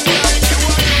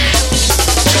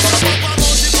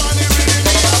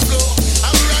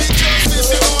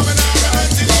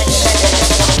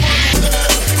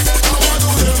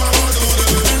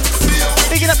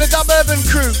 Picking up the Dub Urban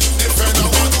crew.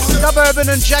 Dub Urban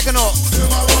and Jaggernaut.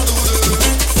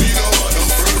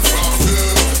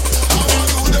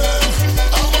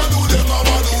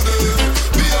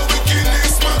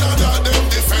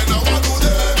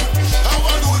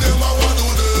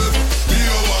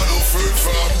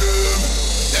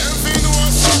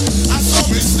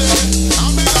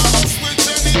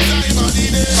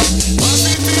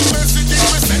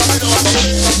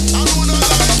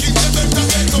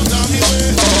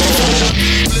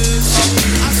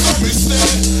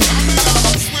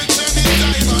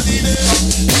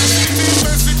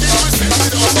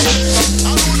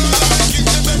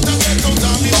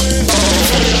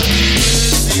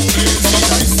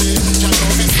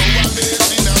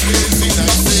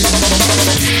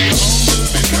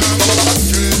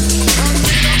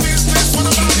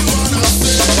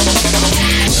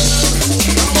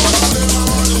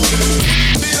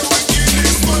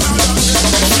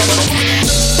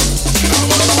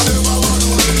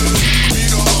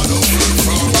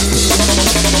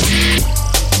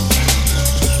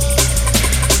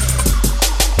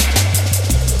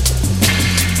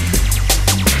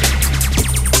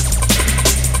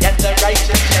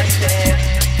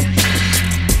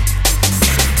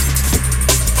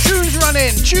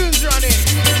 Tunes running.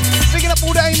 Picking up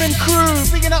all the Amen crew.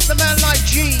 Picking up the man like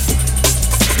G.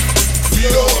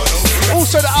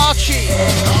 Also the Archie.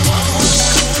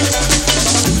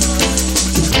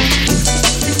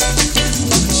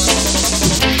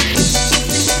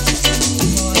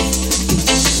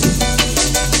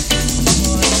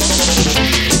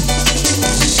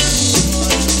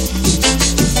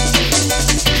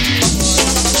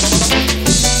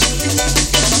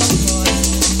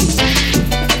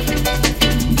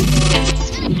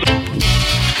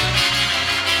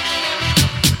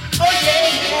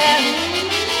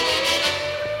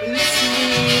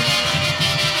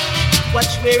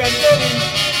 Where I'm going,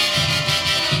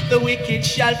 the wicked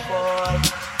shall fall,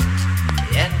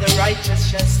 and the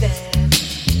righteous shall stand.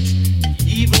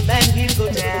 Evil man will go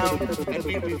down, and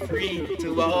we'll be free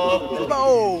to walk the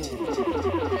road.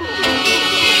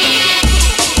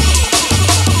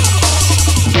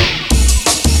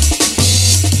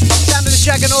 Sound of the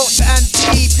Jaggernauts and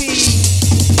DBP.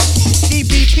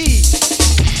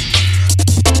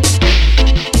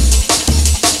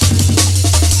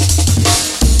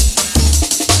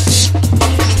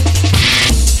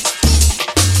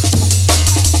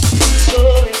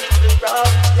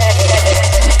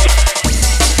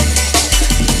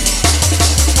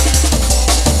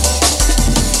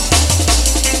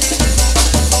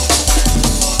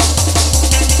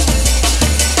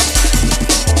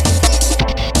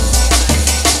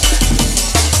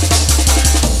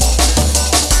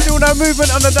 No movement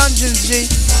on the dungeons, G.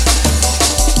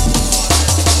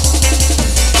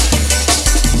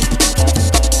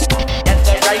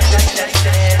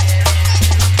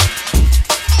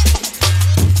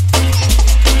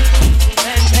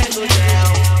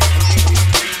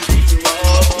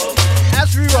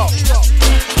 As we roll.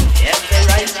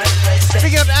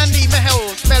 Picking up Andy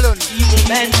Melon.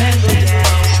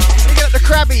 Picking up the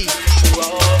Krabby.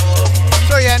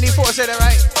 Sorry, Andy, thought I said that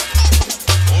right.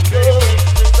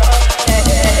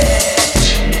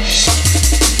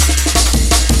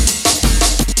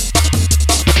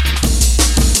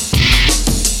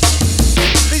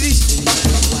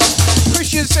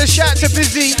 Christian says shout to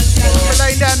Busy for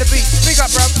laying down the beat. Big up,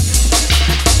 bro.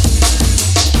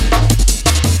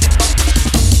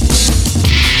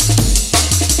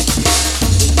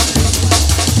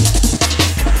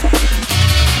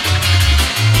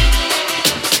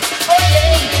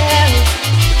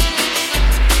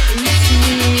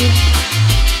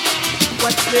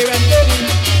 Where I'm going,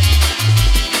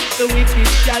 the wicked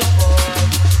shall fall,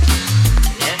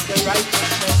 and the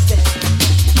righteous shall stand.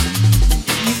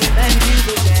 Evil man will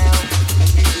go down, and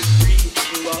we will be free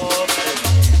to walk again.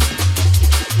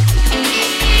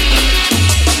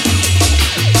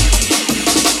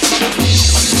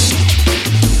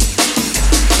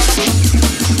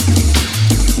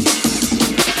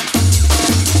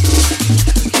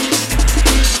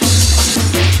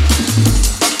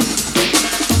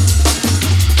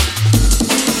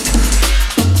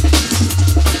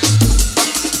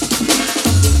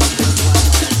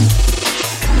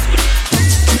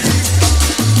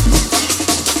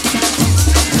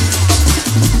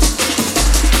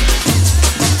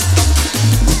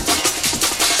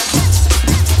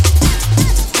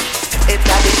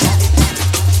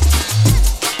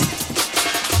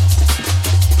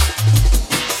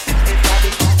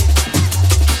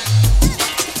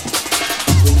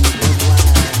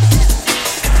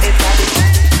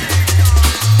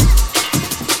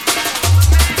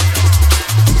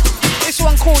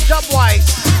 called Dubwise.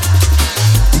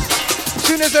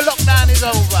 Soon as the lockdown is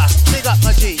over, big up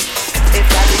my G.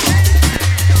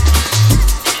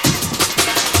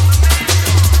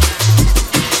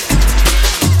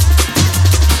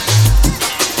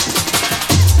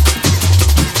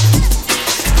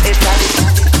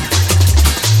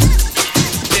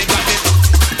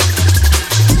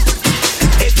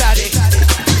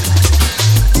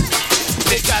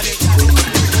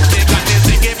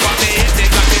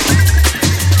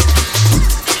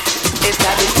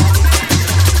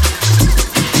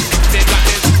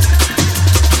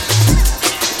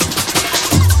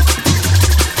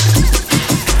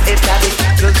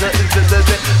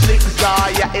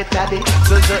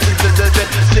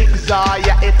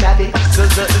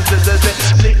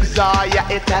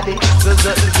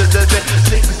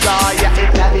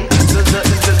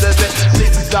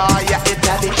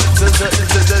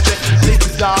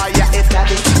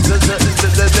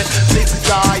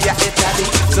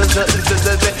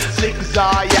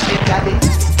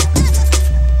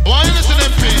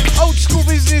 Old school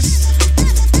business.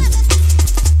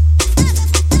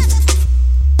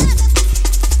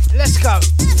 Let's go.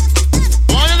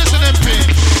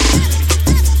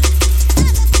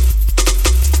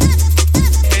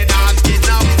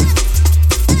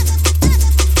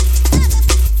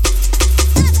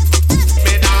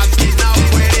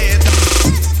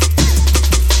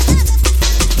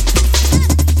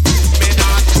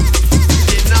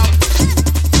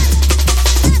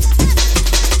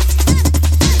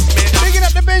 Bigging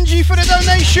up the Benji for the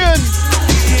donation.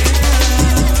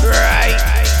 Right.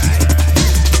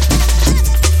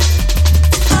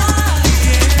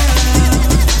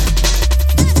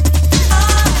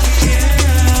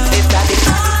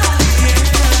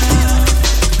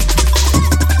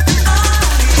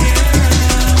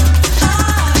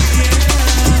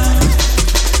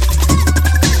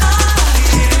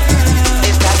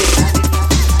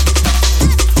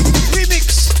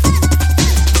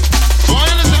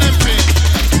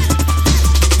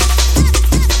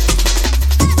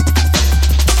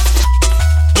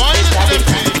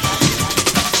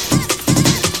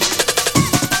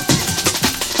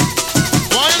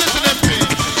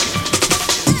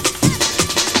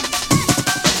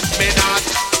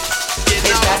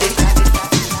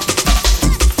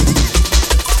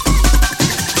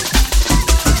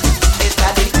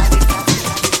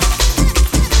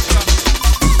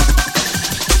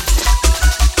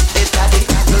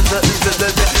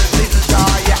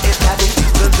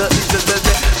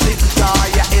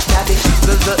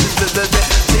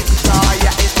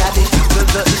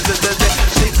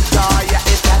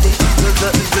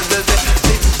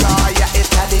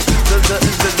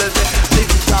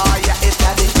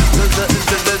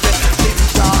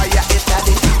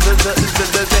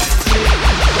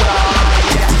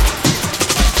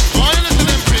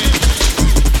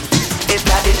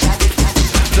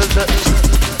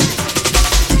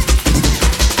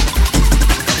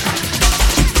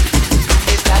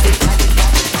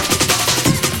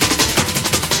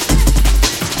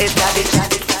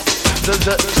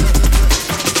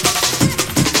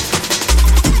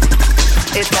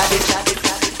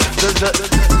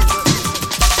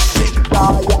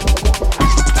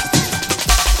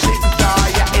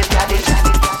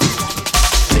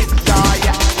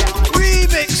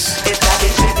 Remix. Remix.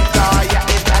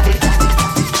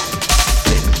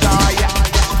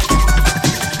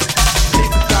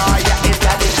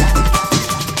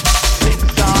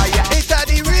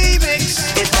 Itadi remix.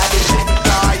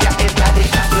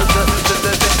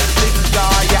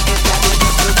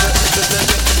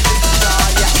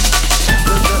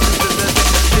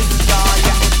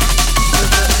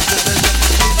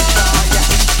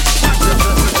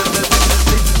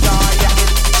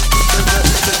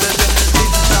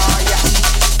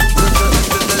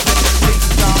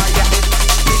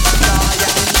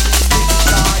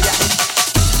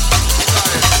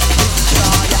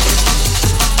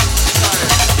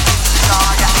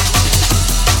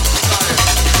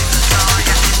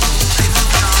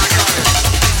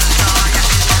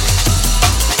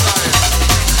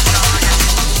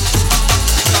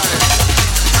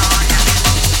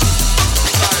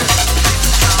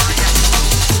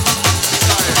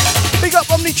 Big up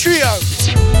Omni Trio.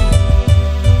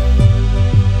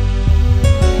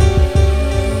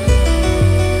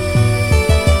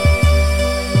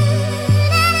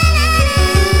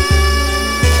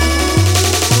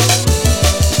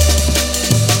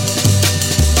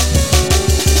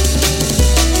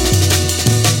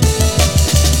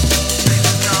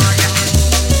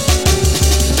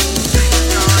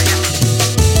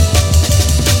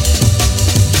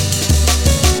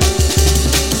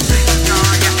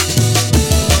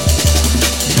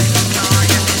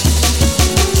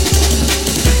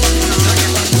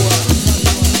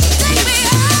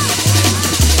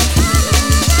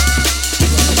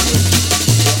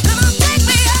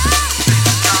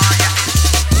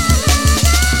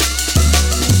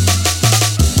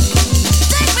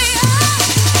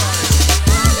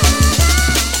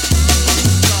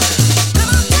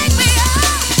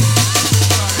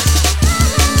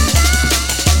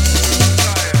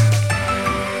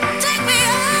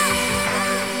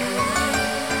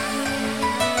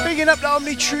 Bigging up the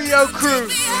Omni Trio crew.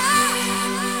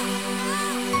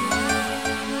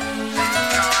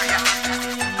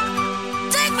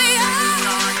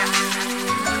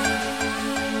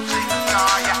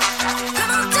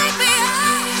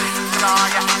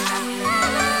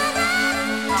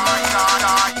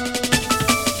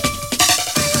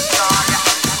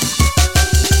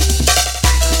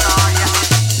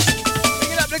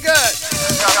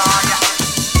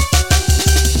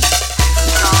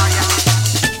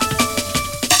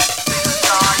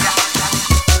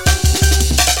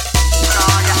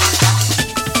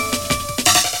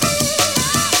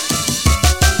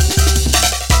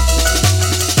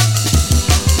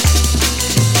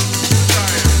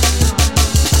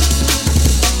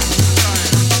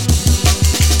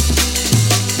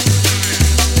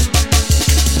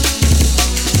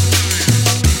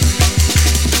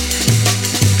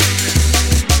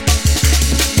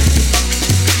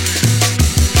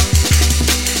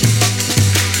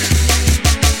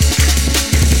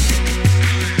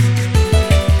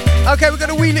 Okay, we're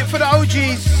gonna wheel it for the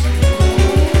OGs.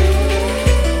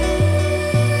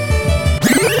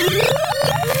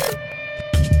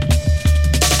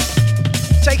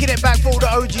 Taking it back for all the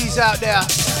OGs out there.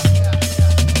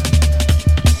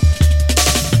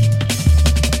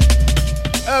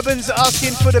 Urban's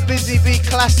asking for the Busy Bee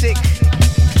classic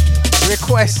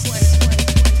requests.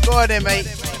 Go on then, mate.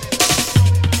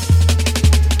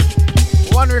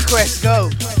 One request, go.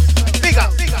 Big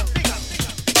up.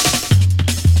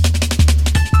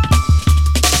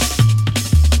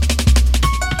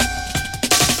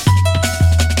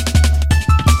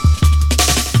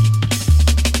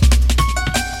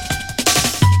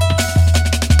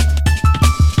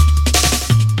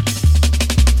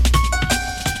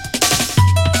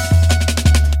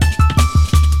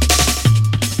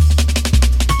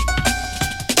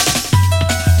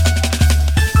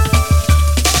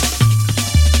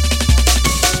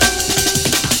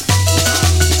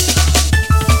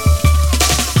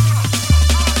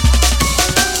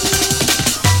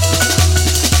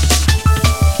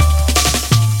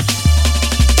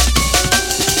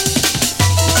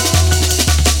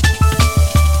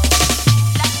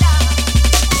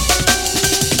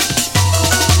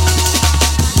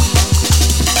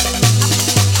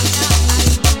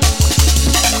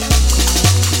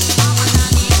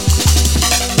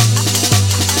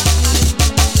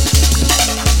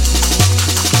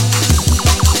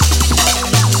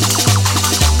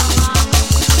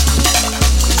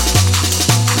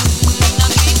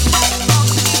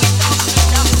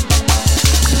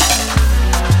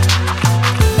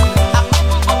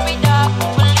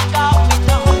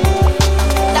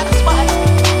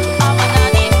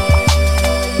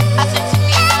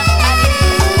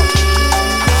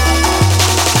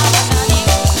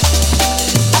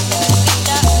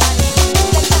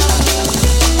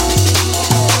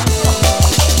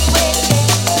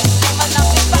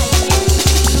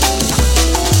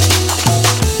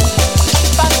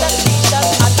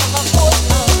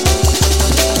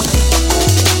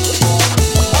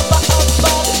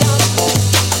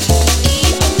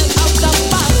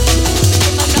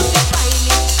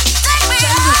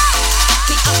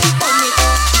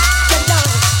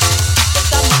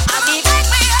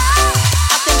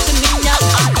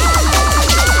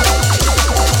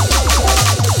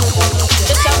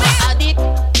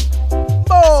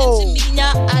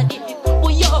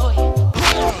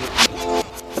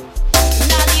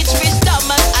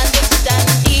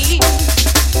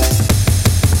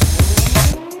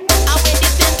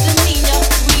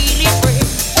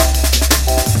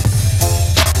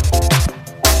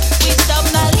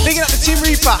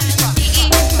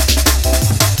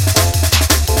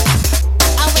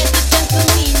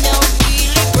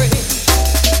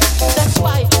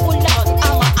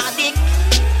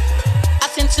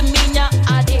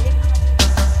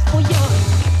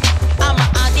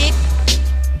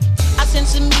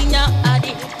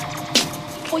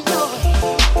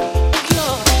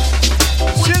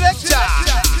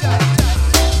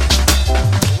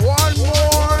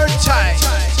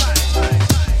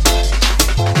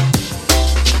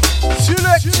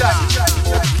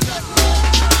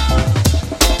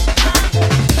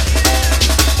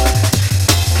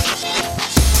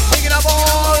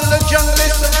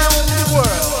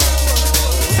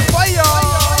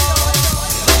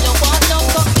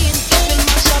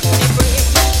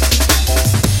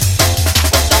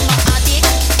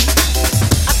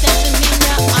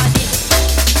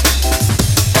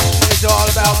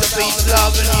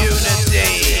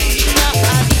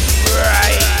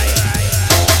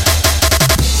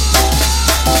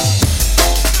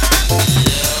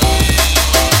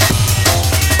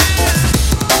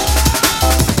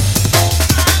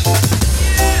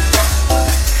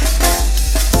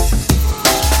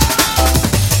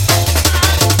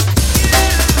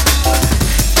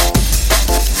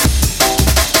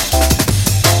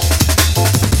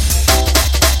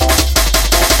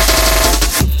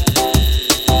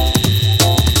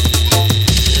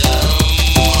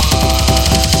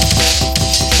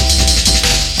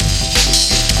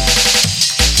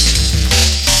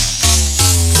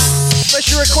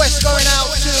 request going out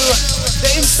to the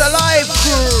Insta Live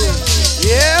crew.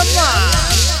 Yeah, man.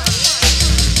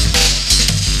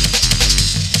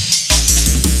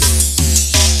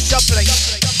 Double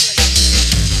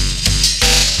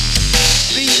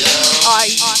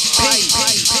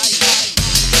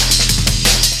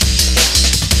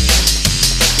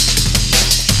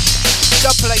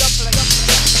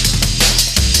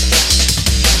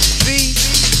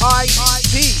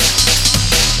VIP.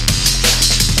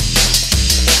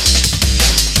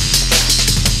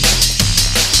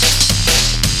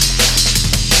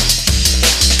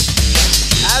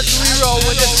 As we roll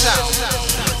with the sound.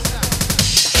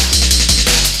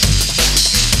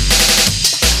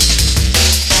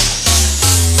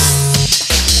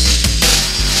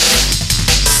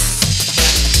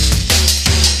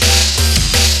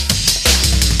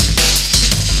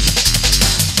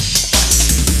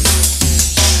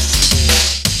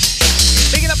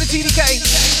 TDK,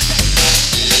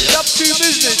 up to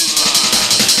business.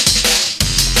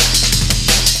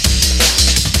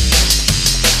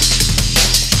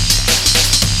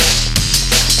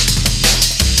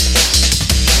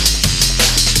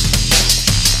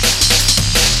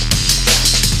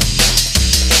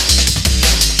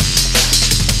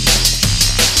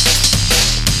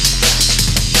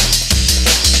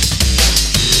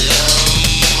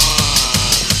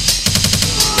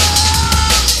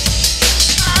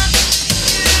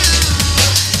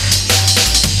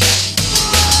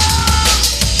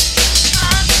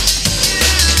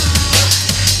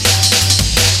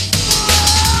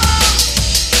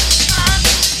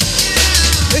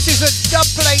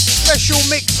 Special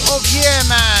mix of Yeah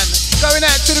Man going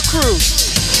out to the crew.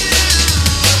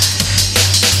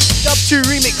 Dub 2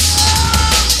 remix.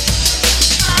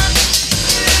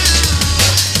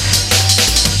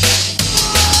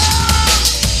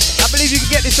 I believe you can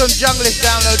get this on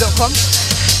junglistdownload.com.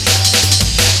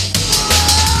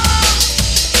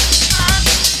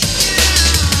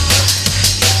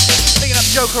 Picking up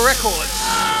Joker Records.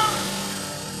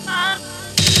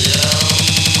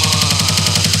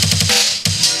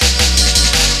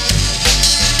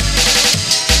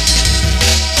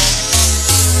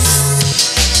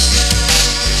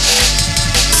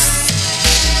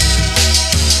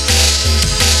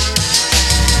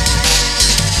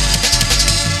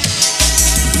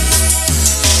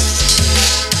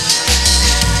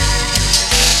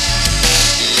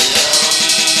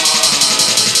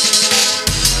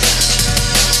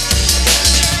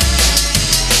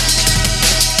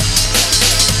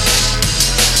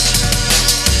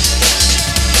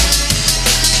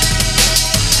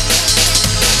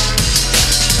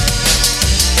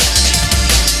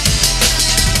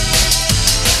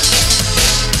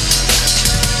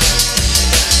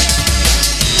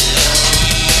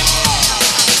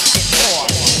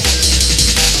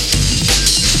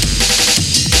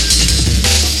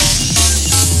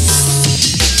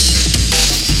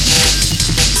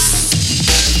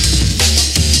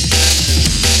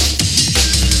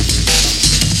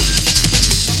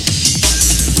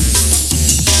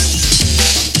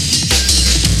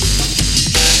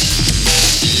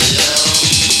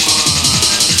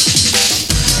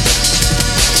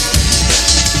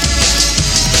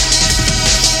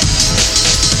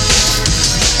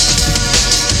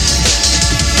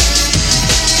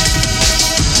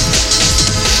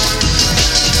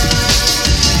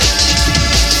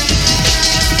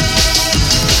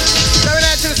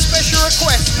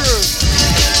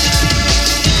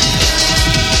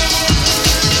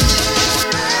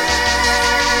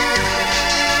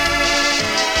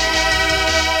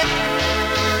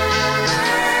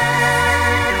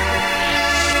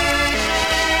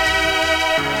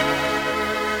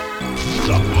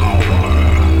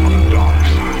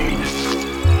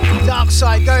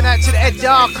 Going out to the Ed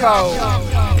Darko.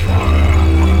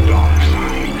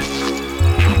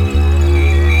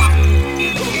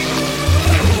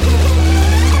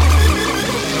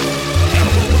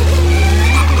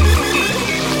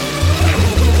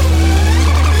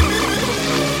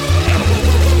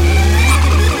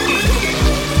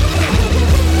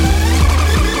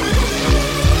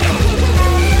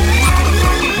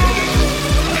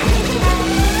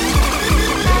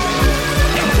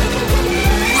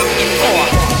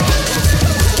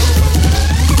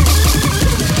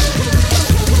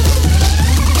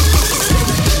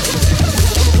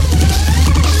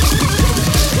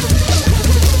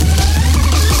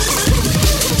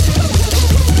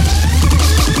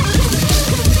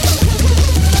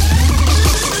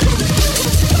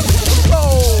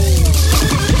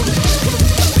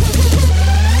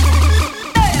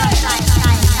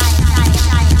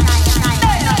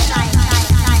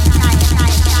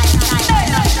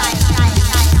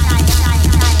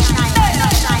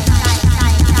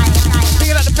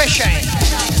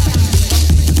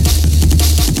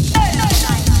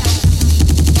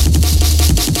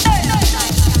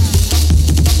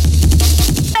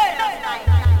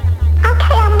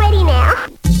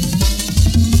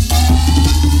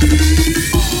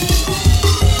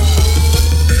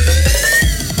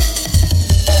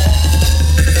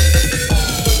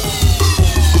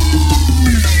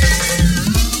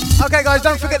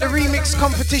 the remix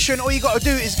competition, all you got to do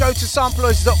is go to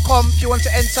sampleoids.com if you want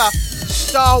to enter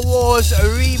Star Wars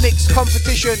remix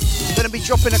competition. Going to be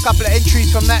dropping a couple of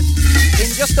entries from that in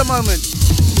just a moment.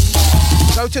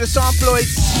 Go to the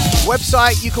Sampleoids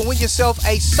website. You can win yourself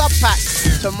a sub pack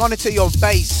to monitor your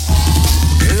bass.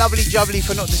 Lovely jubbly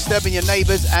for not disturbing your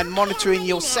neighbours and monitoring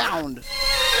your sound.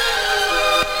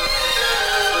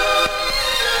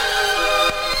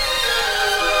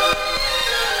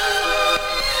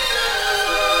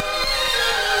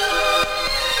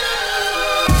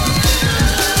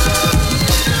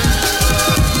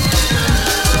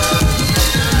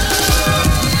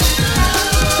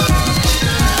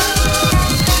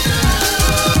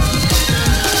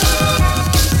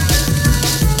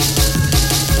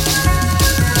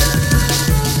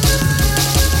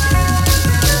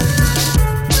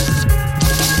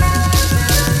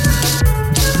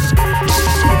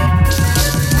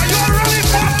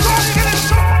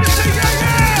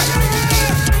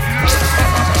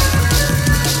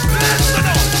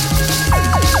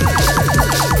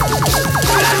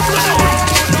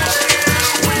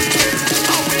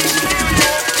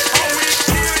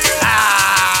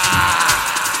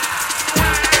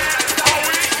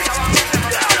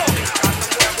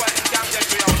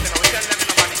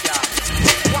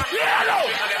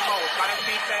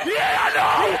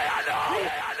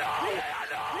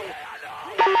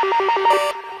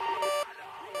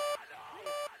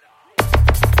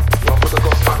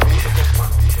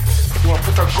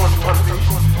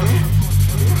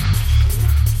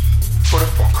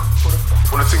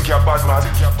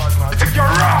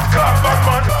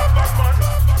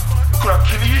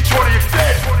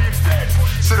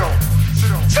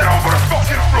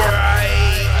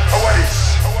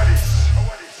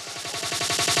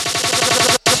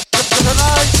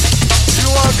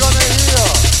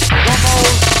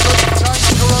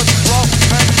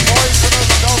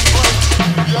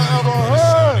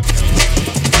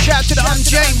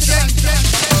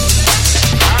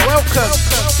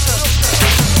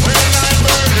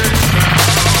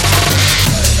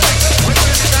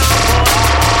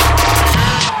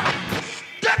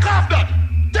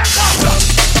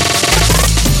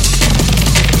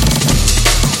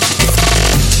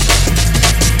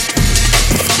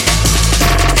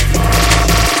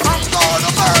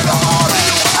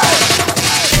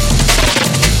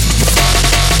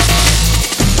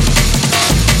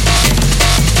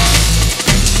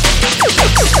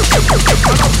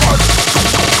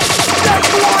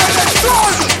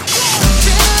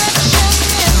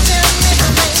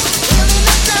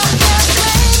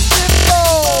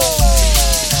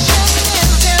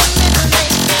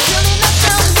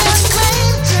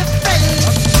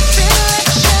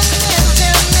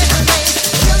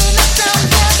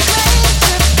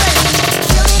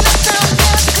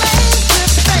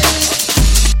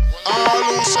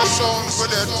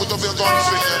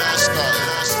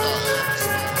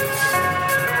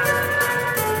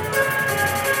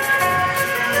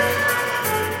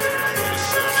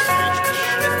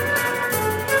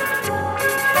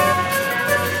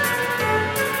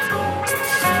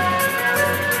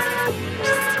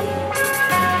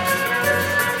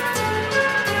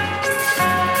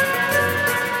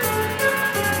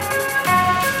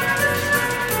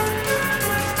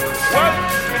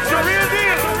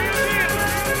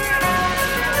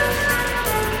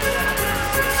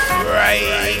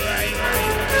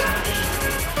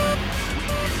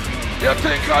 You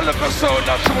think I look a sound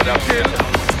that should have kill?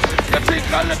 You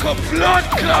think I look a blood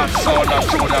clot sound that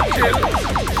should have kill?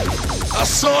 I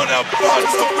saw that blood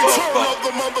of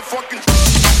the motherfucking.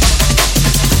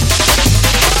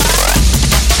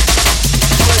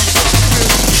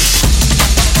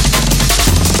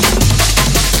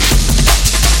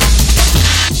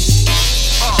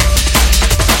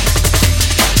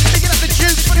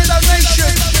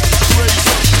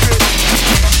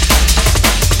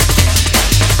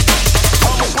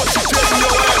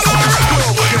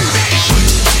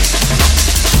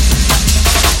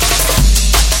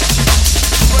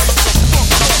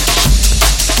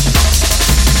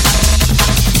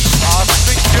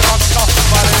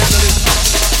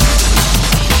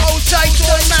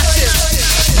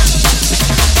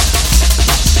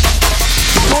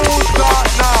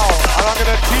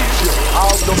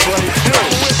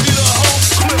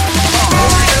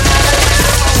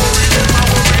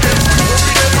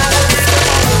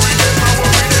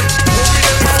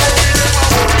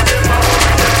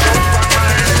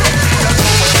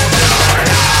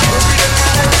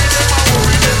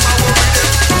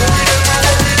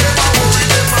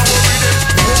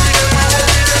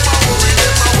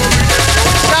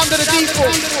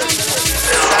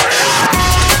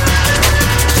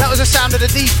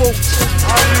 default.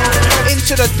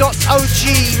 Into the .OG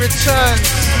returns.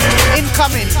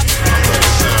 Incoming.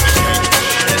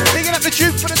 Bigging up the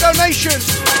Duke for the donation.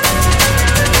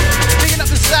 Bigging up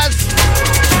the Zaz.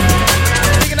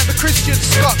 Bigging up the Christian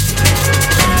Scott.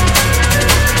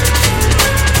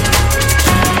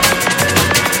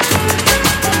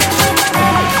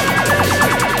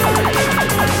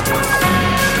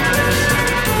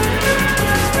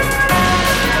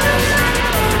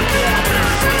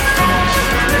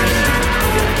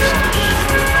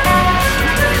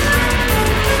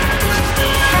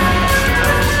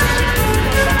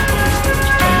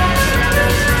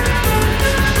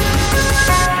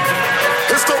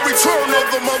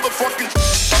 The motherfucking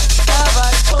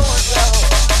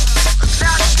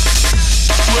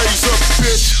raise up,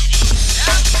 bitch.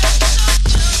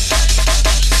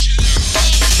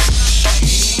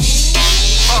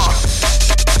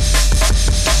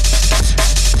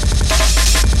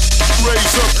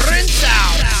 Raise up, rinse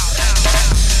out.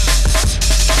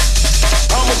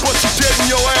 I'ma bust you dead in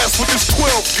your ass with this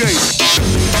 12 gauge.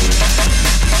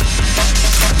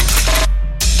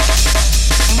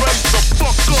 Raise the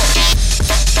fuck up.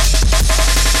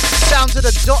 Sounds of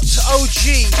the .OG.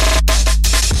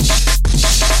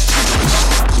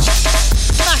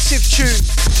 Massive tune.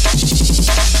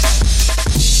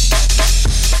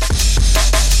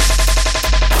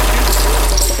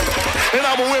 And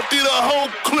I'ma empty the whole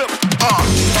clip.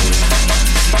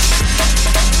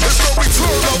 It's the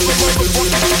return of the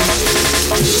motherfucking.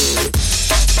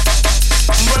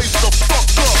 Raise the fuck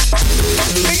up.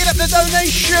 Picking up the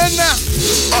donation.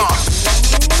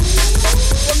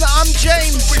 From the I'm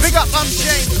James. Big up I'm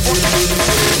James.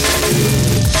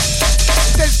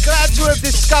 It says glad to have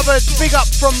discovered. Big up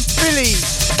from Philly.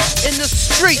 In the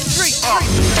street.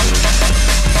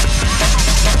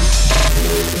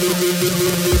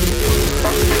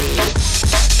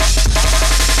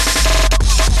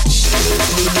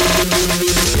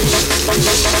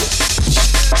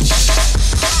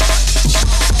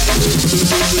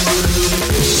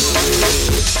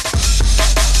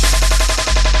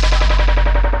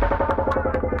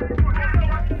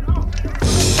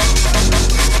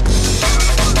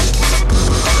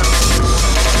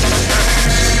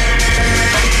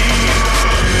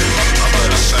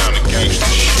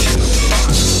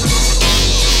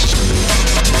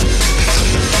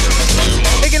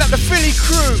 Picking up the Philly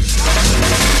crew.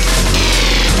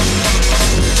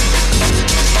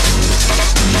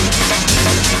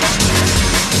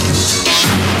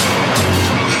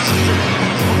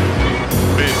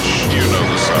 Bitch, you know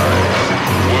the sign.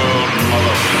 World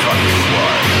motherfucking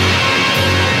wide.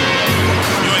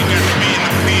 You ain't got to be in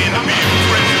the pen to be in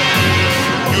prison.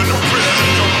 You're in the prison of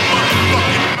your motherfucking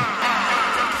mind.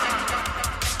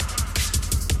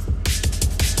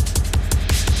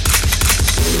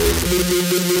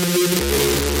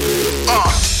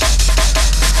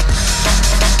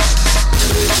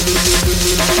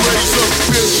 Raise up,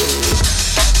 bitch.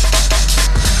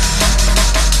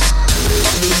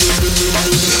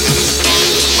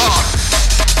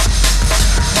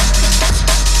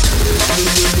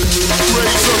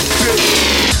 Raise up, bitch.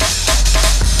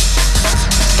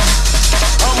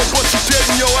 I'ma bust you dead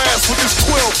in your ass with this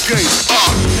 12 gauge.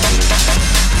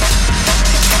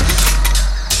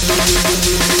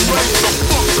 Raise the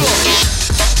fuck up.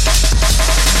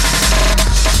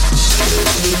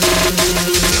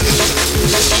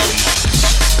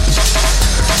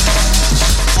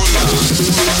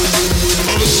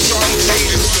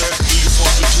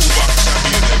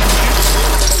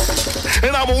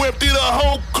 And I'ma empty the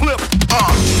whole clip. It's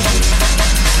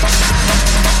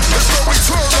the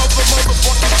return of the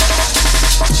motherfucking.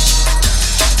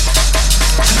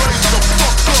 Raise the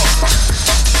fuck up.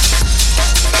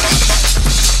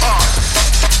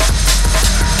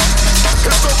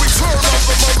 It's the return of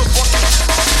the motherfucking.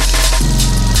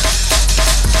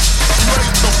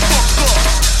 Raise the fuck up.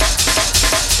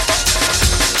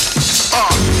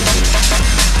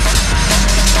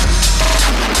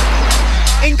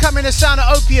 Incoming the sound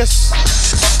of Opius.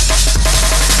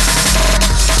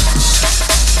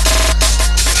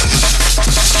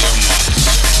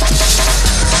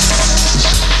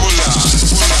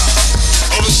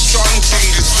 All the strong thing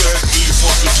is that really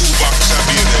for the two box I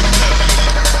be in them.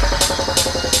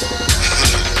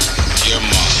 Yeah,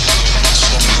 man.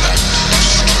 Something like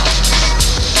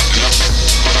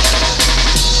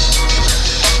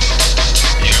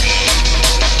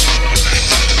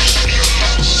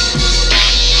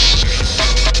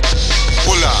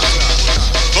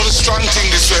strong thing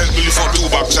this way, really for two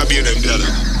box I be in them.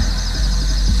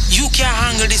 You can't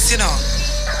handle this, you know.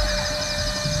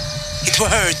 It will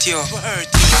hurt you.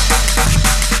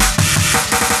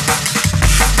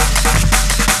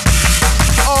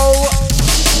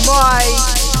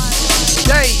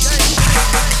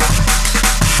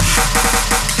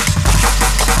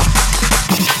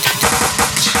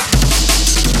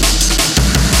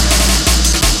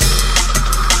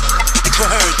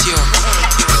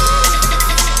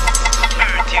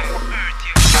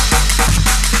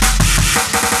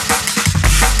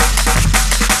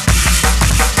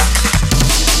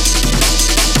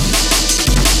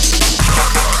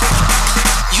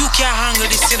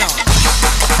 this, you know.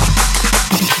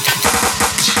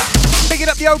 Picking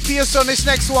up the Opius on this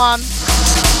next one.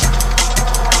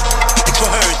 It will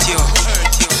hurt you.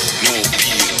 No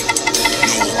pain,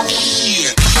 no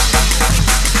pain.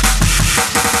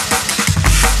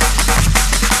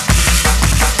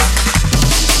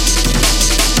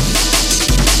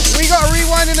 We got a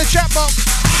rewind in the chat box.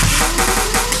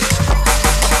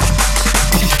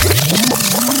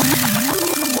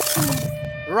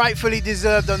 Rightfully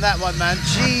deserved on that one, man.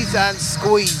 Cheese and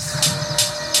squeeze.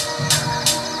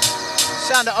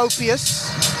 Sound of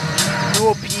Opius.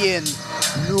 No bien.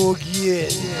 No bien.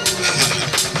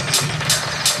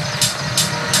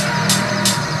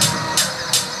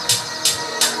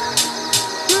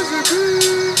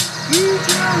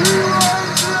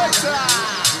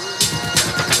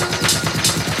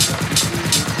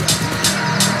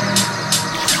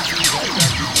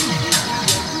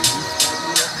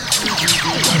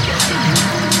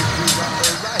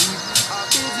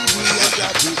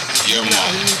 Yeah,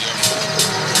 man.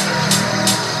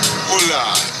 Hola.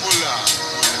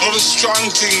 Not a strong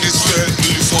thing this way.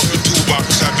 Will you fuck the two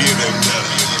box of beer them there?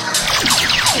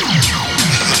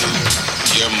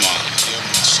 Yeah, man.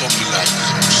 Something like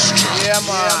strong. Yeah,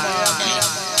 man.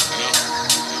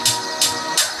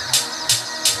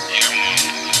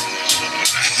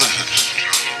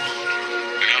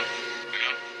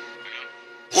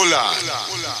 Hola.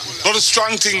 Not a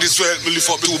strong thing this way. Will you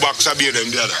fuck the two box of beer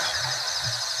them there?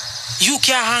 You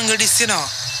can't handle this, you know.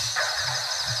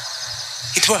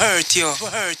 It will hurt you.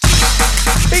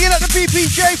 Picking up the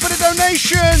PPJ for the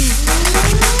donation.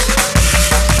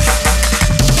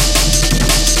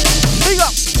 Big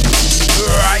up.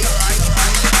 Right.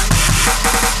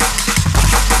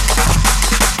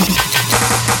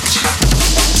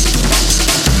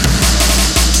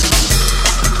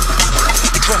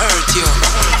 It will hurt you.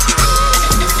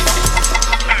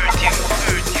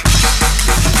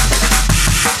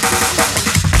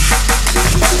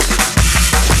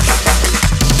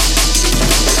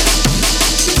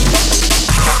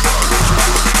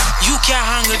 Can't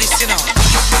handle this, you know.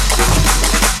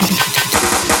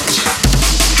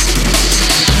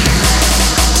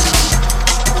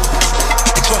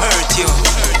 It will hurt you.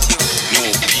 No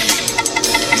pain,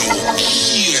 no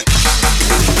pain.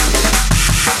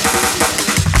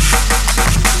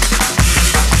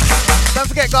 Don't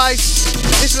forget, guys,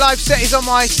 this live set is on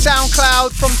my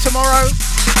SoundCloud from tomorrow.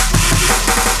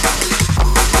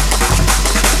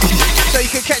 So you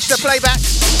can catch the playback.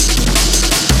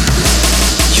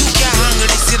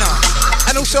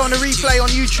 And also on a replay on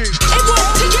YouTube.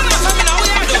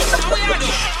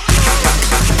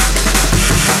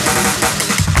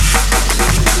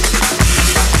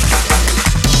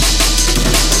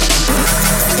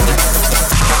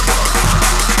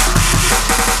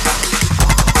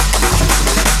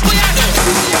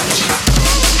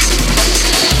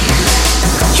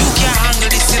 You can't handle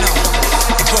this, you know.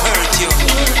 It will hurt you.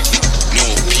 No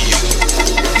pain,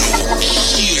 no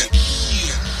pain.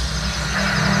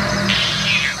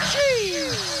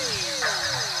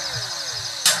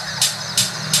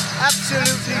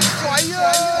 Absolutely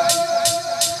fire!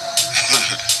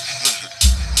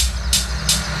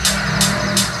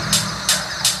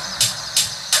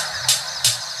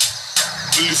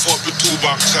 Will you fuck the two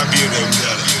box of beer them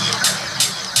there?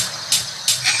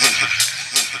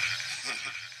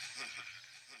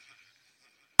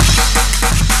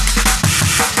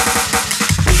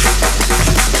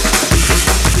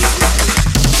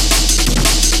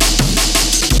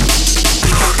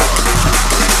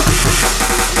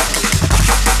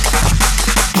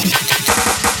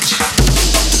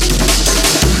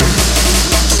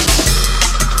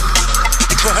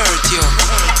 It will hurt you.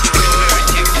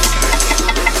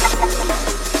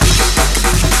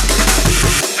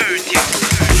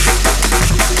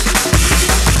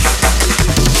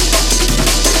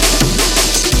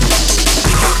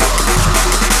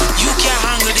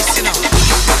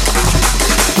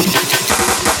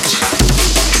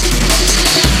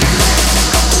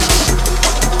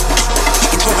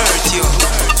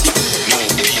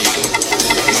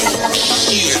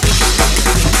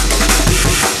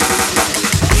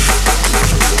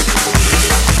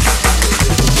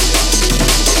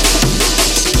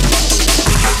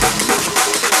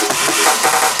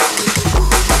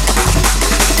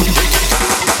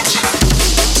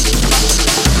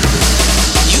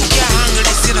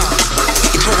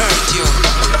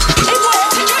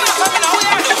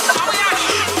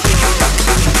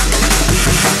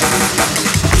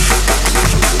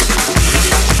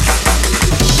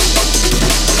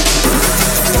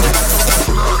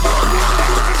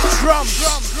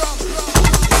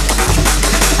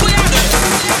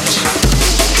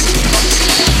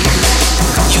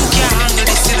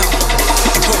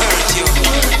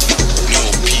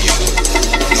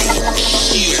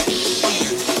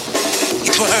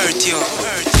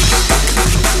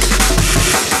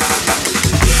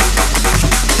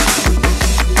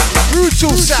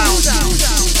 Brutal sounds,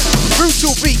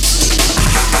 brutal beats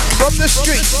from the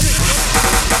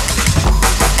streets.